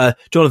with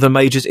Jonathan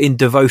Majors in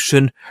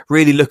Devotion.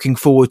 Really looking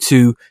forward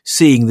to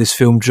seeing this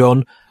film,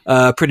 John.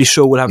 Pretty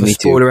sure we'll have a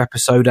spoiler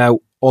episode out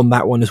on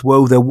that one as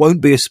well. There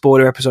won't be a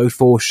spoiler episode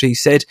for She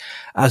Said,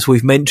 as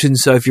we've mentioned,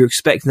 so if you're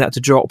expecting that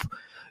to drop,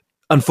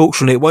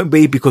 unfortunately, it won't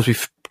be, because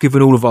we've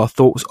given all of our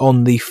thoughts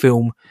on the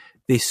film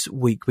this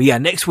week. But yeah,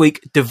 next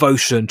week,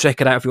 Devotion.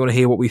 Check it out if you want to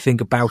hear what we think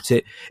about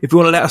it. If you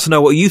want to let us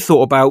know what you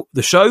thought about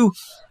the show,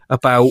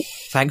 about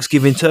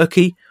Thanksgiving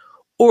turkey,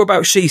 or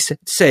about She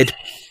Said,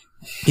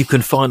 you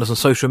can find us on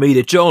social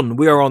media. John,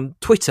 we are on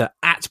Twitter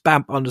at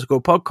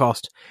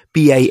BAMP_podcast,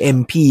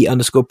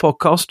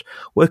 BAMP_podcast.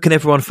 Where can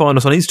everyone find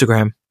us on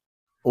Instagram?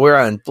 We're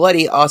on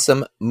Bloody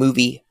Awesome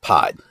Movie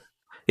Pod.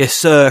 Yes,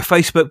 sir.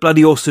 Facebook,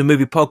 Bloody Awesome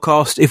Movie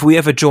Podcast. If we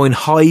ever join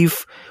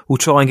Hive, we'll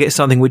try and get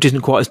something which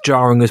isn't quite as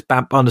jarring as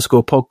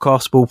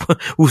BAMP_podcast.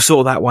 We'll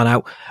sort that one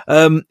out.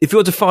 If you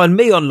want to find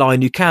me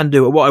online, you can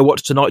do at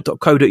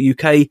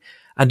whatIwatched.tonight.co.uk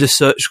and just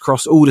search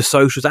across all the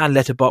socials and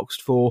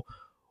Letterboxd for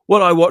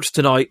What I Watched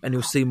Tonight, and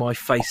you'll see my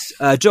face.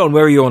 John,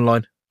 where are you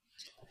online?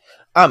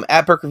 I'm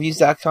at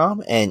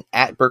BurkeReviews.com and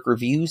at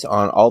BurkeReviews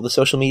on all the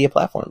social media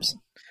platforms.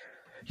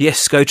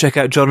 Yes, go check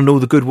out John and all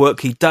the good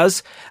work he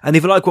does. And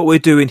if you like what we're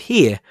doing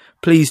here,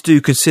 please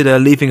do consider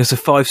leaving us a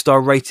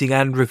 5-star rating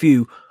and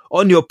review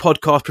on your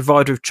podcast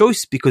provider of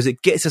choice, because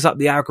it gets us up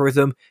the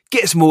algorithm,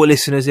 gets more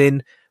listeners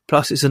in.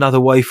 Plus, it's another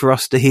way for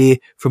us to hear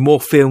from more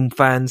film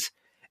fans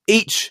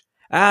each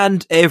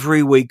and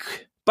every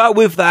week. But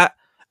with that,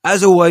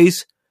 as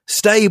always,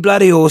 stay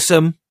bloody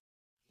awesome.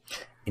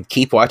 And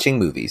keep watching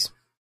movies.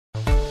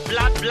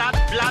 Blood, blood,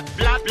 blood,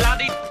 blood,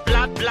 bloody,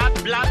 blood,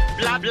 blood, blood,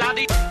 blood,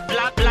 bloody,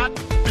 blood, blood,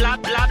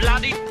 blood, blood,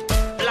 bloody,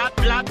 blood,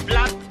 blood,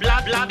 blood,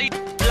 blood, bloody,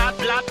 blood,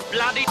 blood,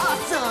 bloody.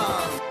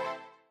 Awesome!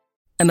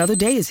 Another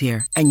day is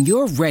here, and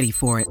you're ready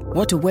for it.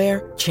 What to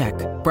wear? Check.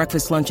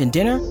 Breakfast, lunch, and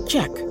dinner?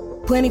 Check.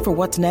 Planning for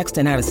what's next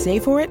and how to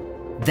save for it?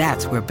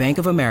 That's where Bank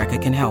of America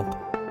can help.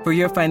 For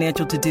your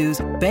financial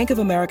to-dos, Bank of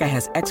America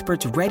has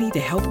experts ready to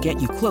help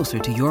get you closer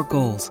to your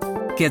goals.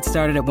 Get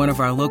started at one of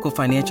our local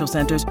financial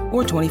centers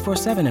or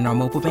 24/7 in our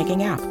mobile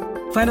banking app.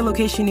 Find a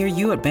location near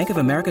you at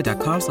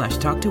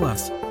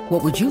bankofamerica.com/talktous.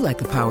 What would you like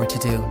the power to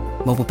do?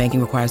 Mobile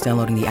banking requires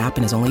downloading the app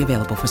and is only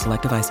available for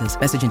select devices.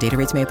 Message and data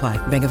rates may apply.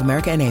 Bank of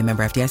America NA,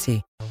 member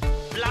FDIC.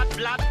 Blood,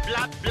 blood,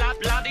 blood, blood,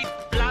 blood.